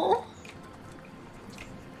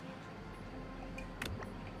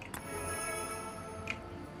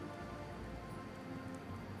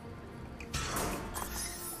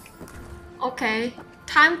 Okay,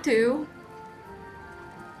 time to.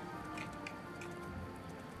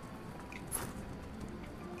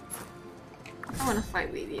 I wanna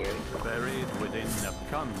fight with you. Buried within the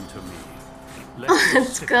come to me. Let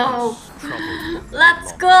Let's go. You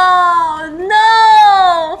Let's no go!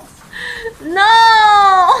 No! No!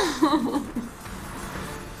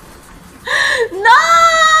 No!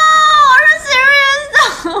 Are you serious?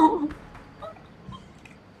 No!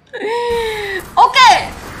 Okay!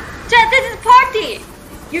 Chat, this is party!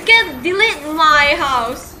 You can delete my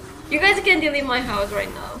house. You guys can delete my house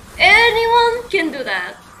right now. Anyone can do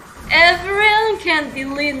that. Everyone can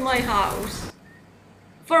delete my house.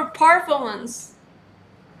 For performance.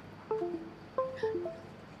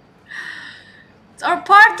 It's our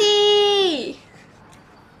party!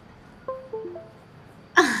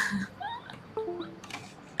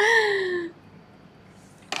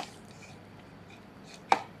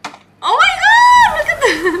 Oh my god! Look at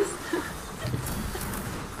this!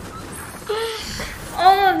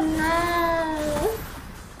 Oh no!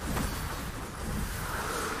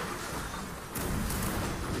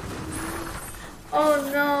 Oh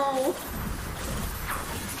no!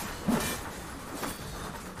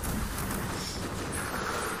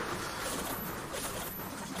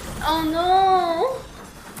 Oh no!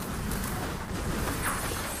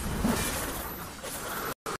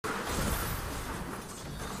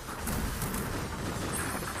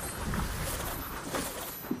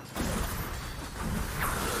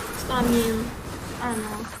 It's gonna mean, I don't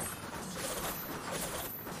know.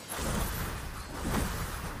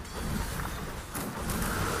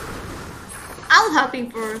 I'm helping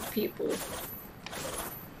for people.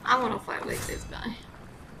 I wanna fight with this guy.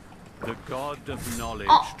 The god of knowledge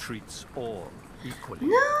treats all equally,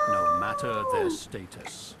 No. no matter their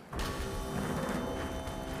status.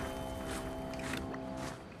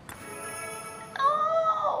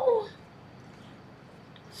 Oh!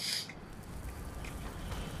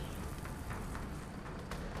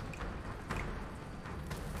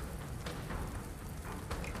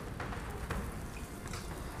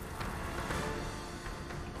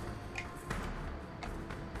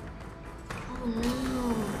 Oh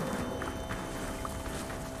no.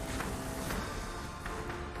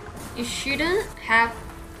 You shouldn't have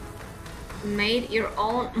made your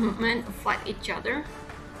own men fight each other.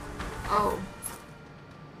 Oh.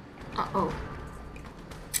 Uh-oh.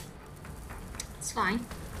 It's fine.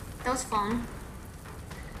 That was fun.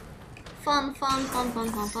 Fun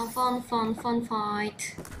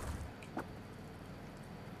fight.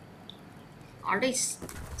 Are they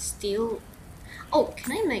still... Oh,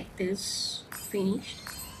 can I make this finished?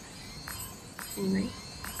 Anyway.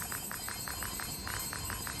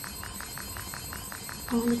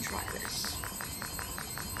 I want to try this.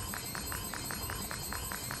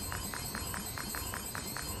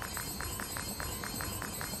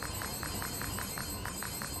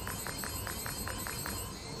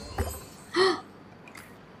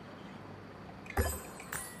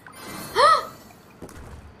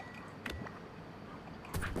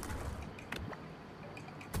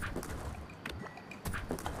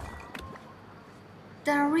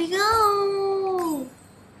 There we go!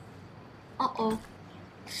 Uh-oh.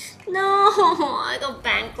 No, I got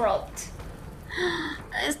bankrupt.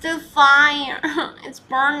 It's still fire. It's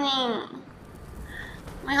burning.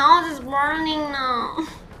 My house is burning now.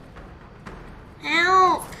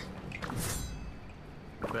 Help!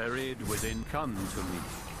 Buried within, come to me.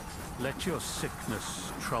 Let your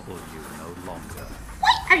sickness trouble you no longer.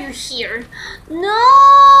 Why are you here?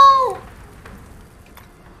 No!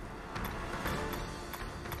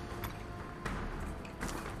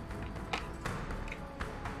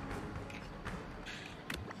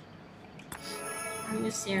 Are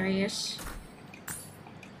you serious?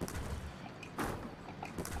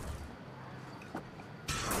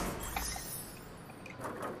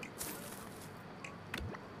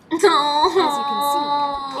 No. As you can see,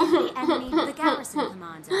 if the enemy, the garrison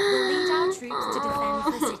commander, will lead our troops to defend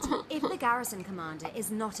the city. If the garrison commander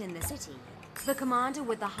is not in the city, the commander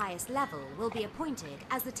with the highest level will be appointed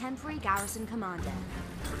as the temporary garrison commander.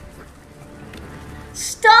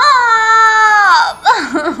 Stop!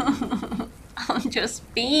 I'm just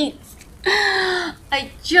fixed.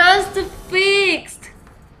 I just fixed.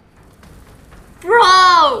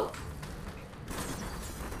 Bro!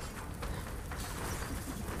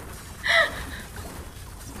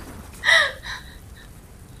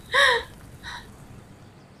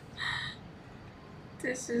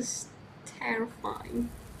 This is terrifying.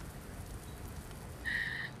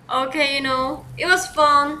 Okay, you know, it was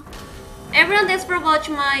fun. Everyone, thanks for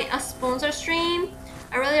watching my sponsor stream.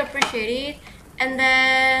 I really appreciate it. And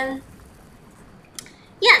then,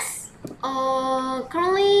 yes,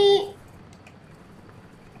 currently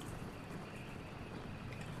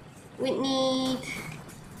we need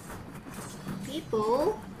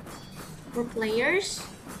people, more players.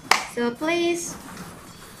 So please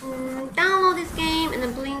download this game and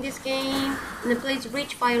then play this game, and then please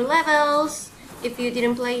reach 5 levels if you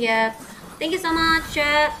didn't play yet. Thank you so much,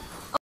 chat.